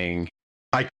saying,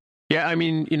 I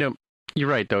mean, you're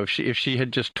right though. If she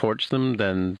had just torched them,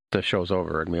 then the show's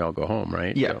over and we all go home,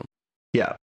 right? Yeah, so.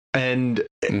 Yeah. And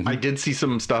I did see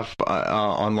some stuff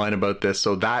online about this.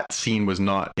 So that scene was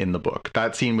not in the book.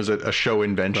 That scene was a show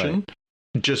invention,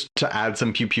 just to add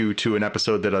some pew-pew to an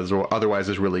episode that otherwise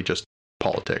is really just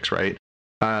politics, right?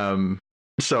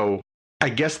 So I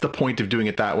guess the point of doing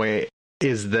it that way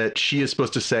is that she is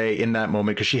supposed to say in that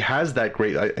moment, because she has that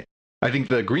great... I think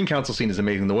the Green Council scene is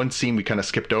amazing. The one scene we kind of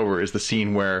skipped over is the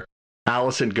scene where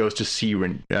Alicent goes to see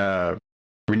Rhaenyra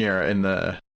in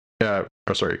the...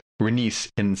 Rhaenys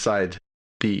inside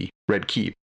the Red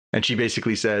Keep. And she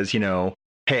basically says,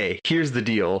 hey, here's the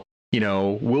deal.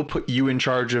 We'll put you in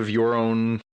charge of your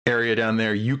own area down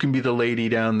there. You can be the lady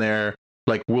down there.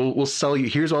 Like, we'll sell you.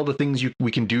 Here's all the things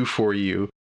we can do for you.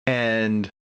 And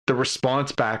the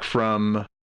response back from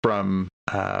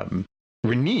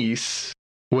Rhaenys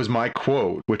was my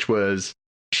quote, which was,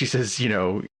 she says,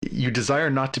 you desire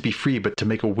not to be free, but to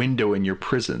make a window in your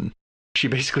prison. She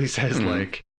basically says,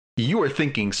 like, you are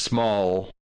thinking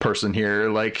small, person here.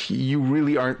 Like, you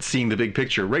really aren't seeing the big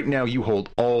picture. Right now, you hold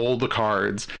all the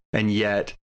cards, and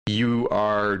yet you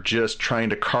are just trying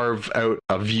to carve out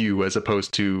a view as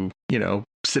opposed to,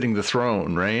 sitting the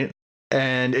throne, right?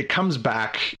 And it comes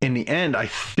back in the end. I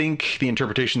think the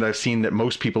interpretation that I've seen that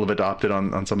most people have adopted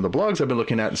on some of the blogs I've been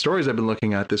looking at and stories I've been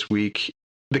looking at this week,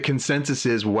 the consensus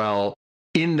is, well,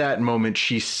 in that moment,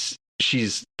 she's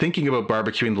thinking about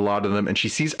barbecuing the lot of them, and she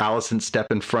sees Alicent step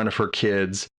in front of her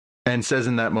kids and says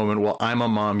in that moment, well, I'm a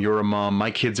mom, you're a mom, my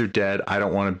kids are dead, I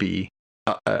don't want to be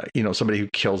somebody who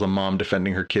kills a mom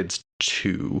defending her kids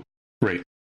too. Right.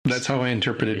 That's how I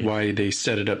interpreted why they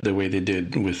set it up the way they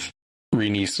did, with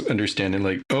Rhaenys understanding,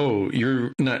 like, oh,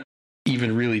 you're not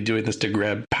even really doing this to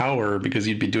grab power, because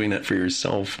you'd be doing that for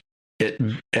yourself.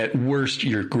 At worst,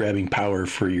 you're grabbing power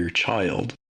for your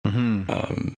child.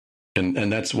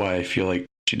 And that's why I feel like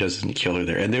she doesn't kill her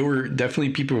there. And there were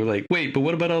definitely people who were like, wait, but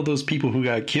what about all those people who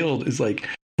got killed? It's like,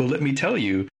 well, let me tell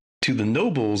you, to the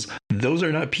nobles, those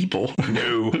are not people.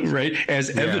 No. Right? As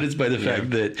evidenced by the fact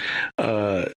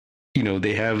that,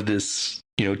 they have this,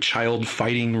 child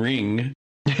fighting ring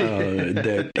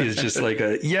that is just like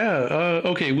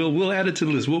okay, we'll add it to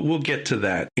the list. We'll get to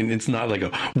that. And it's not like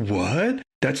what?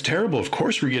 That's terrible. Of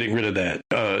course we're getting rid of that.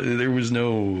 There was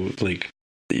no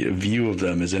view of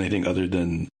them as anything other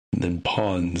than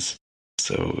pawns.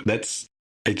 So that's,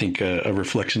 I think, a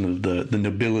reflection of the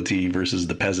nobility versus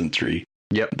the peasantry.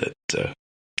 Yep. That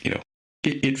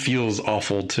it feels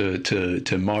awful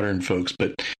to modern folks,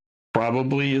 but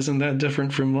probably isn't that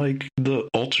different from like the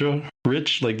ultra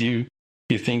rich. Like, do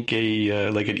you think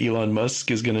an Elon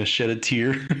Musk is going to shed a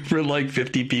tear for like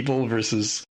 50 people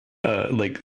versus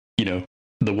the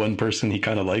one person he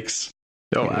kind of likes?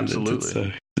 Oh, absolutely. It's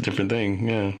a different thing.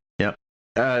 Yeah.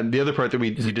 Yeah. The other part that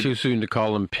we did too soon to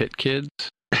call them pit kids.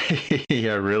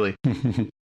 Yeah, really. The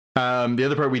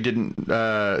other part we didn't,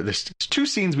 there's two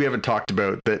scenes we haven't talked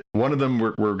about that one of them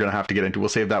we're going to have to get into. We'll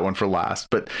save that one for last.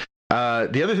 But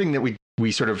the other thing that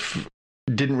we sort of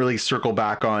didn't really circle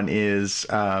back on is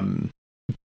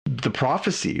the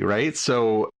prophecy, right?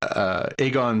 So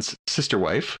Aegon's sister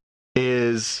wife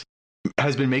has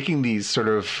been making these sort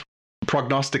of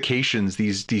prognostications,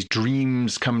 these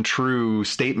dreams come true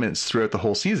statements throughout the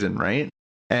whole season, right?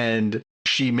 And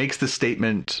she makes the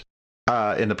statement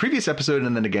in the previous episode,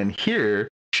 and then again here,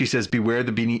 she says, beware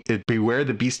the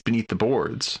beast beneath the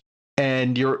boards.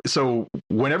 And so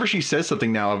whenever she says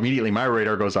something now, immediately my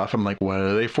radar goes off. I'm like, what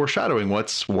are they foreshadowing?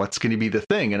 What's going to be the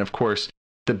thing? And of course,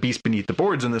 the beast beneath the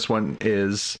boards in this one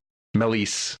is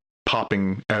Meleys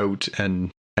popping out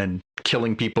and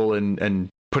killing people and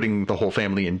putting the whole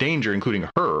family in danger, including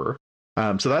her.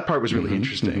 So that part was really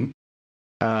interesting.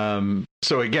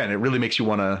 So again, it really makes you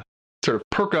want to sort of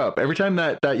perk up every time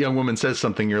that young woman says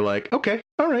something. You're like, okay,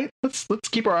 all right, let's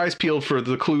keep our eyes peeled for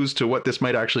the clues to what this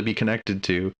might actually be connected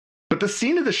to. But the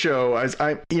scene of the show,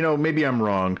 maybe I'm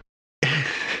wrong.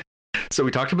 So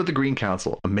we talked about the Green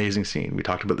Council, amazing scene. We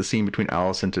talked about the scene between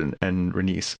Alicent and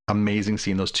Rhaenys, amazing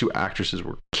scene. Those two actresses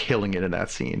were killing it in that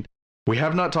scene. We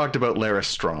have not talked about Larys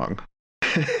Strong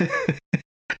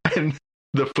and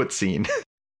the foot scene.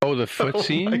 Oh, the foot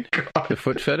scene? The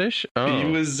foot fetish? Oh.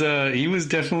 He was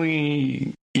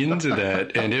definitely into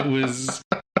that, and it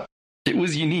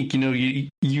was unique.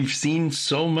 You've seen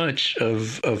so much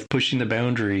of pushing the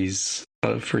boundaries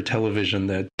for television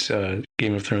that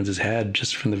Game of Thrones has had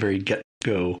just from the very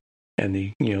get-go, and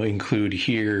they include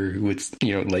here with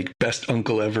like best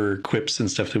uncle ever quips and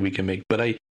stuff that we can make. But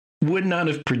I would not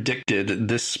have predicted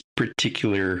this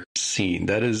particular scene.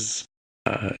 That is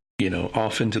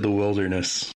off into the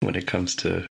wilderness when it comes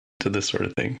to this sort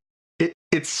of thing.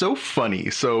 It's so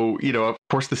funny. So, of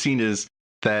course, the scene is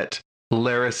that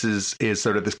Larys is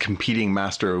sort of this competing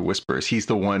master of whispers. He's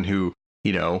the one who,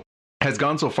 has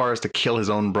gone so far as to kill his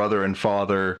own brother and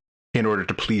father in order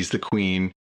to please the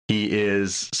queen. He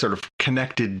is sort of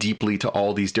connected deeply to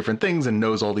all these different things and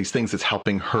knows all these things that's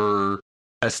helping her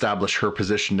establish her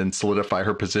position and solidify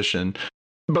her position.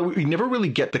 But we never really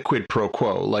get the quid pro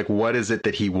quo. Like, what is it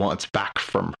that he wants back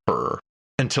from her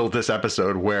until this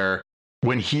episode where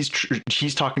when he's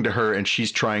talking to her and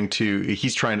he's trying to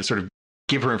sort of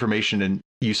give her information, and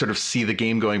you sort of see the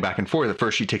game going back and forth. At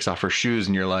first she takes off her shoes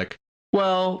and you're like,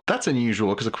 well, that's unusual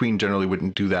because a queen generally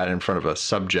wouldn't do that in front of a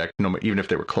subject, even if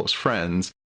they were close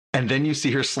friends. And then you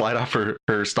see her slide off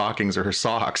her stockings or her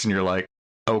socks and you're like,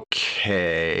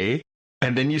 okay.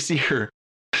 And then you see her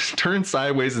turn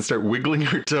sideways and start wiggling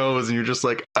her toes and you're just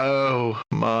like, oh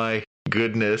my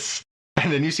goodness.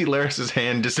 And then you see Larys's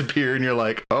hand disappear and you're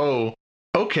like, oh,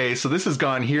 okay, so this has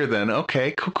gone here then.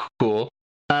 Okay, cool.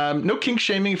 No kink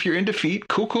shaming if you're in defeat.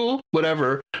 Cool,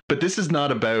 whatever. But this is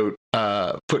not about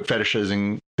foot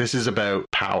fetishizing. This is about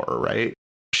power, right?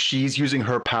 She's using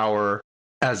her power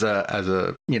as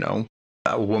a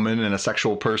woman and a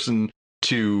sexual person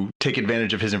to take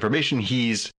advantage of his information.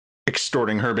 He's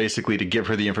extorting her basically to give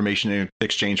her the information in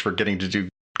exchange for getting to do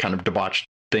kind of debauched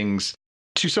things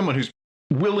to someone who's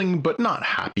willing but not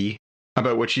happy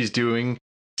about what she's doing.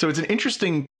 So it's an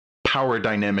interesting power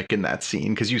dynamic in that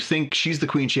scene because you think she's the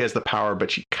queen, she has the power, but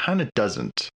she kind of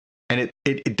doesn't. And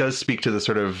it does speak to the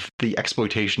sort of the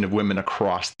exploitation of women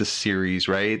across the series,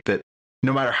 right? That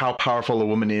no matter how powerful a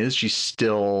woman is, she's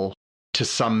still, to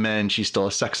some men, she's still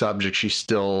a sex object. She's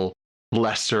still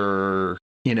lesser,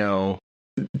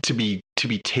 to be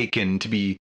taken, to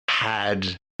be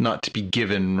had, not to be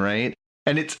given, right?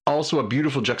 And it's also a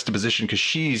beautiful juxtaposition because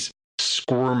she's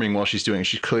squirming while she's doing it.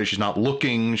 She's not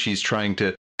looking. She's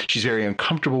very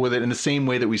uncomfortable with it in the same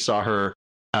way that we saw her,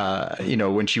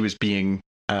 when she was being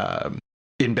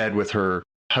in bed with her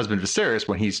husband Viserys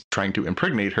when he's trying to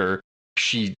impregnate her.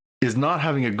 She is not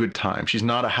having a good time. She's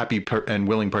not a happy and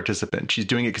willing participant. She's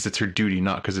doing it because it's her duty,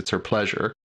 not because it's her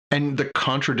pleasure. And the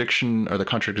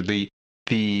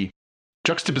the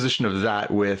juxtaposition of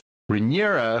that with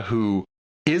Rhaenyra, who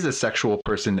is a sexual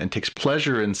person and takes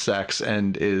pleasure in sex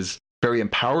and is very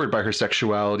empowered by her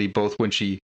sexuality, both when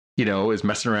she, is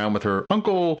messing around with her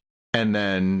uncle and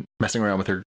then messing around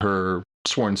with her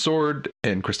sworn sword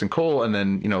and Kristen Cole. And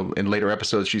then, in later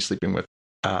episodes, she's sleeping with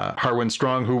Harwin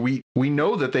Strong, who we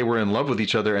know that they were in love with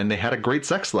each other and they had a great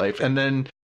sex life. And then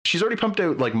she's already pumped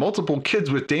out like multiple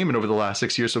kids with Daemon over the last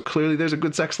 6 years. So clearly there's a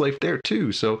good sex life there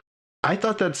too. So I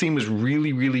thought that scene was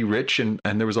really, really rich and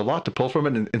there was a lot to pull from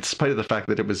it, in spite of the fact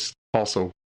that it was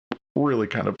also really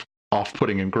kind of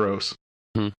off-putting and gross.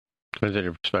 Depends on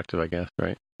your perspective, I guess,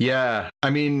 right? Yeah. I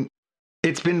mean,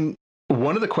 it's been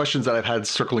one of the questions that I've had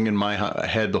circling in my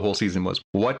head the whole season was,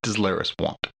 what does Larys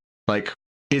want? Like,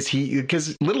 is he,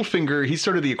 because Littlefinger, he's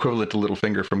sort of the equivalent to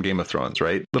Littlefinger from Game of Thrones,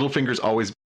 right? Littlefinger's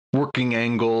always working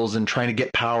angles and trying to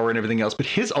get power and everything else, but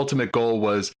his ultimate goal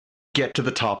was get to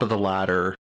the top of the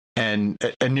ladder. And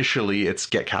initially it's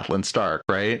get Catelyn Stark,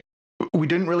 right? We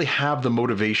didn't really have the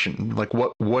motivation. Like,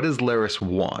 what does Larys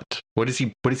want? What is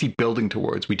he building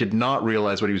towards? We did not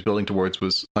realize what he was building towards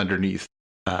was underneath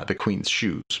the Queen's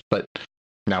shoes, but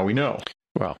now we know.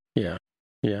 Well, yeah.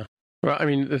 Well, I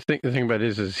mean, the thing about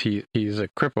it is he's a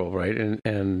cripple, right?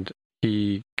 And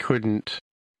he couldn't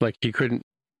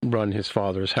run his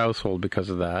father's household because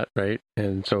of that, right?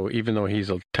 And so even though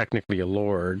he's technically a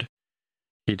lord,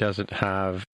 he doesn't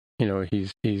have,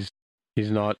 he's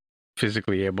not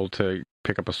physically able to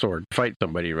pick up a sword, fight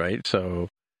somebody, right? So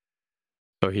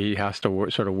he has to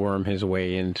sort of worm his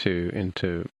way into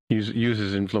use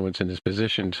his influence in his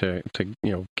position to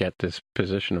get this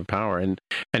position of power, and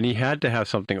he had to have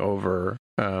something over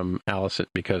Alicent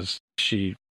because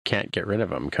she can't get rid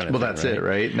of him. Kind of. Well, that's it,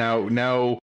 right?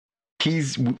 Now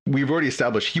we've already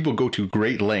established he will go to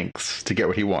great lengths to get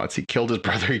what he wants. He killed his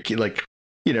brother.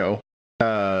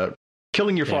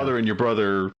 Killing your father and your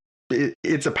brother.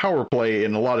 It's a power play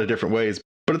in a lot of different ways,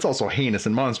 but it's also heinous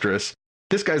and monstrous.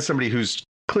 This guy's somebody who's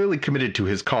clearly committed to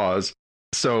his cause.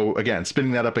 So again,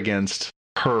 spinning that up against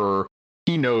her,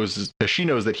 she knows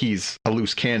that he's a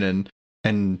loose cannon,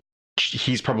 and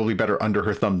he's probably better under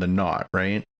her thumb than not,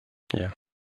 right? Yeah.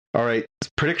 All right.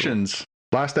 Predictions.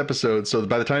 Last episode. So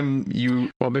by the time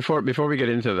before we get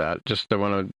into that, just I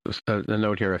want to a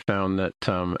note here. I found that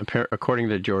according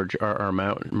to George R.R.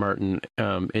 Martin,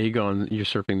 Aegon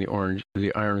usurping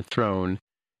the Iron Throne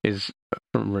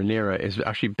from Rhaenyra is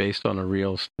actually based on a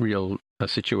real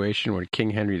situation where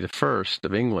King Henry I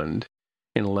of England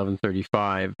in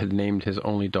 1135 had named his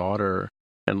only daughter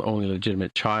and only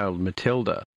legitimate child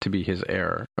Matilda to be his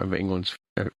heir of England's.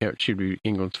 She'd be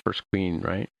England's first queen,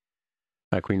 right?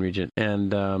 Queen Regent,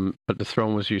 and but the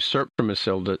throne was usurped from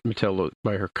Matilda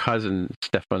by her cousin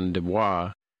Stefan de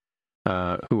Bois,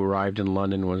 who arrived in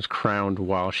London and was crowned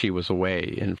while she was away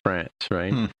in France,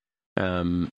 right?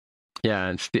 And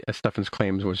Stefan's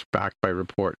claims was backed by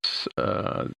reports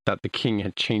that the king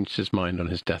had changed his mind on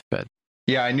his deathbed.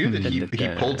 Yeah, I knew that he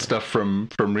pulled stuff from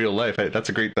real life. That's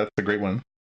a great one.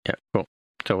 Yeah, cool.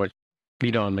 So what?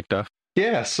 Lead on, Macduff.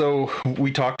 Yeah, so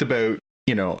we talked about.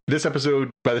 This episode,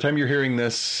 by the time you're hearing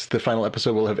this, the final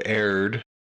episode will have aired.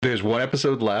 There's one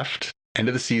episode left. End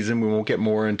of the season. We won't get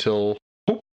more until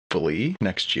hopefully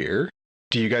next year.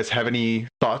 Do you guys have any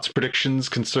thoughts, predictions,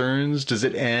 concerns? Does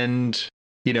it end?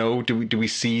 Do we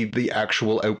see the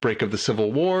actual outbreak of the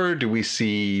Civil War? Do we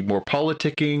see more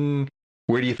politicking?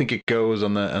 Where do you think it goes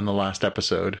on the last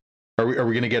episode? Are we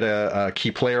going to get a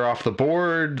key player off the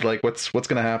board? Like what's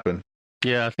going to happen?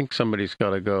 Yeah, I think somebody's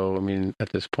got to go. I mean, at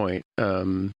this point,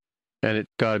 and it's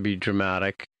got to be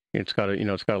dramatic. It's got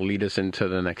to, lead us into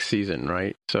the next season,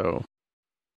 right? So,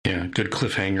 yeah, good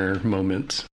cliffhanger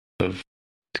moments of.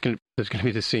 There's going to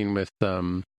be the scene with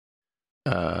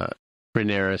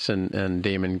Rhaenyra and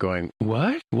Daemon going,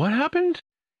 "What? What happened?"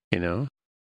 Yeah.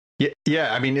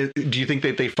 I mean, do you think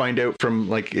that they find out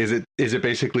from is it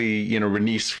basically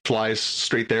Rhaenys flies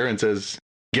straight there and says,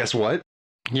 "Guess what?"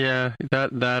 Yeah,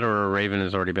 that or a raven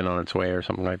has already been on its way or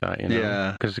something like that,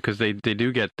 Yeah, because they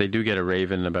do get a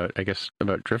raven about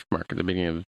Driftmark at the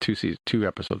beginning of two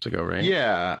episodes ago, right?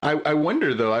 Yeah, I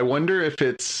wonder though. I wonder if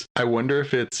it's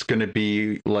going to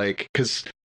be because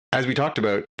as we talked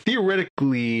about,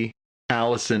 theoretically,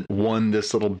 Alicent won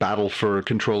this little battle for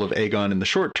control of Aegon in the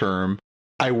short term.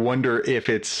 I wonder if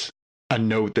it's a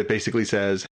note that basically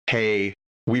says, "Hey,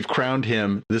 we've crowned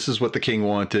him. This is what the king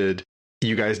wanted.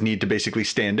 You guys need to basically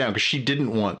stand down," because she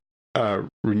didn't want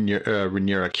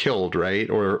Rhaenyra killed, right?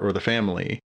 Or the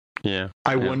family. Yeah.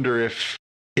 I wonder if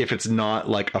it's not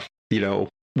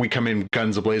we come in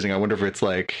guns a-blazing. I wonder if it's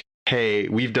hey,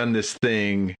 we've done this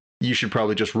thing. You should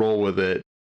probably just roll with it.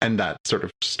 And that sort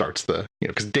of starts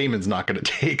because Daemon's not going to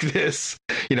take this.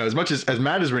 As much as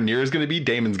mad as Rhaenyra is going to be,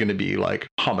 Daemon's going to be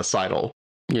homicidal.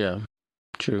 Yeah,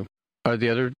 true. The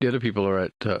other people are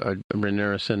at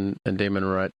Rhaenyra and Daemon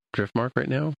are at Driftmark right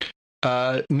now?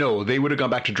 No, they would have gone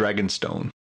back to Dragonstone.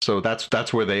 So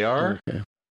that's where they are. Okay.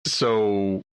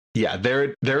 So yeah, they're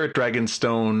at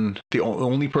Dragonstone. The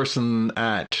only person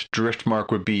at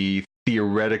Driftmark would be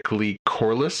theoretically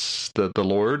Corlys, the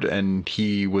Lord, and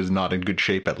he was not in good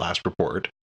shape at last report.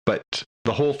 But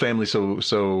the whole family, so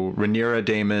Rhaenyra,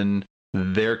 Daemon,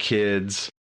 their kids,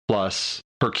 plus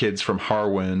her kids from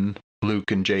Harwin,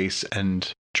 Luke and Jace and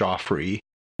Joffrey,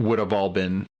 would have all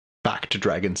been back to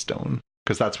Dragonstone,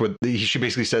 because that's what she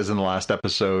basically says in the last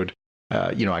episode.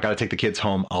 I got to take the kids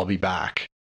home. I'll be back,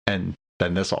 and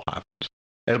then this all happens.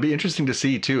 It'll be interesting to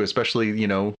see too, especially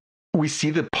we see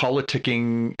the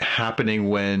politicking happening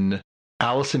when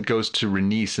Alicent goes to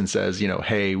Rhaenys and says,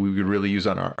 hey, we would really use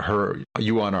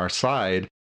you on our side.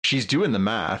 She's doing the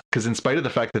math, because in spite of the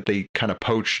fact that they kind of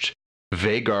poached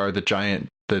Vhagar, the giant,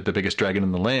 the biggest dragon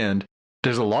in the land,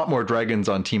 there's a lot more dragons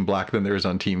on Team Black than there is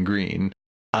on Team Green.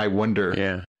 I wonder.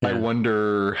 Yeah. I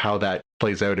wonder how that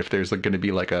plays out. If there's going to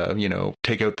be like a,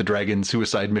 take out the dragon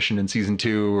suicide mission in season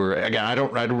 2, or again, I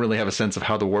don't really have a sense of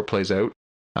how the war plays out.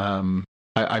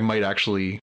 I might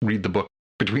actually read the book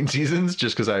between seasons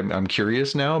just because I'm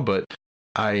curious now, but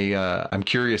I'm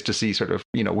curious to see sort of,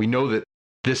 we know that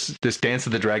this Dance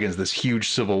of the Dragons, this huge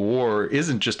civil war,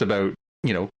 isn't just about,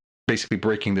 basically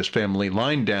breaking this family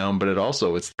line down, but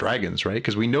it's dragons, right?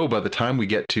 Because we know by the time we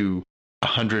get to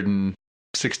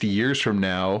 160 years from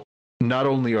now, not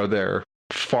only are there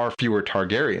far fewer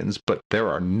Targaryens, but there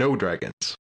are no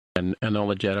dragons. And all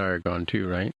the Jedi are gone too,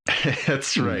 right?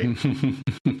 That's right.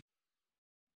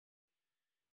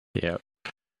 Yeah.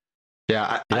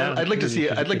 Yeah, I'd like to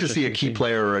see a key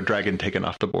player or a dragon taken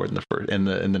off the board in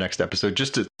the next episode,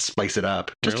 just to spice it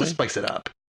up.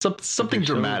 Something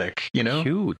dramatic,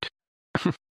 Cute.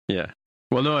 Yeah.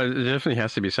 Well, no, it definitely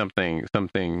has to be something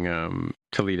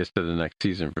to lead us to the next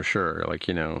season for sure.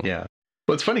 Yeah.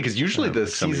 Well, it's funny because usually the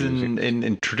season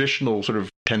in traditional sort of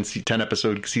 10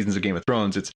 episode seasons of Game of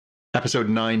Thrones, it's episode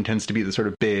 9 tends to be the sort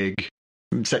of big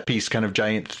set piece kind of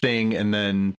giant thing, and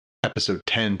then episode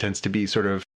 10 tends to be sort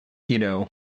of,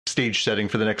 stage setting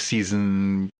for the next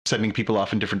season, sending people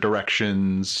off in different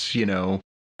directions,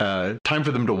 time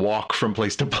for them to walk from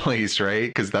place to place, right?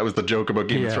 Because that was the joke about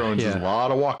Game of Thrones, is a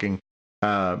lot of walking.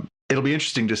 It'll be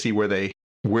interesting to see where they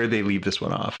leave this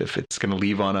one off. If it's going to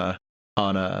leave on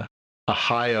a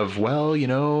high of,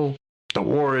 the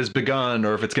war has begun,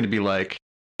 or if it's going to be like,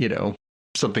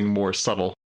 something more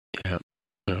subtle. Yeah,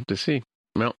 we'll have to see.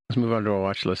 Well, let's move on to our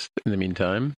watch list in the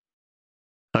meantime.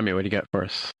 Jaime, what do you got for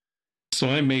us? So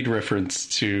I made reference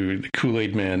to the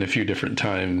Kool-Aid Man a few different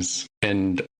times,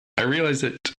 and I realized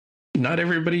that not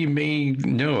everybody may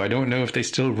know. I don't know if they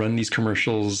still run these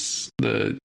commercials,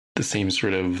 the same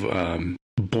sort of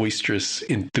boisterous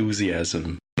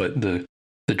enthusiasm, but the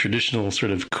traditional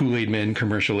sort of Kool-Aid Man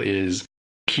commercial is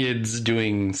kids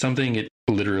doing something. It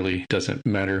literally doesn't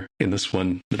matter in this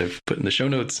one that I've put in the show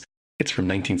notes. It's from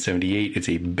 1978. It's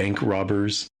a bank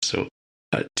robbers. So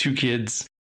 2 kids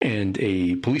and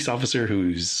a police officer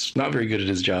who's not very good at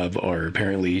his job are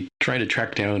apparently trying to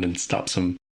track down and stop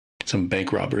some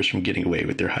bank robbers from getting away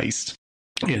with their heist.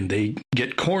 And they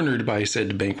get cornered by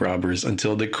said bank robbers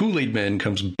until the Kool-Aid Man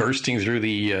comes bursting through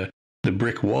the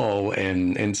brick wall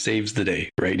and saves the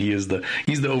day. Right? He's the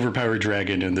overpowered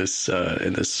dragon in this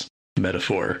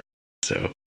metaphor.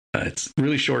 So it's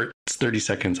really short. It's 30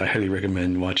 seconds. I highly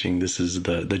recommend watching. This is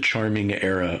the charming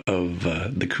era of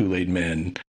the Kool-Aid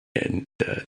Man. And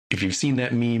if you've seen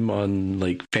that meme on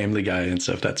like Family Guy and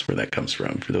stuff, that's where that comes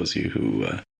from. For those of you who,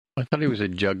 I thought he was a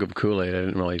jug of Kool-Aid. I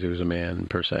didn't realize he was a man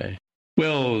per se.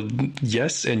 Well,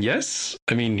 yes and yes.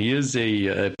 I mean, he is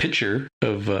a pitcher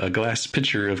of a glass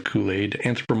pitcher of Kool-Aid,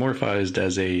 anthropomorphized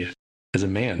as a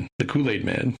man, the Kool-Aid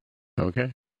Man.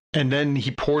 Okay. And then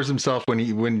he pours himself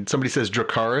when somebody says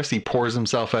Dracarys, he pours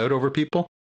himself out over people.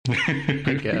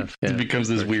 I guess It becomes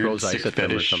this weird sick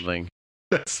fetish or something.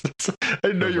 That's I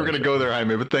didn't know you were going to go there,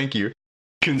 Jaime, but thank you.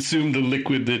 Consume the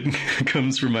liquid that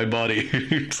comes from my body.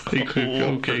 It's like,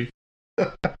 okay.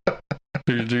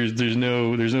 There's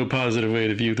no positive way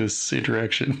to view this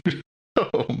interaction.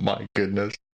 Oh my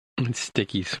goodness. It's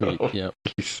sticky sweet. Oh, yeah.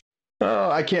 Oh,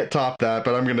 I can't top that,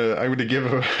 but I'm gonna give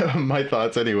my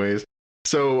thoughts anyways.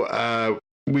 So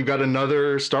we've got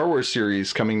another Star Wars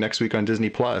series coming next week on Disney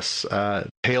Plus,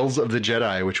 Tales of the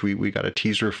Jedi, which we got a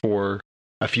teaser for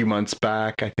a few months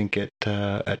back, I think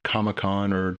at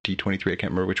Comic-Con or D23, I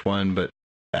can't remember which one, but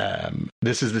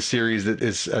this is the series that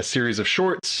is a series of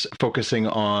shorts focusing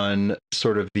on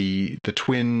sort of the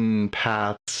twin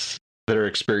paths that are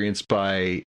experienced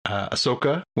by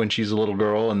Ahsoka when she's a little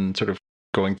girl and sort of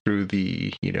going through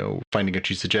the, finding out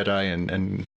she's a Jedi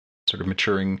and sort of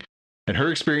maturing and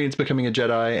her experience becoming a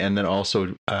Jedi, and then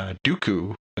also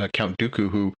Dooku, Count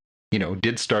Dooku, who,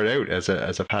 did start out as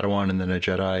a Padawan and then a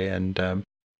Jedi,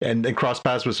 and cross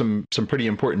paths with some pretty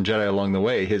important Jedi along the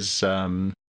way. His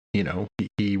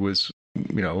he was,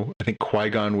 I think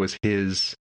Qui-Gon was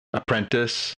his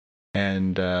apprentice,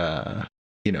 and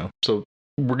so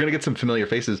we're gonna get some familiar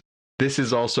faces. This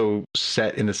is also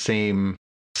set in the same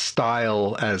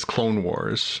style as Clone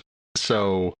Wars,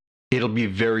 so it'll be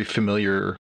very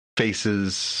familiar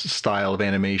faces, style of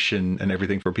animation, and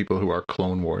everything for people who are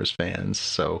Clone Wars fans.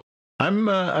 So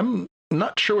I'm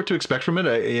not sure what to expect from it.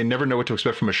 I never know what to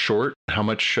expect from a short. How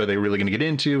much are they really going to get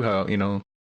into? How,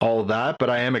 all that. But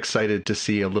I am excited to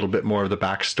see a little bit more of the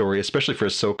backstory, especially for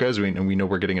Ahsoka, as we know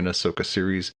we're getting an Ahsoka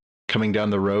series coming down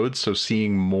the road. So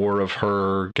seeing more of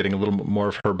her, getting a little bit more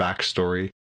of her backstory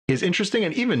is interesting.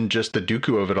 And even just the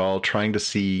Dooku of it all, trying to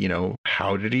see,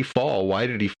 how did he fall? Why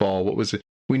did he fall? What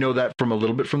we know that from a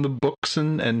little bit from the books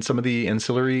and some of the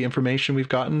ancillary information we've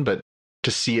gotten, but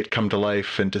to see it come to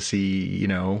life and to see, you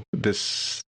know,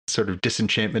 this sort of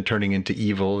disenchantment turning into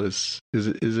evil is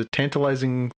a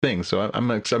tantalizing thing. So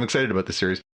I'm excited about the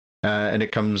series, and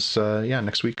it comes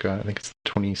next week. I think it's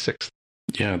the 26th.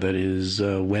 Yeah, that is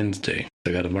Wednesday.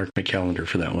 I got to mark my calendar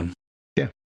for that one. Yeah,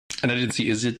 and I didn't see.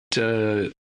 Is it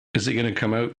going to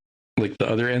come out like the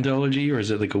other anthology, or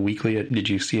is it like a weekly? Did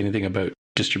you see anything about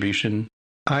distribution?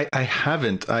 I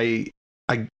haven't. It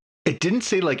didn't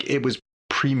say like it was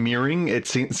premiering. It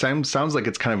sounds like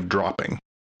it's kind of dropping.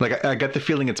 Like I got the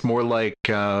feeling it's more like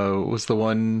was the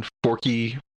one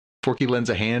Forky Lends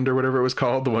a Hand or whatever it was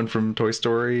called, the one from Toy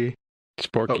Story.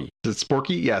 Sporky. Oh, is it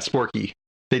Sporky? Yeah, Sporky.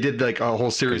 They did like a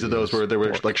whole series of those where there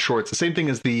were like shorts. The same thing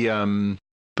as the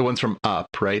ones from Up,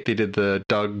 right? They did the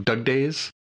Doug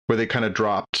Days, where they kind of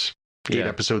dropped 8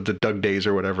 episodes of Doug Days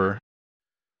or whatever.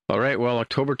 All right. Well,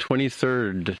 October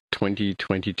 23rd,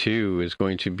 2022 is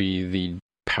going to be the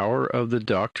Power of the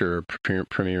Doctor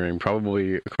premiering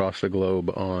probably across the globe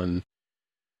on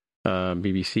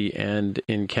BBC and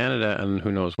in Canada, and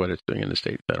who knows what it's doing in the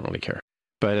States. I don't really care.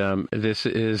 But this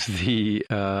is the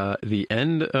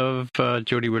end of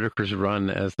Jodie Whittaker's run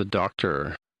as the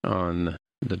Doctor on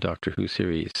the Doctor Who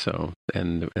series. So,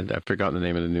 and I've forgotten the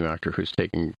name of the new actor who's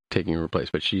taking her place,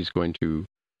 but she's going to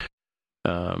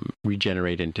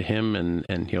regenerate into him,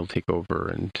 and he'll take over,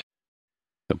 and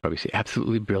he'll probably say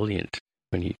absolutely brilliant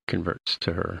when he converts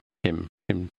to her. Him.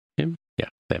 Yeah,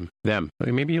 them.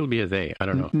 Maybe he'll be a they. I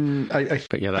don't know.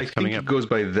 But yeah, that's coming up. It goes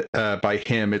by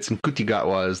him. It's Nkuti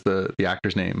Gatwa is the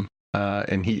actor's name,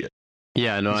 and he.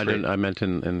 Yeah, no, I didn't. I meant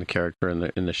in the character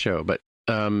in the show, but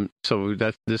so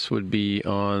this would be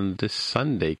on this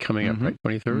Sunday coming up, right?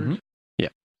 23rd. Mm-hmm. Yeah.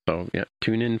 So yeah,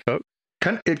 tune in, folks.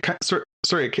 It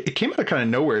came out of kind of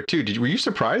nowhere too. Were you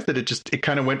surprised that it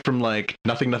kind of went from like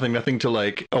nothing to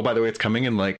like, oh, by the way, it's coming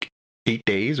in like 8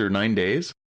 days or 9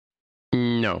 days?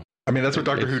 No. I mean, that's what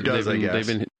Doctor Who does, I guess.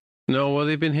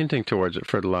 They've been hinting towards it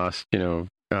for the last,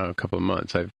 couple of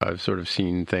months. I've sort of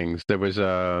seen things. There was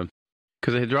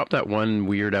because they had dropped that one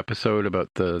weird episode about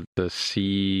the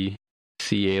sea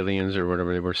aliens or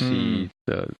whatever they were.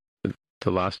 The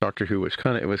last Doctor Who was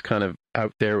kind of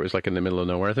out there. It was like in the middle of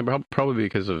nowhere. I think probably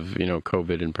because of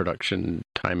COVID and production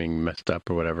timing messed up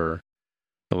or whatever.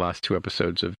 The last 2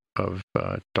 episodes of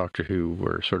Doctor Who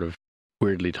were sort of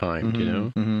weirdly timed,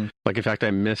 Mm-hmm. Like, in fact, I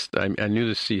knew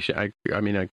the sea.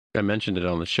 I mentioned it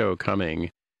on the show coming,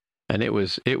 and it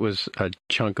was a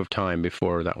chunk of time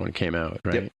before that one came out,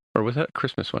 right? Yep. Or was that a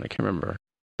Christmas one? I can't remember.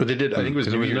 But they did. I think it was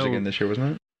New Year's again this year,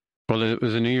 wasn't it? Well, it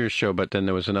was a New Year's show, but then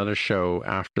there was another show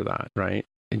after that, right?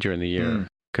 During the year,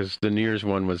 because the New Year's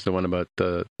one was the one about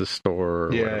the store. Or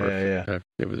whatever. Yeah.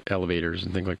 It was elevators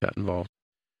and things like that involved.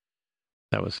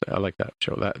 I like that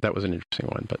show. That was an interesting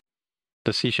one, but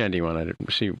the Sea Shanty one, I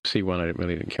didn't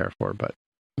really care for, but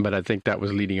I think that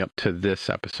was leading up to this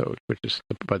episode,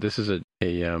 but this is a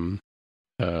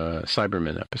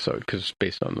Cybermen episode because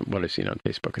based on what I've seen on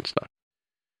Facebook and stuff.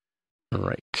 All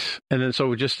right, and then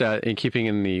so just in keeping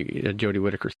in the Jodie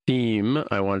Whittaker theme,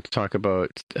 I wanted to talk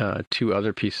about 2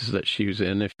 other pieces that she was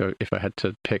in. If I had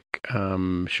to pick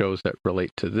shows that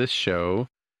relate to this show.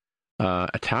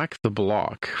 Attack the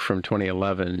Block from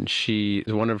 2011. She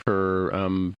is one of her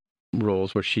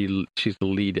roles where she's the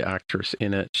lead actress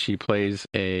in it. She plays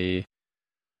a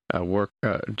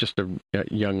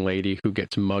young lady who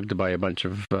gets mugged by a bunch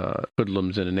of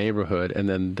hoodlums in a neighborhood, and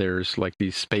then there's like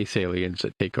these space aliens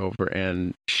that take over,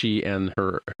 and she and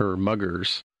her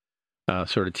muggers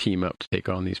sort of team up to take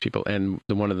on these people. And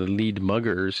one of the lead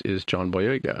muggers is John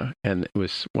Boyega, and it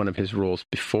was one of his roles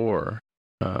before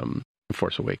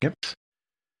Force Awakens,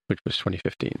 which was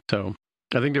 2015. So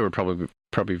I think they were probably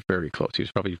very close. He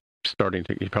was probably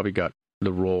he probably got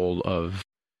the role of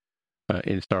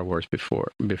in Star Wars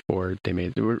before they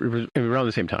made it was around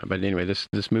the same time. But anyway, this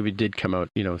movie did come out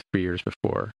 3 years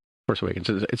before Force Awakens.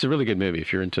 It's a really good movie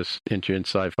if you're into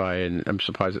sci-fi, and I'm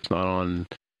surprised it's not on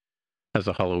as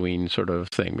a Halloween sort of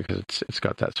thing because it's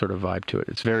got that sort of vibe to it.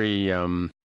 It's very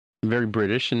very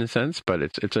British in a sense, but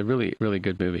it's a really, really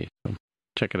good movie. So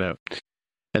check it out.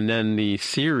 And then the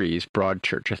series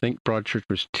Broadchurch. I think Broadchurch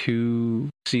was 2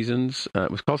 seasons.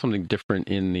 It was called something different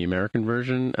in the American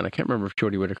version, and I can't remember if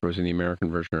Jodie Whittaker was in the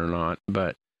American version or not.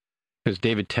 But because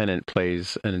David Tennant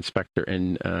plays an inspector,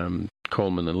 and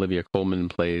Olivia Colman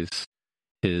plays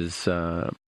his.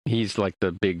 He's like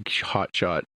the big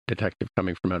hotshot detective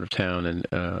coming from out of town, and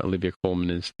Olivia Colman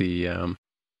is the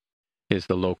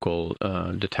local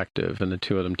detective, and the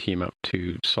 2 of them team up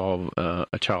to solve a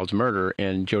child's murder,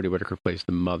 and Jodie Whittaker plays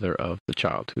the mother of the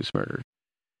child who's murdered.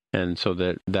 and so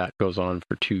that goes on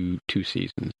for two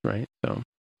seasons, right? So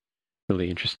really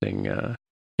interesting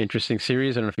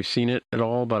series. I don't know if you've seen it at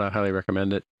all, but I highly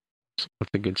recommend it. Lots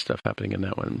of good stuff happening in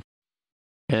that one.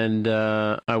 And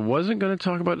I wasn't going to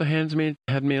talk about the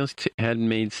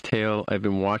Handmaid's Tale. I've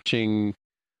been watching.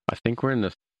 I think we're in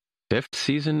the 5th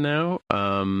season now.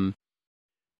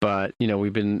 But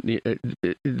we've been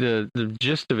the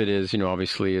gist of it is,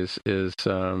 obviously is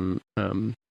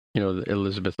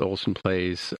Elizabeth Olsen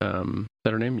plays. Is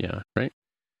that her name? Yeah, right.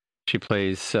 She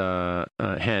plays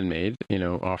handmaid.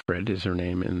 Offred is her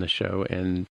name in the show,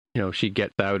 and she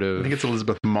gets out of. I think it's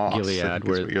Elizabeth Moss. Gilead,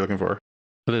 where what you're looking for.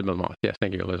 Elizabeth Moss. Yes,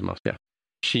 thank you, Elizabeth Moss. Yeah,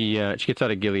 she gets out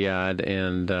of Gilead,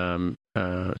 and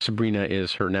Sabrina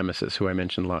is her nemesis, who I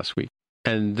mentioned last week.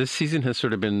 And this season has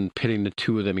sort of been pitting the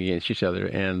two of them against each other.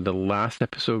 And the last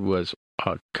episode was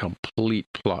a complete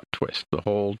plot twist. The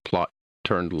whole plot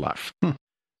turned left.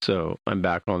 So I'm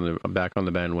back on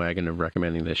the bandwagon of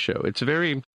recommending this show. It's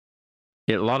a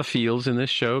lot of feels in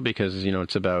this show because,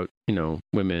 it's about,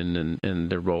 women and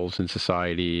their roles in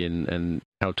society and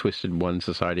how twisted one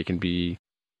society can be.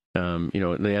 At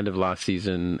the end of last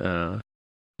season,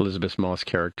 Elizabeth Moss'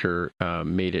 character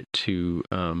made it to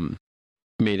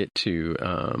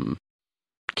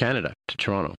Canada, to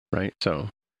Toronto, right? So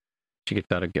she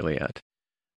gets out of Gilead.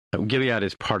 Gilead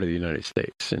is part of the United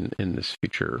States in this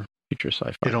future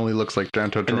sci-fi. It only looks like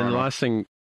downtown Toronto. And then the last thing...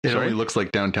 only looks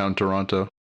like downtown Toronto.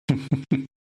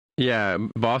 Yeah,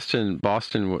 Boston.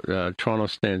 Toronto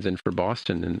stands in for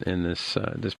Boston in this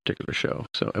particular show.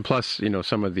 So, and plus,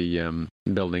 some of the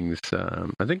buildings.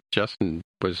 I think Justin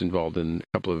was involved in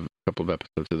a couple of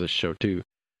episodes of this show too.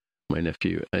 My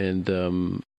nephew,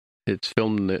 and it's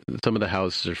filmed. Some of the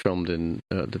houses are filmed in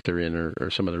that they're in, or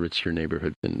some of the richer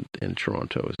neighborhoods in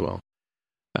Toronto as well,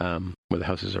 where the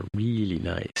houses are really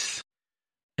nice.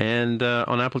 And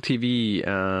on Apple TV,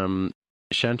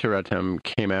 Shantarattam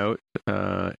came out.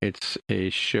 It's a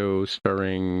show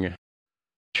starring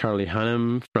Charlie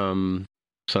Hunnam from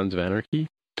Sons of Anarchy.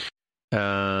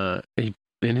 In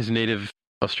his native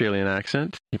Australian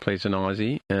accent, he plays an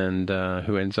Aussie, and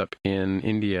who ends up in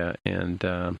India.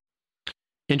 And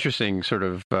interesting, sort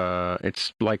of.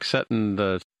 It's like set in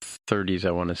the 30s,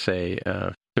 I want to say,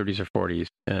 30s or 40s,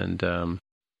 and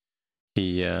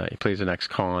he plays an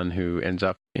ex-con who ends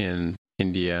up in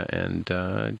India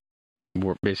and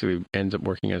basically ends up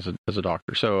working as a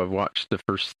doctor. So I've watched the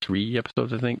first 3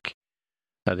 episodes, I think.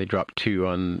 They dropped 2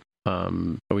 on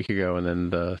a week ago, and then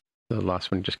the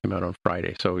last one just came out on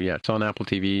Friday. So yeah, it's on Apple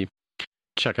TV.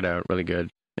 Check it out, really good,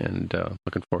 and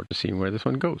looking forward to seeing where this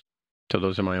one goes. So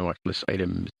those are my watch list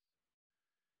items.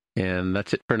 And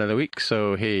that's it for another week.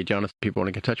 So hey, Jonathan, people want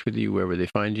to get in touch with you. Where would they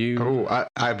find you? Oh,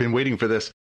 I've been waiting for this.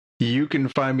 You can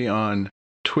find me on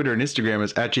Twitter and Instagram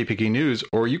as @JPKNews,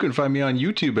 or you can find me on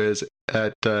YouTube as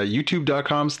at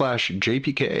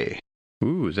youtube.com/JPK.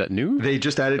 Ooh, is that new? They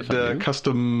just added the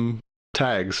custom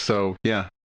tags, so yeah,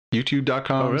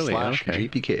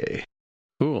 youtube.com/JPK.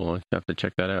 Cool, I have to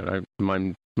check that out.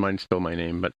 Mine's still my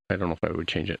name, but I don't know if I would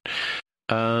change it.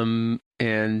 Jaime,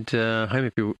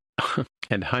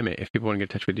 if people want to get in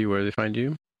touch with you, where do they find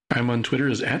you? I'm on Twitter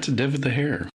as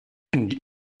 @DevTheHair.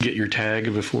 Get your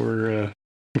tag before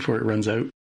it runs out.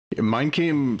 Mine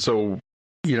came, so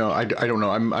I don't know.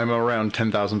 I'm around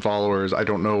 10,000 followers. I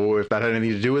don't know if that had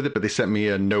anything to do with it, but they sent me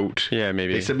a note. Yeah,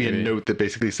 maybe. They sent me a note that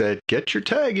basically said, "Get your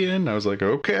tag in." I was like,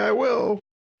 "Okay, I will."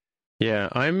 Yeah,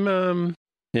 I'm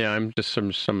just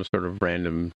some sort of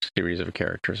random series of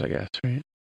characters, I guess, right?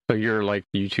 So you're like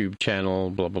YouTube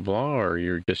channel, blah blah blah, or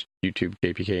you're just YouTube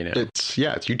JPK now? It's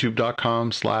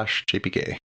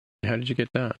youtube.com/JPK. How did you get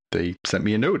that? They sent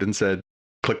me a note and said,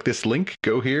 "Click this link,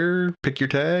 go here, pick your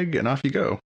tag, and off you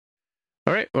go."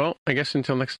 All right. Well, I guess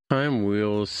until next time,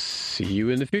 we'll see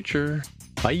you in the future.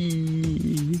 Bye.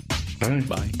 Bye.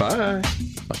 Bye. Bye.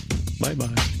 Bye.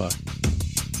 Bye. Bye.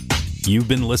 You've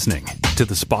been listening to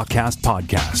the Spotcast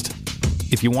podcast.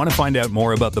 If you want to find out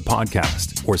more about the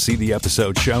podcast or see the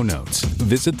episode show notes,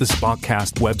 visit the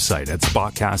Spotcast website at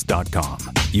spotcast.com.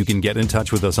 You can get in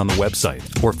touch with us on the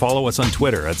website or follow us on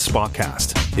Twitter at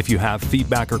Spotcast. If you have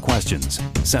feedback or questions,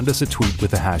 send us a tweet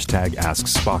with the hashtag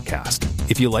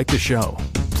AskSpotcast. If you like the show,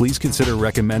 please consider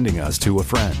recommending us to a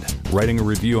friend, writing a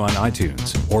review on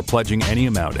iTunes, or pledging any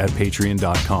amount at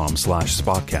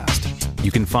patreon.com/Spotcast.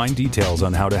 You can find details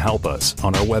on how to help us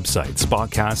on our website,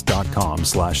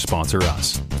 spotcast.com/sponsor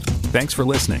us. Thanks for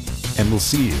listening, and we'll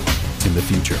see you in the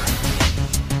future.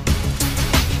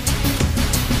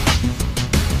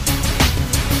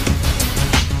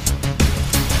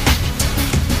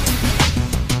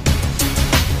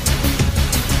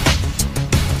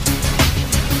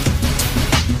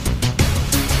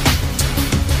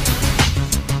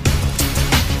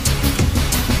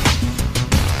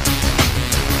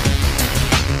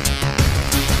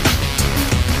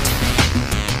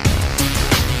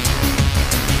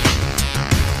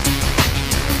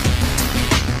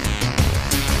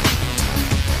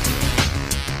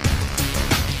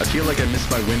 I feel like I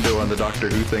missed my window on the Doctor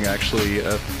Who thing, actually.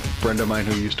 A friend of mine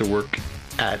who used to work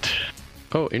at...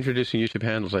 Oh, introducing YouTube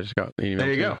handles. I just got the email.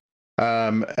 There you go.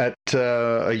 A friend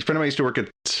of mine used to work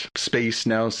at Space,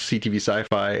 now CTV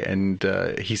Sci-Fi, and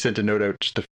he sent a note out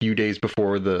just a few days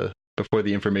before the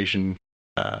information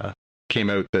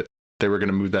came out that they were going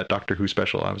to move that Doctor Who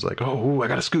special. I was like, oh, I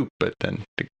got a scoop, but then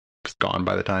it was gone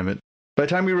by the time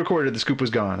we recorded. The scoop was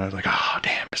gone. I was like, oh,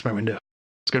 damn, missed my window.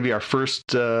 It's going to be our first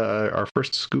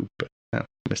scoop, but no,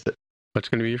 missed it. What's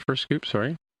going to be your first scoop?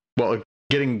 Sorry. Well,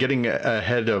 getting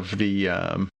ahead of the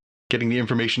getting the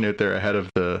information out there ahead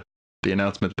of the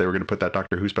announcement that they were going to put that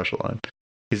Doctor Who special on.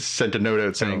 He sent a note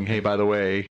out saying, "Hey, by the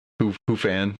way, Who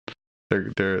fan,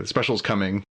 their special's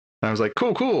coming." And I was like,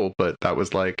 "Cool," but that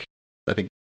was like, I think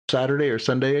Saturday or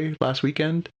Sunday last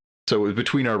weekend. So it was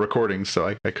between our recordings,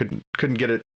 so I couldn't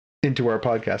get it into our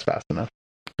podcast fast enough.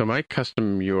 So my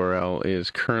custom URL is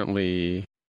currently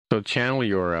channel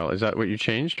URL. Is that what you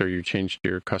changed, or you changed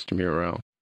your custom URL?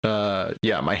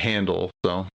 Yeah, my handle.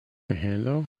 So your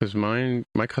handle, because my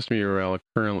custom URL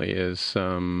currently is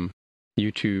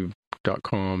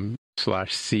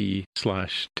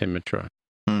youtube.com/c/Tim Mitra.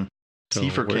 C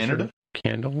for Canada?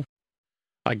 Candle.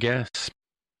 I guess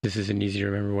this is an easy to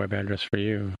remember web address for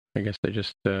you. I guess they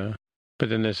just but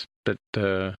then there's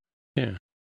yeah.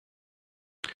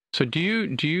 So do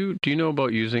you know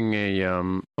about using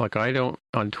a like, I don't,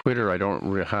 on Twitter I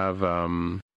don't have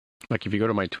like, if you go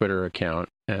to my Twitter account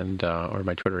and or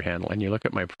my Twitter handle and you look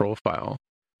at my profile,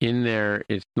 in there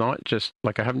it's not just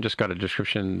like, I haven't just got a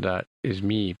description that is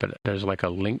me, but there's like a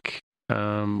link,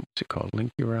 what's it called,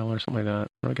 link URL or something like that.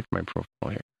 Let me get to my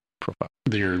profile here.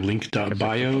 Your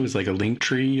link.bio is like a link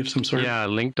tree of some sort? Yeah,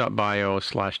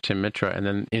 link.bio/Tim Mitra, and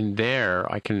then in there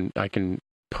I can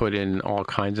put in all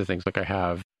kinds of things. Like, I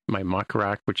have my muck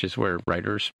rack, which is where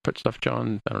writers put stuff,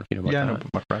 John. I don't know if you know about that. Yeah, no,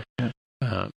 muck rack.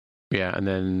 Yeah, and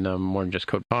then More Than Just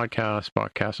Code podcast.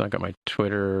 I got my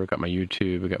Twitter, got my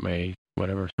YouTube, I got my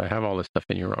whatever. So I have all this stuff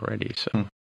in here already. So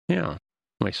yeah,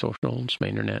 my socials, my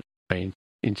internet, my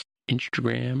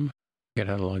Instagram. I got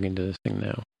how to log into this thing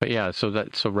now. But yeah, so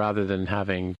rather than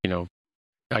having,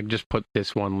 I just put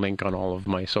this one link on all of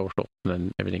my social, and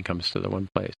then everything comes to the one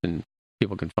place, and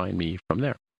people can find me from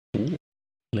there. Ooh.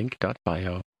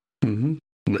 Link.bio. Mm-hmm.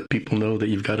 Let people know that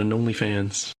you've got an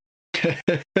OnlyFans.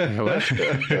 It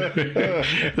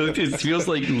feels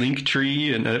like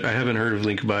Linktree, and I haven't heard of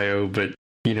LinkBio, but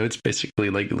it's basically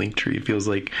like Linktree. It feels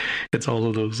like it's all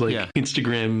of those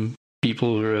Instagram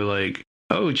people who are like,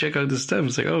 oh, check out this stuff.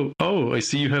 It's like, oh, I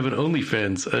see you have an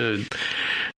OnlyFans.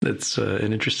 That's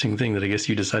an interesting thing that I guess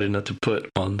you decided not to put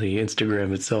on the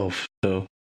Instagram itself. So,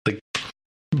 like,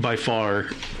 by far,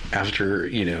 after,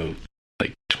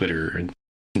 like Twitter and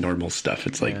normal stuff,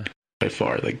 it's like, by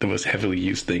far, like, the most heavily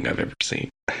used thing I've ever seen.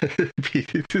 Be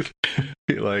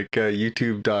like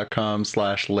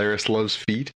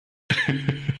youtube.com/LarisLovesFeet.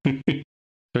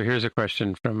 So here's a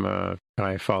question from a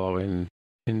guy I follow he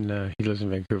lives in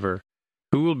Vancouver.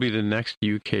 Who will be the next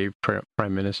UK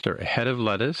Prime Minister? Ahead of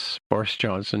lettuce, Boris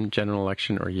Johnson, general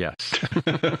election, or yes?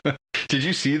 Did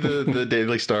you see the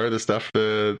Daily Star, the stuff,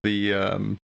 the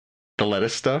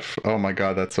lettuce stuff? Oh my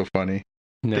God, that's so funny.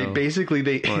 No. They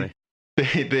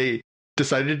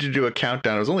decided to do a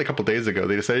countdown. It was only a couple days ago.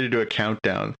 They decided to do a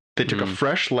countdown. They took a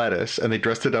fresh lettuce and they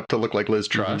dressed it up to look like Liz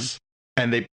Truss.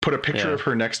 And they put a picture of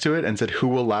her next to it and said, who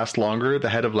will last longer, the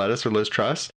head of lettuce or Liz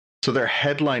Truss? So their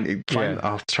headline,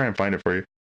 I'll try and find it for you.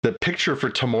 The picture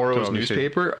for tomorrow's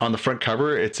newspaper, on the front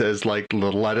cover, it says, like,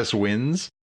 the lettuce wins.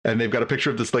 And they've got a picture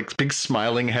of this, like, big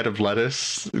smiling head of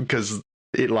lettuce because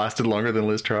it lasted longer than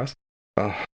Liz Truss.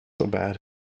 Oh, so bad.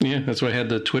 Yeah, that's why I had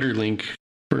the Twitter link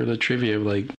for the trivia,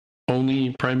 like,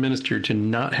 only Prime Minister to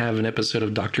not have an episode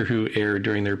of Doctor Who air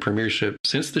during their premiership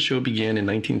since the show began in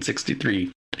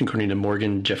 1963, according to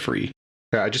Morgan Jeffrey.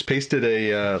 Yeah, I just pasted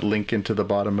a link into the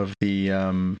bottom of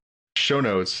the show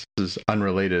notes. This is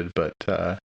unrelated, but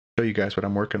show you guys what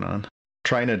I'm working on.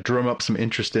 Trying to drum up some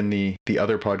interest in the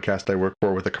other podcast I work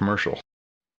for with a commercial.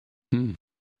 Oh,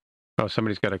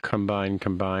 somebody's got a combine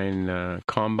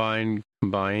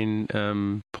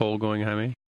poll going,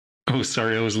 Jaime? Oh,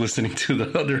 sorry, I was listening to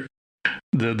the other,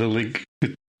 the link.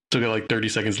 It took like 30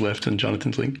 seconds left in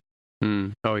Jonathan's link.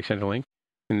 Oh, he sent a link?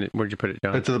 And where'd you put it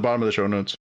down? It's at the bottom of the show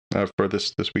notes for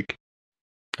this week.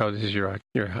 Oh, this is your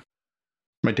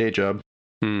my day job.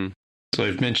 So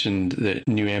I've mentioned that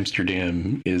New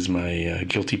Amsterdam is my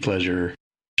guilty pleasure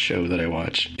show that I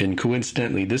watch. And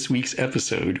coincidentally, this week's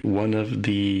episode, one of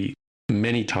the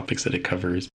many topics that it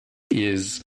covers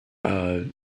is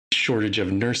shortage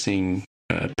of nursing.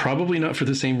 Probably not for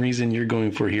the same reason you're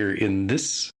going for here in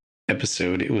this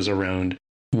episode. It was around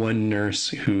one nurse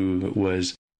who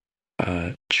was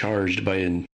charged by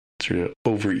a sort of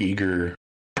overeager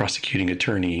prosecuting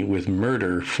attorney with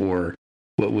murder for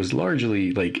what was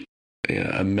largely like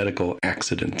a medical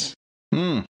accident.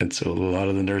 And so a lot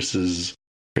of the nurses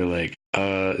are like,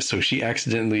 so she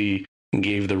accidentally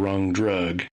gave the wrong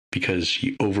drug because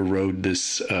she overrode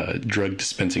this drug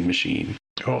dispensing machine.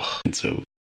 And so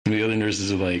the other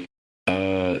nurses are like,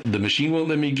 the machine won't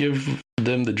let me give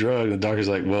them the drug. And the doctor's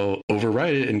like, well,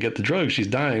 override it and get the drug. She's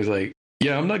dying. He's like,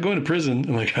 yeah, I'm not going to prison.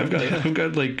 I'm like, I've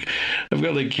got like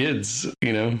kids,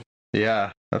 you know?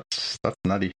 Yeah, that's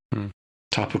nutty.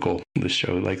 Topical. The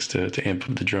show likes to amp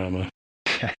up the drama.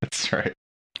 Yeah, that's right.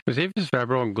 Was Avis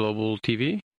Fabro on Global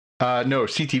TV? No,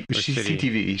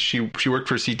 CTV. She worked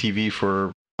for CTV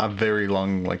for a very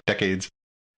long, like decades.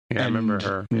 Yeah, I remember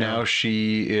her. Now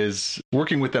she is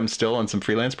working with them still on some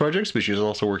freelance projects, but she's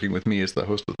also working with me as the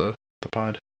host of the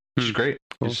pod. Which is great.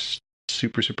 Cool. She's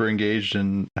super, super engaged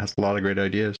and has a lot of great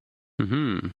ideas.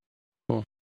 Mm-hmm. Cool.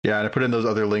 Yeah, and I put in those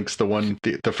other links.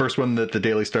 The first one that the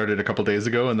Daily started a couple days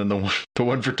ago, and then the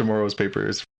one for tomorrow's paper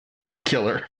is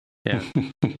killer. Yeah.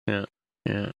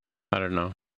 Yeah. I don't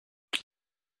know.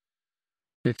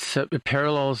 It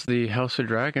parallels the House of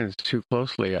Dragons too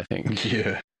closely, I think.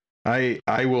 Yeah.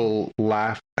 I will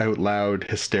laugh out loud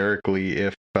hysterically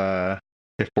if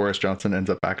Boris Johnson ends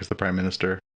up back as the prime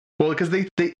minister. Well, because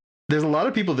there's a lot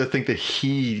of people that think that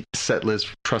he set Liz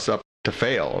Truss up to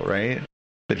fail, right?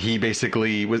 That he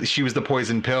basically she was the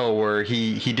poison pill where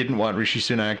he didn't want Rishi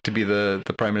Sunak to be the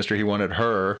prime minister. He wanted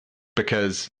her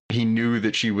because he knew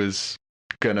that she was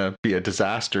gonna be a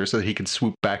disaster, so that he could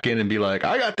swoop back in and be like,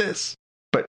 I got this.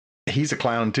 But he's a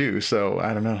clown too, so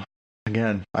I don't know.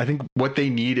 Again, I think what they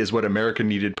need is what America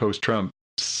needed post-Trump.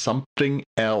 Something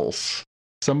else.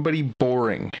 Somebody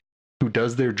boring who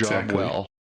does their job well.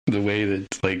 The way that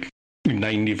like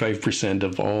 95%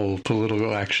 of all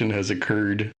political action has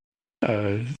occurred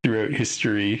throughout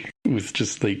history with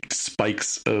just like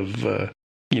spikes of,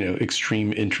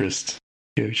 extreme interest.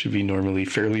 It should be normally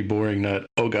fairly boring, not,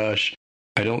 oh gosh,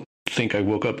 I don't think I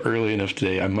woke up early enough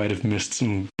today. I might have missed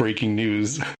some breaking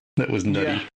news that was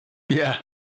nutty. Yeah.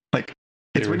 Like,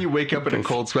 it's when you wake up in a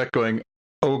cold sweat going,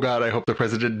 oh God, I hope the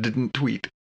president didn't tweet.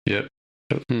 Yep.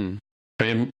 I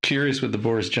am curious with the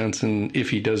Boris Johnson, if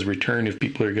he does return, if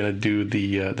people are going to do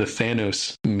the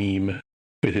Thanos meme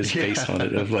with his face on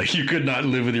it of like, you could not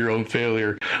live with your own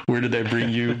failure. Where did I bring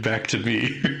you? Back to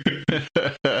me.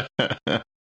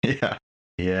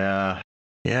 Yeah,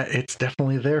 it's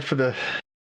definitely there for the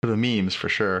memes for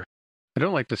sure. I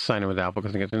don't like to sign in with Apple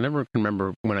because I never can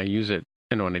remember when I use it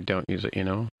and when I don't use it, you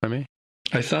know? I mean,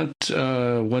 I thought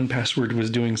 1Password was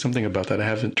doing something about that. I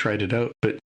haven't tried it out,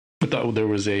 but I thought there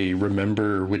was a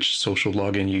remember which social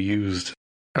login you used.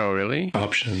 Oh, really?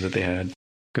 Option that they had.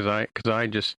 Because I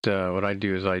just what I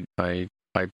do is I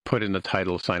put in the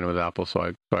title sign in with Apple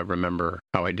so I remember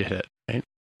how I did it. Right?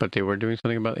 But they were doing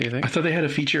something about it, you think? I thought they had a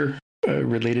feature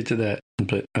related to that,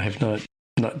 but I have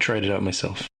not tried it out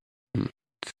myself.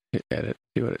 Hit edit,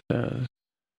 see what it says.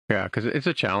 Yeah, because it's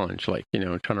a challenge, like,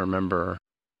 trying to remember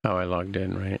how I logged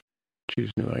in, right? Choose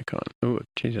new icon. Ooh,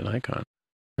 change an icon.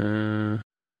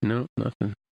 No,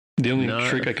 nothing. The only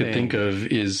trick I could think of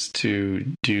is to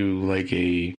do like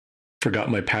a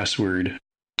forgot my password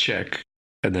check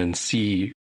and then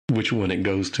see which one it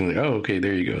goes to. Like, oh, okay,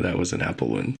 there you go. That was an Apple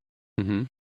one. Mm-hmm.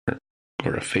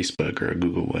 Or a Facebook or a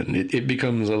Google one. It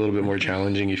becomes a little bit more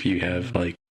challenging if you have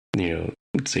like,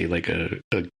 let's say like a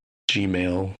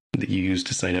Gmail that you use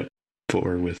to sign up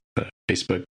for with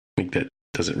Facebook. I think that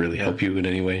doesn't really help you in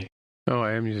any way. Oh,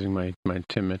 I am using my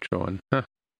Tim Mitchell one. Huh.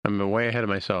 I'm way ahead of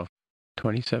myself.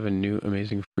 27 new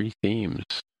amazing free themes.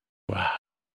 Wow.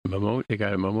 They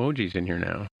got emojis in here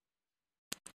now.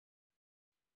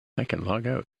 I can log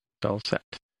out. It's all set.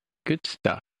 Good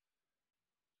stuff.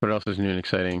 What else is new and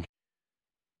exciting?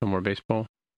 No more baseball?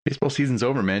 Baseball season's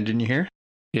over, man. Didn't you hear?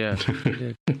 Yeah.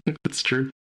 It's true.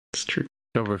 It's true.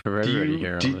 It's over for everybody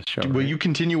here on this show. Will you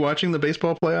continue watching the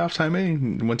baseball playoffs,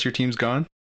 Jaime, once your team's gone?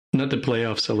 Not the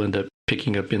playoffs. I'll end up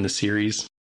picking up in the series,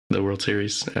 the World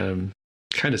Series.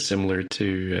 Kind of similar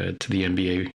to the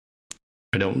NBA.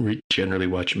 I don't generally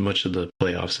watch much of the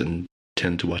playoffs and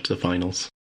tend to watch the finals.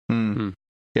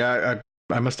 Yeah,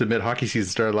 I must admit, hockey season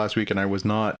started last week, and I was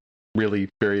not really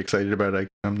very excited about it.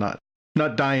 I'm not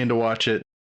dying to watch it.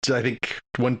 So I think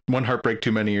one heartbreak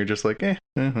too many. You're just like,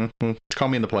 call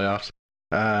me in the playoffs.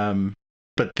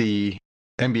 But the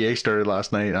NBA started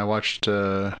last night. I watched,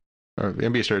 or the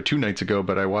NBA started 2 nights ago,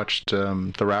 but I watched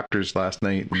the Raptors last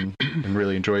night and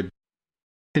really enjoyed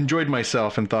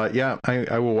myself and thought, yeah,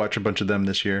 I will watch a bunch of them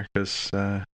this year because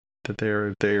that they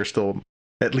are still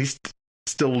at least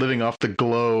still living off the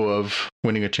glow of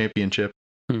winning a championship.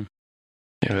 Yeah,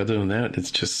 other than that,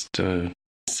 it's just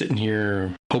sitting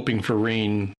here hoping for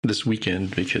rain this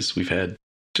weekend because we've had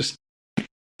just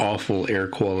awful air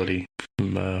quality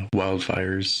from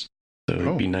wildfires. So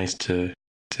it'd be nice to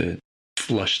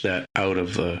flush that out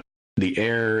of the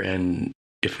air, and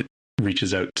if it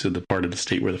reaches out to the part of the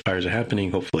state where the fires are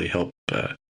happening, hopefully help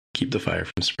keep the fire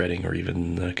from spreading or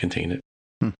even contain it.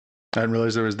 I didn't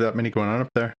realize there was that many going on up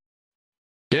there.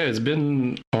 Yeah, it's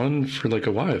been on for like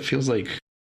a while. It feels like,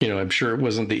 I'm sure it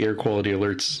wasn't the air quality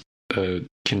alerts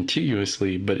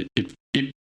continuously, but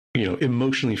it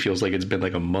emotionally feels like it's been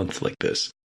like a month like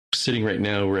this. Sitting right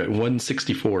now, we're at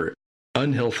 164,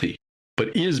 unhealthy,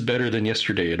 but is better than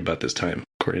yesterday at about this time,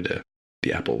 according to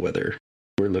the Apple weather.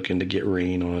 We're looking to get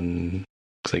rain on,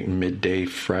 looks like midday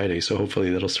Friday, so hopefully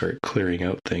that'll start clearing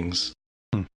out things.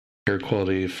 Air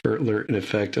quality alert in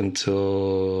effect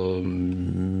until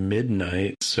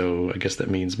midnight, so I guess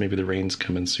that means maybe the rain's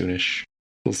coming soonish.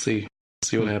 We'll see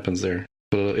what happens there.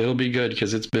 But it'll be good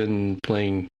because it's been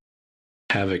playing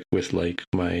havoc with like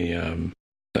my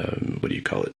what do you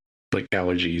call it, like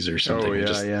allergies or something.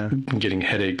 I'm getting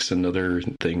headaches and other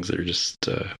things that are just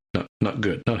not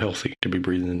good, not healthy to be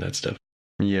breathing in that stuff.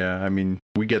 Yeah, I mean,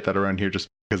 we get that around here just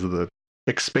because of the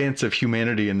expanse of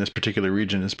humanity in this particular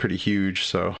region is pretty huge,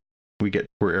 so we get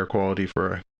poor air quality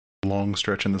for a long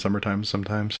stretch in the summertime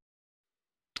sometimes.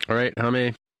 All right, how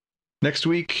many? Next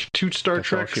week, 2 Star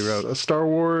Treks, a Star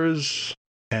Wars,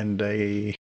 and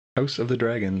a House of the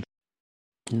Dragon.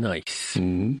 Nice.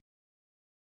 Mm-hmm.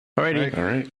 All righty. All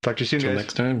right. Talk to you soon, Till guys.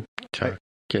 next time.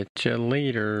 Get you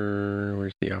later.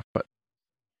 Where's the off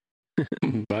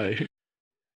button? Bye.